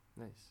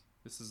 Nice.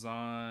 This is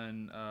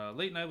on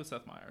Late Night with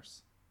Seth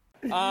Meyers.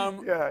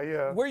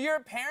 Yeah. Were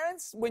your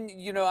parents, when,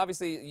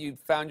 obviously you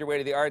found your way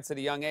to the arts at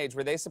a young age,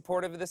 were they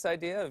supportive of this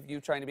idea of you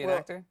trying to be an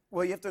actor?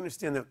 Well, you have to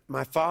understand that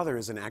my father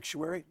is an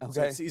actuary.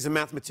 So Okay. he's a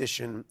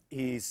mathematician.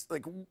 He's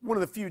like one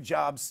of the few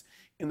jobs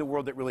in the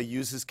world that really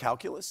uses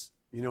calculus,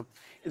 And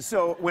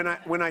so when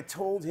I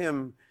told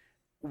him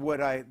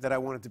that I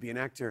wanted to be an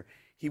actor,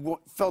 he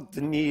felt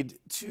the need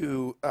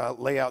to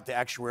lay out the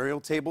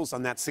actuarial tables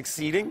on that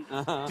succeeding.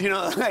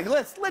 Like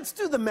let's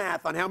do the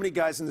math on how many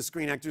guys in the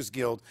Screen Actors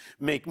Guild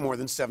make more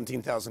than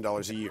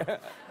 $17,000 a year,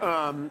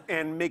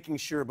 and making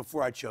sure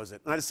before I chose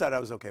it. And I decided I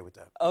was okay with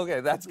that. Okay,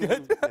 that's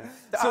good. The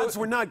odds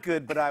were not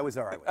good, but I was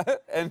all right with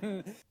it.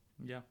 And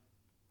Yeah,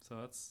 so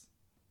that's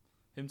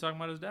him talking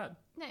about his dad.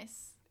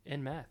 Nice.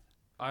 And math.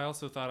 I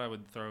also thought I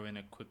would throw in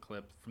a quick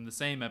clip from the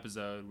same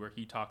episode where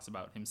he talks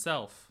about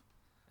himself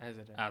As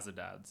a dad. as a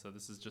dad. So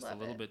this is just Love a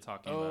little it. bit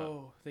talking about.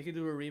 Oh, they could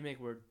do a remake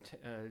where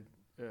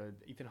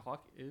Ethan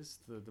Hawke is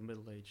the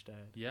middle-aged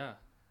dad. Yeah,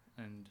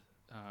 and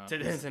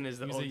Ted Danson is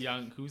the who's old. a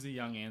young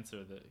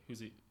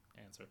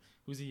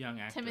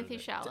actor? Timothy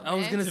that- Chalamet. I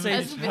was gonna say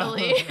as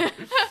Billy.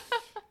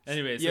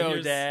 Anyway, so Yo,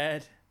 here's,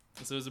 Dad.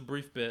 So there's a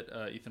brief bit,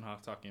 Ethan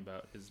Hawke talking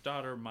about his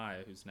daughter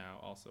Maya, who's now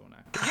also an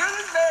actor. Yours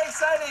is very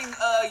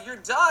exciting. Your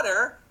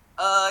daughter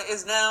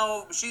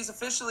she's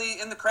officially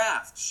in the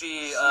craft.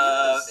 She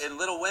is. in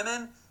Little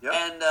Women, Yep.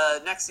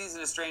 and next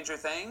season is Stranger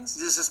Things.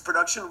 There's this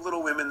production of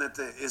Little Women that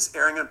is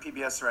airing on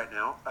PBS right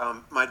now.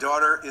 My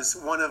daughter is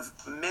one of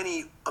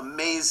many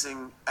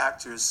amazing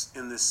actors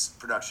in this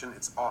production.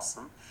 It's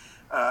awesome.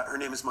 Her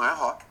name is Maya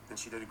Hawke, and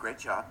she did a great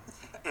job.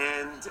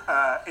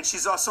 And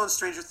she's also on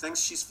Stranger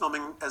Things. She's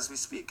filming as we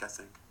speak, I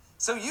think.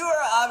 So you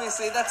are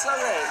obviously, that's so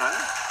great.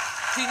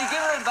 Did you give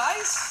her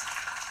advice?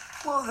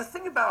 Well, the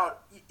thing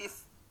about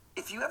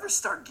if you ever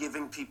start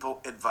giving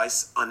people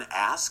advice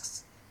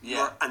unasked, Yeah.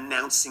 you're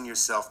announcing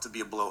yourself to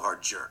be a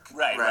blowhard jerk.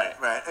 Right.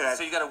 So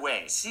So you gotta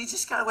wait. you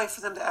just gotta wait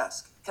for them to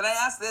ask. Can I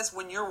ask this?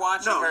 When you're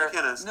watching No, her, you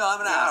can't ask. no, I'm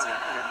gonna Yeah, ask okay,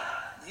 her.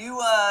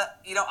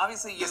 okay.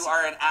 Obviously you Yes,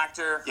 are an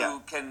actor who Yeah.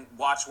 can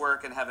watch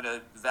work and have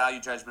a value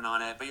judgment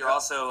on it, but you're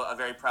also a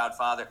very proud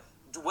father.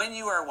 When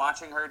you are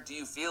watching her, do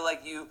you feel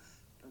like you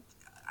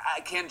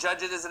can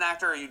judge it as an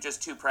actor, or are you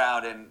just too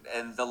proud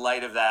and the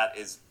light of that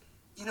is...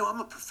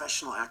 I'm a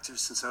professional actor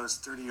since I was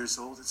 30 years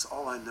old. It's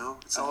all I know.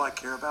 It's all I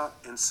care about.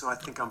 And so I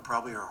think I'm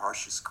probably her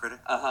harshest critic.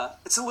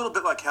 It's a little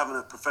bit like having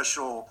a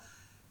professional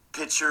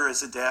pitcher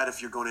as a dad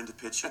if you're going into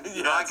pitching.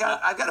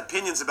 I got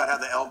opinions about how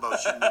the elbow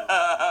should move.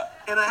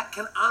 And I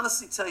can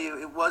honestly tell you,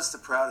 it was the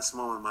proudest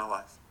moment of my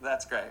life.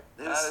 That's great. It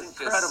That was is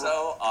incredible just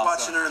so awesome.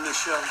 watching her in this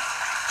show.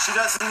 She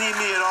doesn't need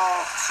me at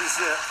all. She's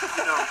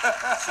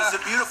she's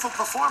a beautiful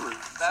performer.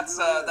 That's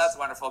She really is. that's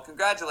wonderful.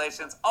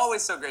 Congratulations.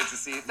 Always so great to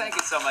see you. Thank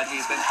you so much,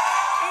 Ethan.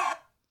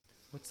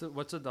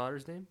 What's the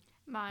daughter's name?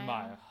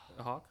 Maya.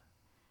 Hawke.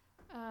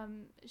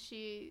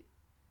 She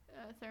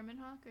Thurman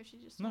Hawke, or she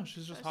just? No,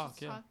 she's just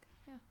Hawke, yeah.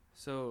 Yeah.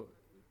 So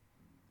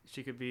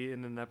she could be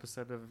in an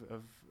episode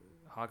of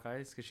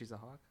Hawkeyes because she's a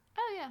hawk.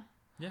 Oh yeah.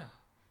 Yeah.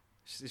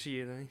 Is she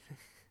in anything?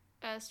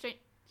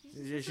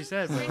 Yeah, she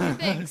said. Stranger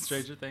Things.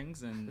 Stranger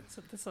Things, and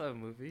That's not a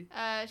movie.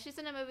 She's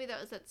in a movie that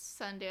was at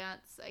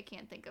Sundance. I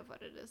can't think of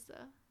what it is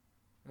though.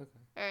 Okay.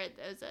 Or it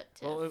was at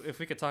TIFF. Well, if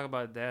we could talk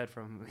about Dad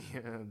from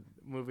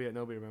movie that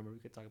nobody remember, we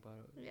could talk about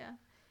it. Yeah.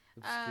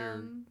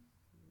 Obscure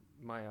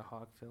Maya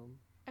Hawke film.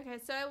 Okay,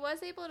 so I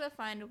was able to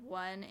find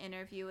one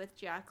interview with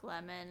Jack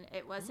Lemmon.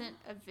 It wasn't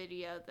a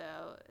video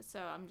though, so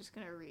I'm just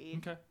gonna read.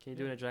 okay. Can you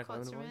do it in a Jack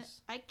quotes Lemmon from it.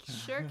 voice? I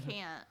sure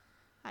can't.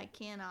 I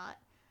cannot.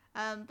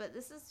 But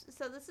this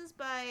is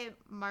by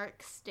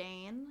Mark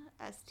Steyn,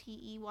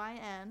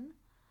 Steyn.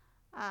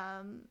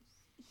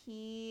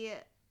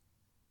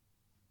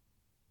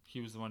 He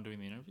was the one doing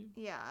the interview.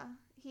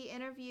 He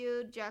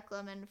interviewed Jack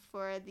Lemmon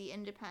for The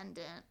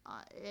Independent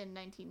in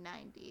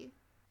 1990.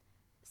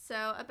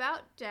 So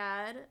about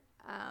Dad,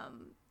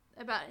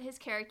 about his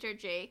character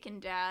Jake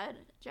and Dad,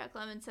 Jack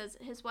Lemmon says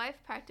his wife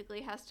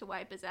practically has to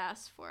wipe his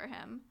ass for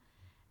him.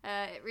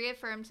 It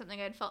reaffirmed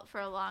something I'd felt for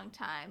a long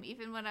time.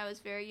 Even when I was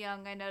very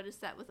young, I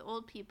noticed that with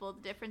old people,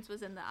 the difference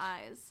was in the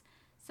eyes.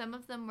 Some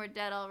of them were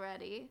dead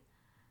already.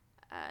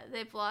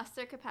 They've lost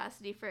their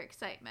capacity for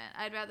excitement.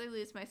 I'd rather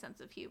lose my sense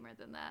of humor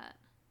than that.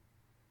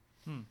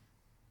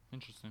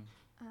 Interesting.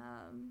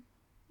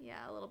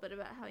 Yeah, a little bit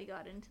about how he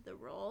got into the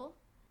role.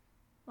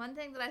 One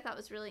thing that I thought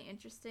was really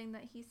interesting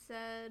that he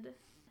said,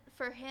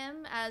 for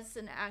him as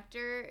an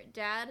actor,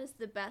 Dad is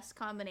the best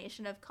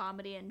combination of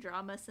comedy and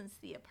drama since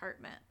The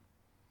Apartment.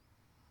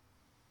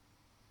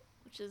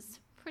 Which is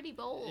pretty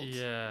bold.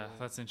 Yeah,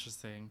 that's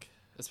interesting.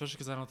 Especially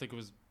because I don't think it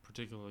was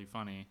particularly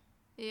funny.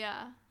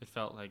 Yeah. It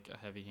felt like a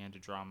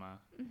heavy-handed drama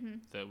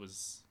that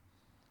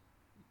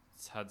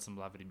had some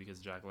levity because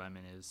Jack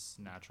Lemmon is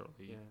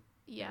naturally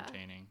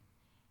entertaining.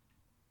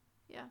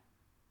 Yeah.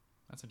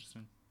 That's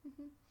interesting.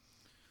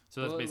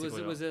 So that's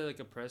basically was it like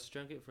a press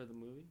junket for the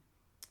movie?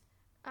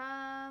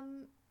 I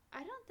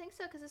don't think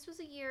so, because this was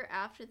a year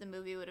after the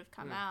movie would have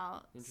come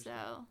out.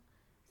 So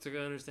I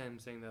understand him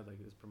saying that like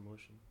this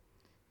promotion.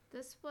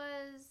 this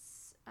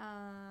was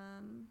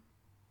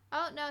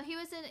oh no, he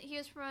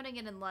was promoting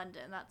it in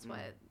London. That's why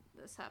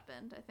this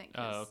happened, I think.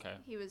 Oh, okay.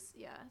 He was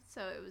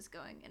so it was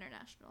going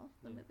international,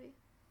 the movie.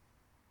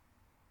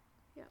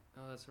 Yeah.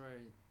 Oh, that's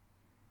right.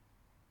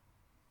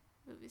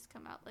 Movies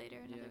come out later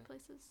in other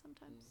places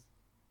sometimes.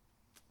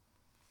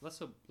 Less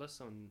so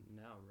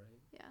now, right?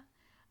 Yeah.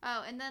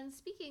 Oh, and then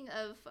speaking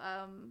of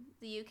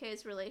the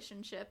UK's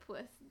relationship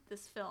with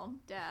this film,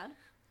 Dad.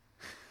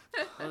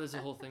 Oh, there's a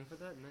whole thing for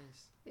that?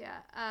 Nice. Yeah.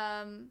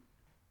 I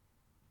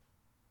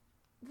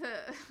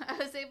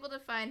was able to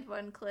find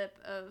one clip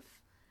of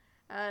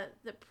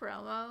the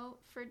promo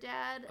for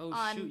Dad. Oh,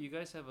 shoot. You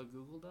guys have a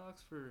Google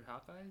Docs for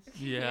Hawkeyes?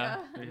 Yeah.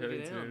 Get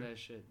in on that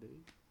shit,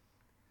 dude.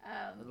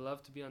 I'd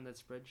love to be on that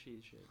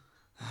spreadsheet shit.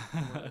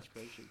 That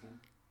spreadsheet, man.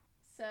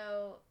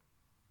 So,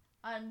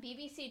 on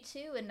BBC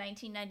Two in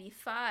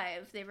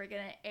 1995, they were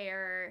going to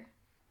air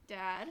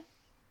Dad,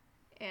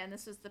 and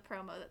this was the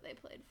promo that they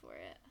played for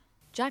it.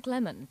 Jack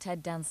Lemmon,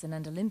 Ted Danson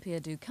and Olympia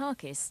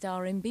Dukakis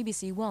star in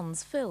BBC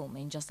One's film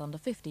in just under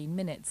 15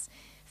 minutes.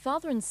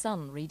 Father and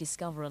son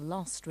rediscover a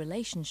lost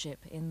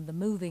relationship in the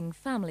moving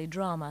family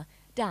drama,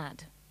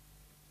 Dad.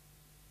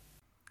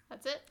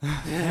 That's it.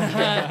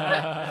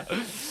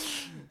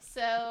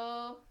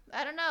 So,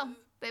 I don't know.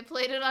 They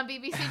played it on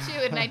BBC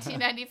Two in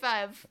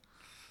 1995.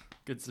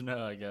 Good to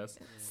know, I guess.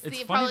 It's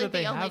funny probably that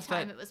they the only have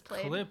time that it was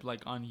played. clip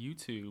like on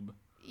YouTube.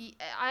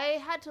 I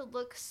had to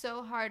look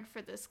so hard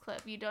for this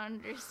clip. You don't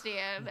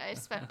understand.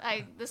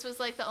 This was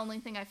like the only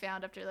thing I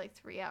found after like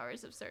 3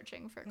 hours of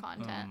searching for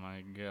content. Oh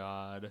my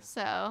god.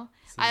 So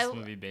this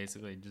movie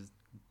basically just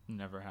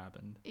never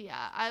happened.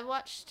 Yeah, I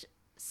watched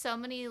so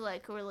many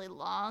like really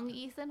long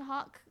Ethan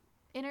Hawke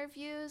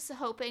interviews,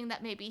 hoping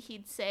that maybe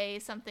he'd say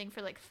something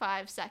for like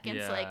 5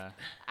 seconds, like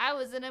I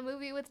was in a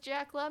movie with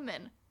Jack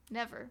Lemmon.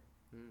 Never.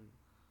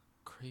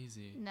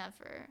 Crazy.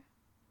 Never.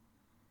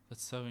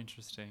 That's so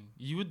interesting.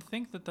 You would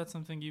think that that's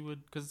something you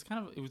would, because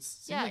it would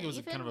seem like it was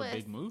kind of a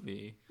big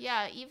movie.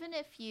 Yeah, even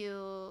if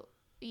you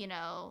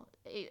know,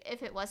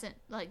 if it wasn't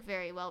like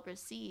very well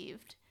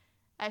received,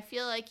 I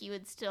feel like you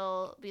would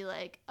still be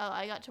like, oh,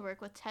 I got to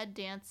work with Ted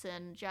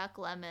Danson, Jack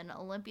Lemmon,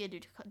 Olympia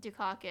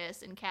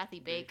Dukakis, and Kathy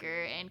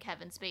Baker, and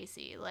Kevin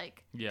Spacey,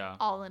 like,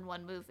 all in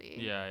one movie.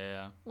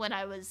 Yeah. When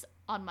I was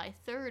on my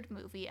 3rd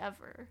movie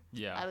ever,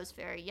 I was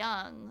very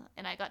young,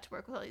 and I got to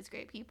work with all these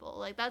great people.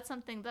 Like, that's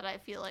something that I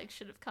feel like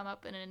should have come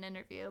up in an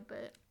interview,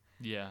 but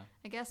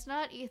I guess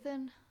not,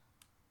 Ethan.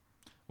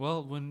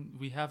 Well, when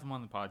we have him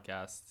on the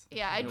podcast.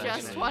 Yeah, I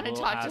just want to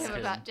talk to him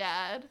about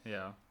Dad.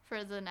 Yeah.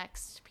 For the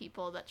next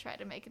people that try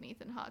to make an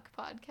Ethan Hawke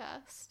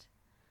podcast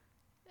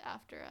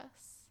after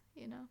us,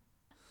 you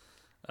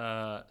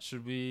know.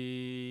 Should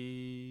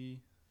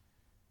we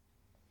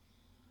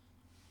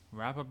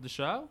wrap up the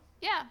show?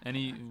 Yeah. How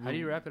do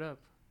you wrap it up?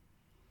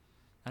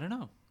 I don't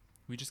know.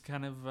 We just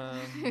kind of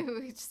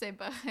we just say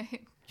bye,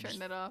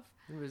 turn it off.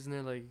 Isn't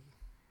it like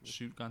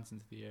shoot guns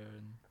into the air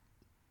and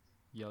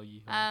yell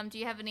yeehaw? Do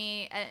you have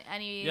any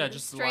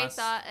just straight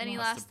thought? Any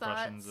last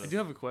thoughts? I do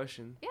have a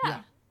question.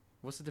 Yeah.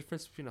 What's the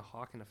difference between a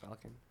hawk and a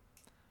falcon?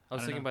 I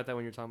was don't thinking know. about that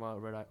when you're talking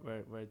about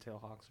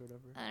red-tailed hawks or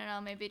whatever. I don't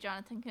know. Maybe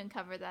Jonathan can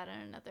cover that in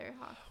another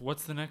Hawk.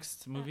 What's the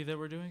next movie that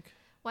we're doing?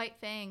 White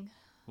Fang.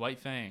 White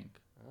Fang.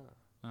 Oh.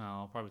 Oh,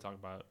 I'll probably talk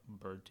about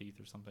bird teeth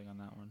or something on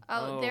that one.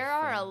 Oh, Oh, there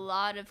are a Fang.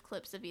 lot of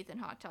clips of Ethan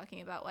Hawke talking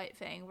about White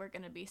Fang. We're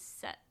going to be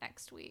set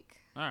next week.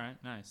 All right,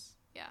 nice.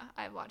 Yeah,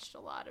 I watched a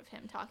lot of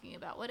him talking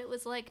about what it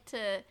was like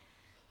to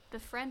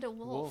befriend a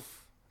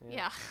wolf.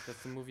 Yeah.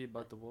 That's the movie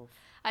about the wolf.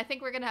 I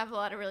think we're going to have a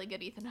lot of really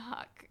good Ethan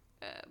Hawke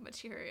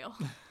material.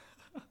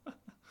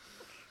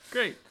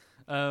 Great.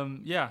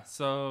 Yeah.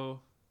 So,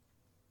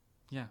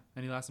 yeah.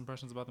 Any last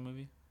impressions about the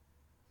movie?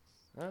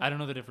 I don't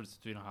know the difference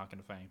between a hawk and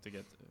a fang to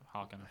get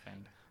hawk and a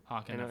fang,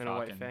 hawk and a white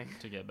falcon fang.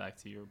 to get back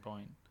to your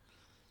point.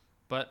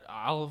 But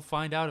I'll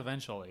find out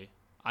eventually.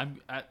 I'm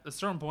at a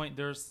certain point.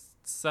 There's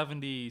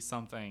 70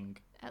 something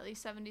At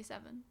least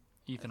 77.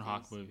 Ethan Of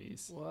Hawke these.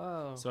 movies.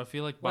 Wow. So I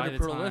feel like What by a the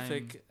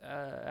prolific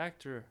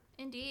actor.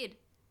 Indeed.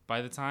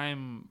 by the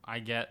time I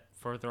get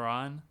further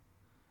on,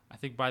 I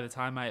think by the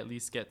time I at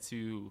least get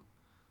to,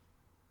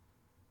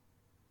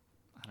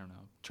 I don't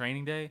know,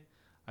 Training Day,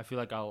 I feel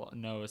like I'll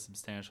know a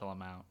substantial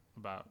amount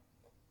about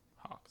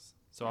hawks.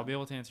 So I'll be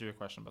able to answer your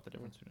question about the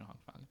difference between a hawk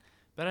and falcon.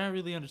 But I don't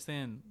really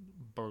understand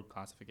bird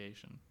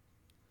classification,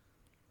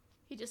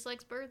 He just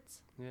likes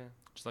birds. Yeah.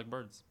 just like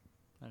birds.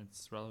 And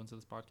it's relevant to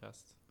this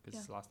podcast because Yeah.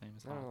 his last name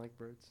is I Hawk. don't like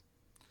birds.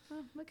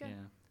 Oh, okay.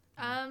 Yeah.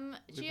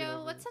 We've been Gio,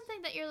 over what's this.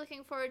 something that you're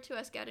looking forward to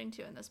us getting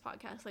to in this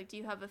podcast? Like, do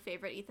you have a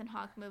favorite Ethan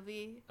Hawke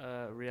movie?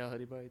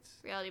 Reality Bites.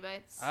 Reality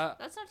Bites?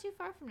 That's not too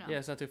far from now. Yeah,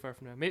 it's not too far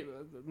from now. Maybe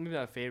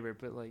not a favorite,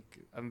 but like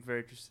I'm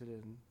very interested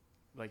in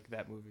like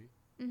that movie.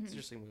 It's an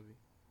interesting movie.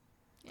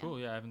 Yeah. Cool.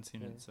 Yeah, I haven't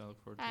seen Yeah. it, so I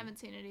look forward to I it. haven't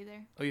seen it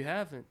either. Oh, you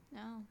haven't?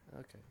 No.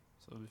 Okay.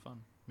 So it'll be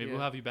fun. Maybe Yeah.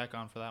 we'll have you back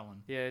on for that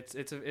one. Yeah,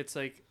 it's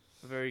like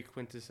a very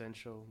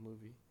quintessential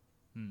movie.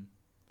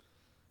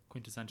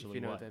 Quintessentially If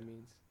you know what? what that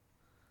means.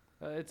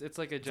 It's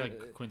like a It's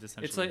like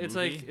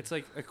quintessentially it's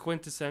like a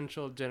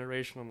quintessential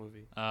generational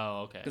movie.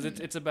 Oh, okay. Because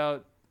it's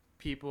about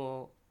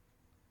people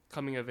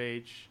coming of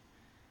age,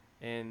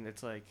 and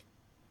it's like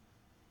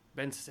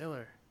Ben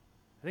Stiller.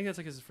 I think that's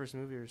like his first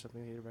movie or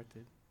something he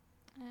directed.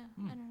 Yeah,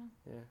 I don't know.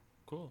 Yeah.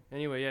 Cool.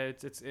 Anyway, yeah,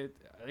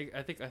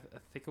 I think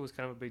it was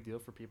kind of a big deal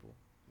for people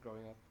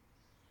growing up.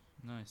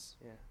 Nice.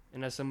 Yeah.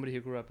 And as somebody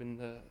who grew up in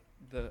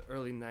the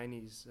early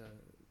 '90s,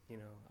 you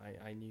know,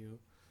 I knew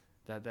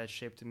that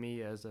shaped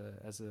me as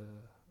an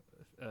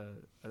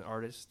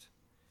artist,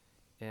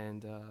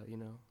 and you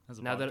know, As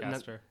a now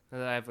podcaster.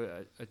 that I have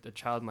a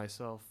child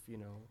myself, you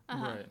know,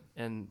 Uh-huh. Right.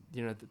 and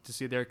you know to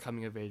see their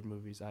coming of age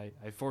movies, I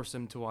force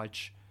them to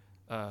watch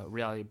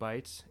Reality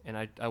Bites, and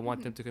I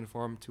want them to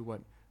conform to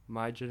what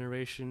my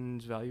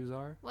generation's values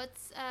are.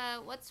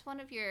 What's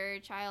one of your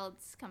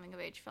child's coming of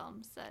age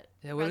films that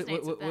Yeah,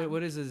 resonates with them?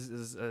 what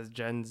is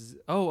Jen's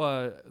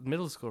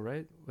middle school,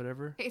 right?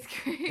 Whatever. 8th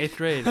grade. 8th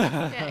grade.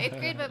 Yeah, 8th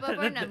grade by Bo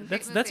Burnham. Great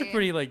That's a movie.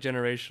 pretty like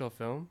generational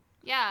film.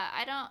 Yeah,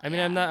 I don't. I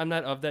mean, yeah. I'm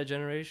not of that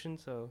generation,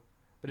 so,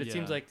 but it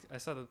seems Yeah. like I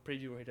saw the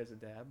preview where he does a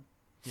dab.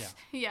 Yeah.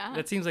 Yeah.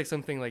 That seems like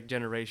something like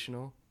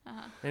generational.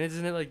 Uh-huh. And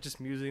isn't it like just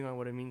musing on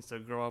what it means to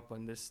grow up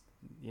on this,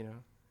 you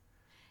know?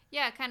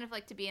 Yeah, kind of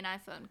like to be an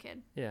iPhone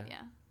kid. Yeah.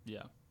 Yeah.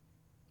 Yeah.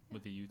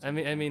 With the YouTube.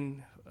 I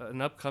mean,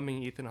 an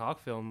upcoming Ethan Hawke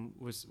film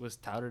was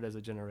touted as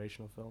a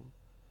generational film.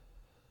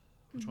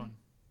 Which one?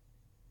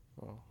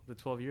 Oh, the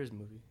 12 Years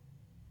movie.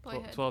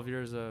 Boyhood. 12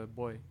 Years a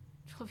Boy.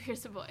 12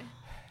 Years a Boy.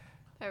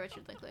 By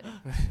Richard Linklater.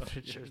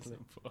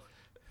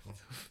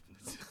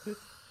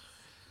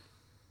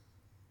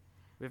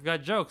 We've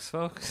got jokes,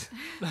 folks.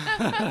 We've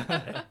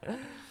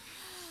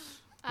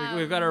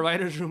got a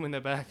writer's room in the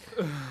back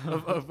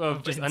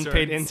of just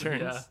unpaid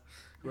interns. Yeah.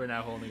 We're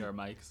now holding our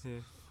mics. Yeah.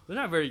 They're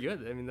not very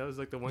good. I mean, that was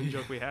like the one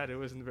joke we had. It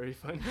wasn't very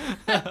fun.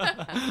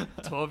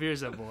 12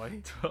 Years a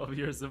Boy. 12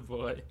 Years a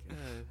Boy. God.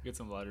 Get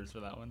some letters for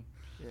that one.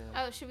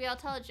 Yeah. Oh, should we all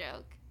tell a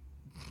joke?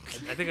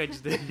 I think I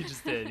just did. You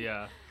just did,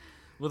 yeah.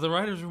 Well, the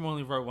writer's room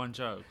only wrote one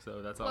joke,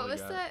 so that's all What we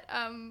was got.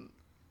 that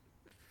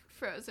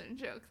Frozen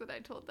joke that I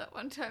told that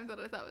one time that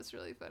I thought was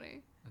really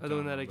funny? Oh, the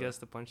one that I guessed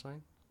the punchline?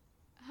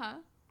 Huh?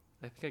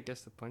 I think I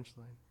guessed the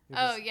punchline.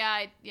 Oh,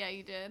 yeah,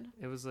 you did.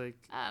 It was like...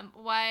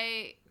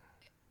 why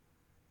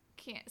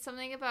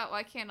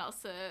can't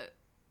Elsa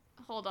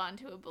hold on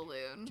to a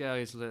balloon? Yeah,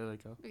 just let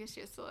it go. Because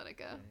she has to let it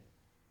go.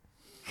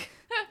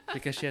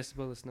 Because she has to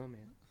build a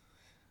snowman.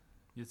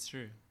 It's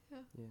true.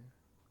 Yeah.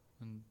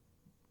 And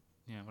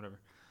yeah, whatever.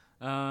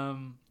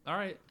 All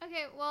right.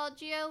 Okay, well,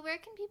 Gio, where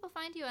can people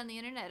find you on the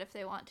internet if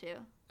they want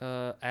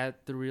to?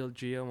 At The Real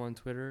Geo on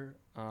Twitter.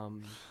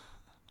 I'm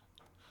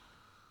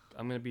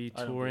going to be I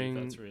don't believe touring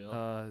that's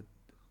real.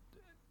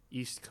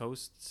 East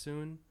Coast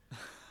soon.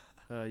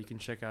 You can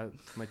check out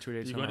my tour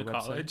dates You on going my to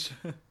website.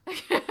 college?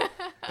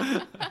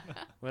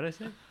 What did I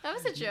say? That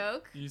was a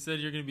joke. You said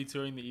you're going to be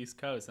touring the East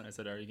Coast, and I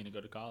said, are you going to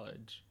go to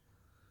college?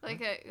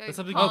 Like a That's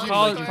something college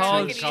college- tour,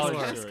 college- like an college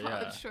East Coast tour,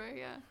 college yeah. tour,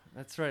 yeah.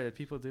 That's right.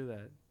 People do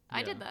that. I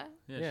Yeah. did that.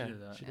 Yeah, she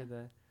did that. She did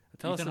that.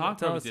 Ethan Hawke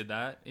probably did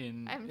that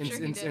in I'm sure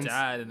he did.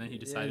 Dad, and then he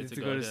decided to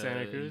go to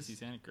Santa Cruz. UC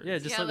Santa Cruz. Yeah,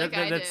 just Yeah, like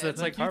like I that's did.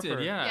 like you Harper.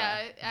 did, yeah.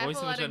 Yeah, I have Voice a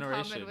of a lot in common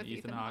Generation, with Ethan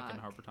Ethan Hawke and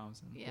Hawke. Harper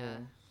Thompson. Yeah.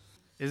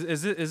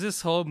 Is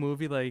this whole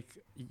movie like,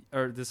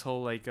 or this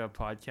whole like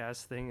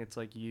podcast thing? It's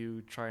like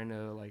you trying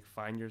to like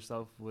find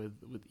yourself with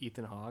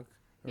Ethan Hawke.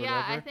 Or Yeah,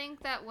 whatever? I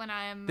think that when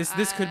I'm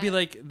This could be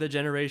like the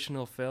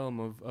generational film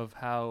of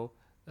how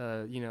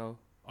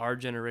our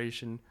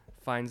generation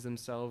finds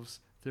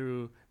themselves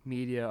through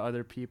media,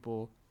 other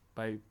people,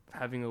 by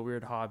having a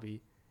weird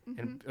hobby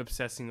and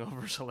obsessing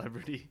over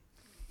celebrity.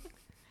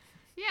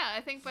 Yeah,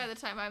 I think by the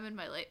time I'm in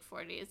my late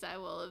 40s, I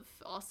will have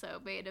also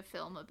made a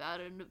film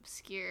about an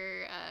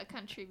obscure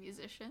country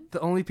musician. The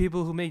only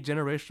people who make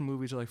generational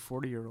movies are like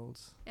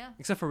 40-year-olds. Yeah.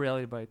 Except for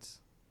Reality Bites.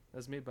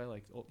 That's made by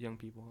like young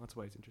people. That's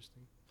why it's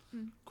interesting.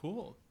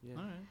 Cool. Yeah.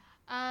 All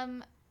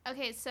right.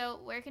 Okay, so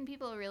where can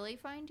people really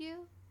find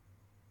you?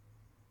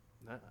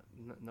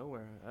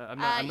 Nowhere. I'm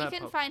not. You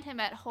can find him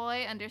at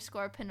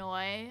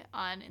Hoy_Pinoy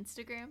on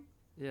Instagram.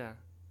 Yeah,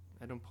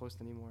 I don't post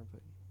anymore,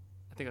 but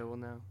I think I will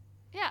now.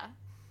 Yeah.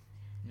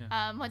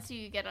 Yeah. Once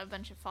you get a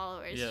bunch of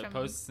followers Yeah, from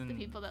posts the in-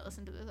 people that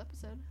listen to this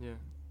episode. Yeah.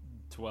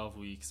 12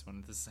 weeks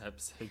when this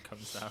episode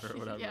comes out or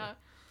whatever. Yeah.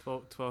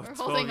 12 We're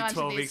holding on to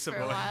 12 these weeks for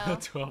of a while.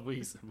 12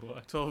 weeks of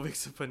what? 12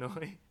 weeks of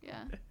Pinoy.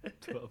 Yeah.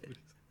 12 weeks.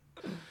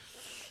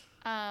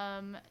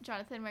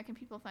 Jonathan, where can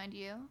people find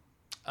you?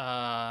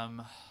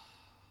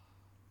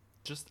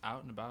 Just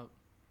out and about.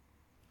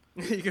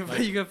 you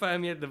can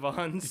find me at the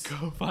Vons.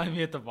 Go find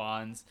me at the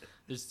Vons.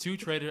 There's 2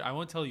 Trader. I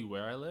won't tell you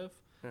where I live,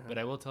 but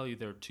I will tell you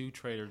there are 2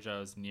 Trader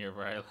Joe's near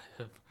where I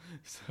live.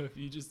 So if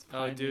you just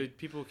find me,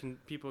 people can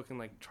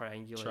like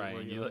triangulate.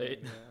 where you live.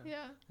 Triangulate.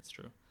 Yeah. That's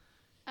true.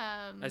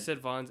 I said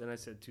Vons and I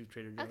said 2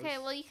 Trader Joe's. Okay,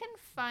 well, you can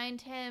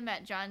find him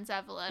at John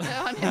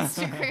Zavaleta on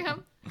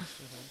Instagram.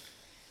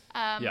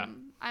 Yeah.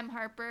 I'm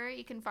Harper.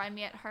 You can find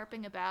me at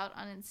Harping About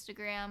on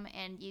Instagram,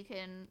 and you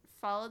can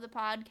follow the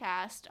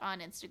podcast on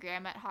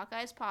Instagram at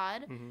Hawkeyes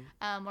Pod.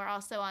 We're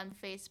also on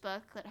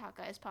Facebook at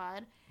Hawkeyes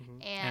Pod.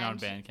 And on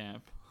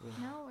Bandcamp.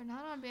 No, we're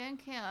not on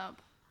Bandcamp.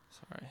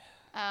 Sorry.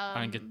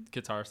 On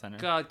Guitar Center.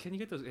 God, can you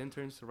get those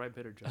interns to write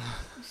better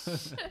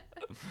jobs?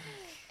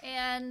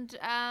 And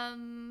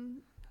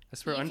I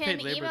swear, you unpaid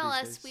can labor email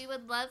these us. days. We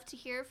would love to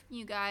hear from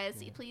you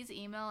guys. Please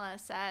email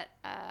us at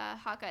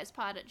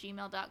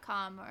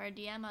hawkeyespod@gmail.com or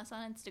DM us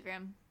on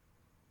Instagram.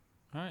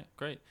 All right,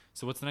 great.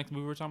 So what's the next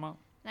movie we're talking about?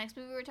 The next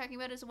movie we're talking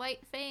about is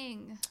White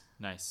Fang.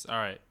 Nice. All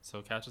right.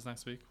 So catch us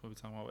next week. We'll be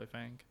talking about White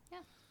Fang.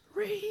 Yeah.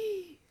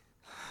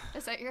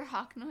 Is that your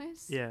hawk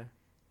noise? Yeah.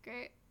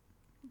 Great.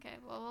 Okay,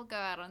 well, we'll go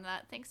out on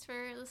that. Thanks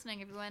for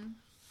listening, everyone.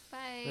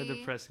 Bye. A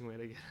depressing way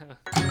to get out.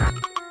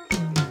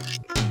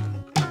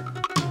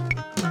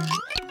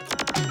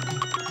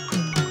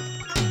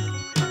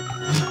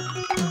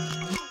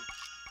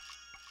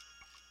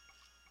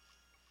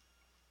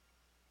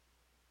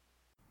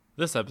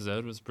 This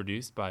episode was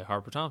produced by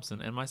Harper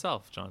Thompson and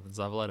myself, Jonathan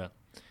Zavaleta.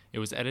 It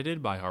was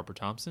edited by Harper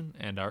Thompson,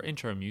 and our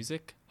intro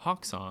music,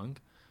 Hawk Song,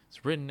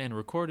 is written and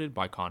recorded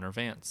by Connor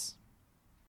Vance.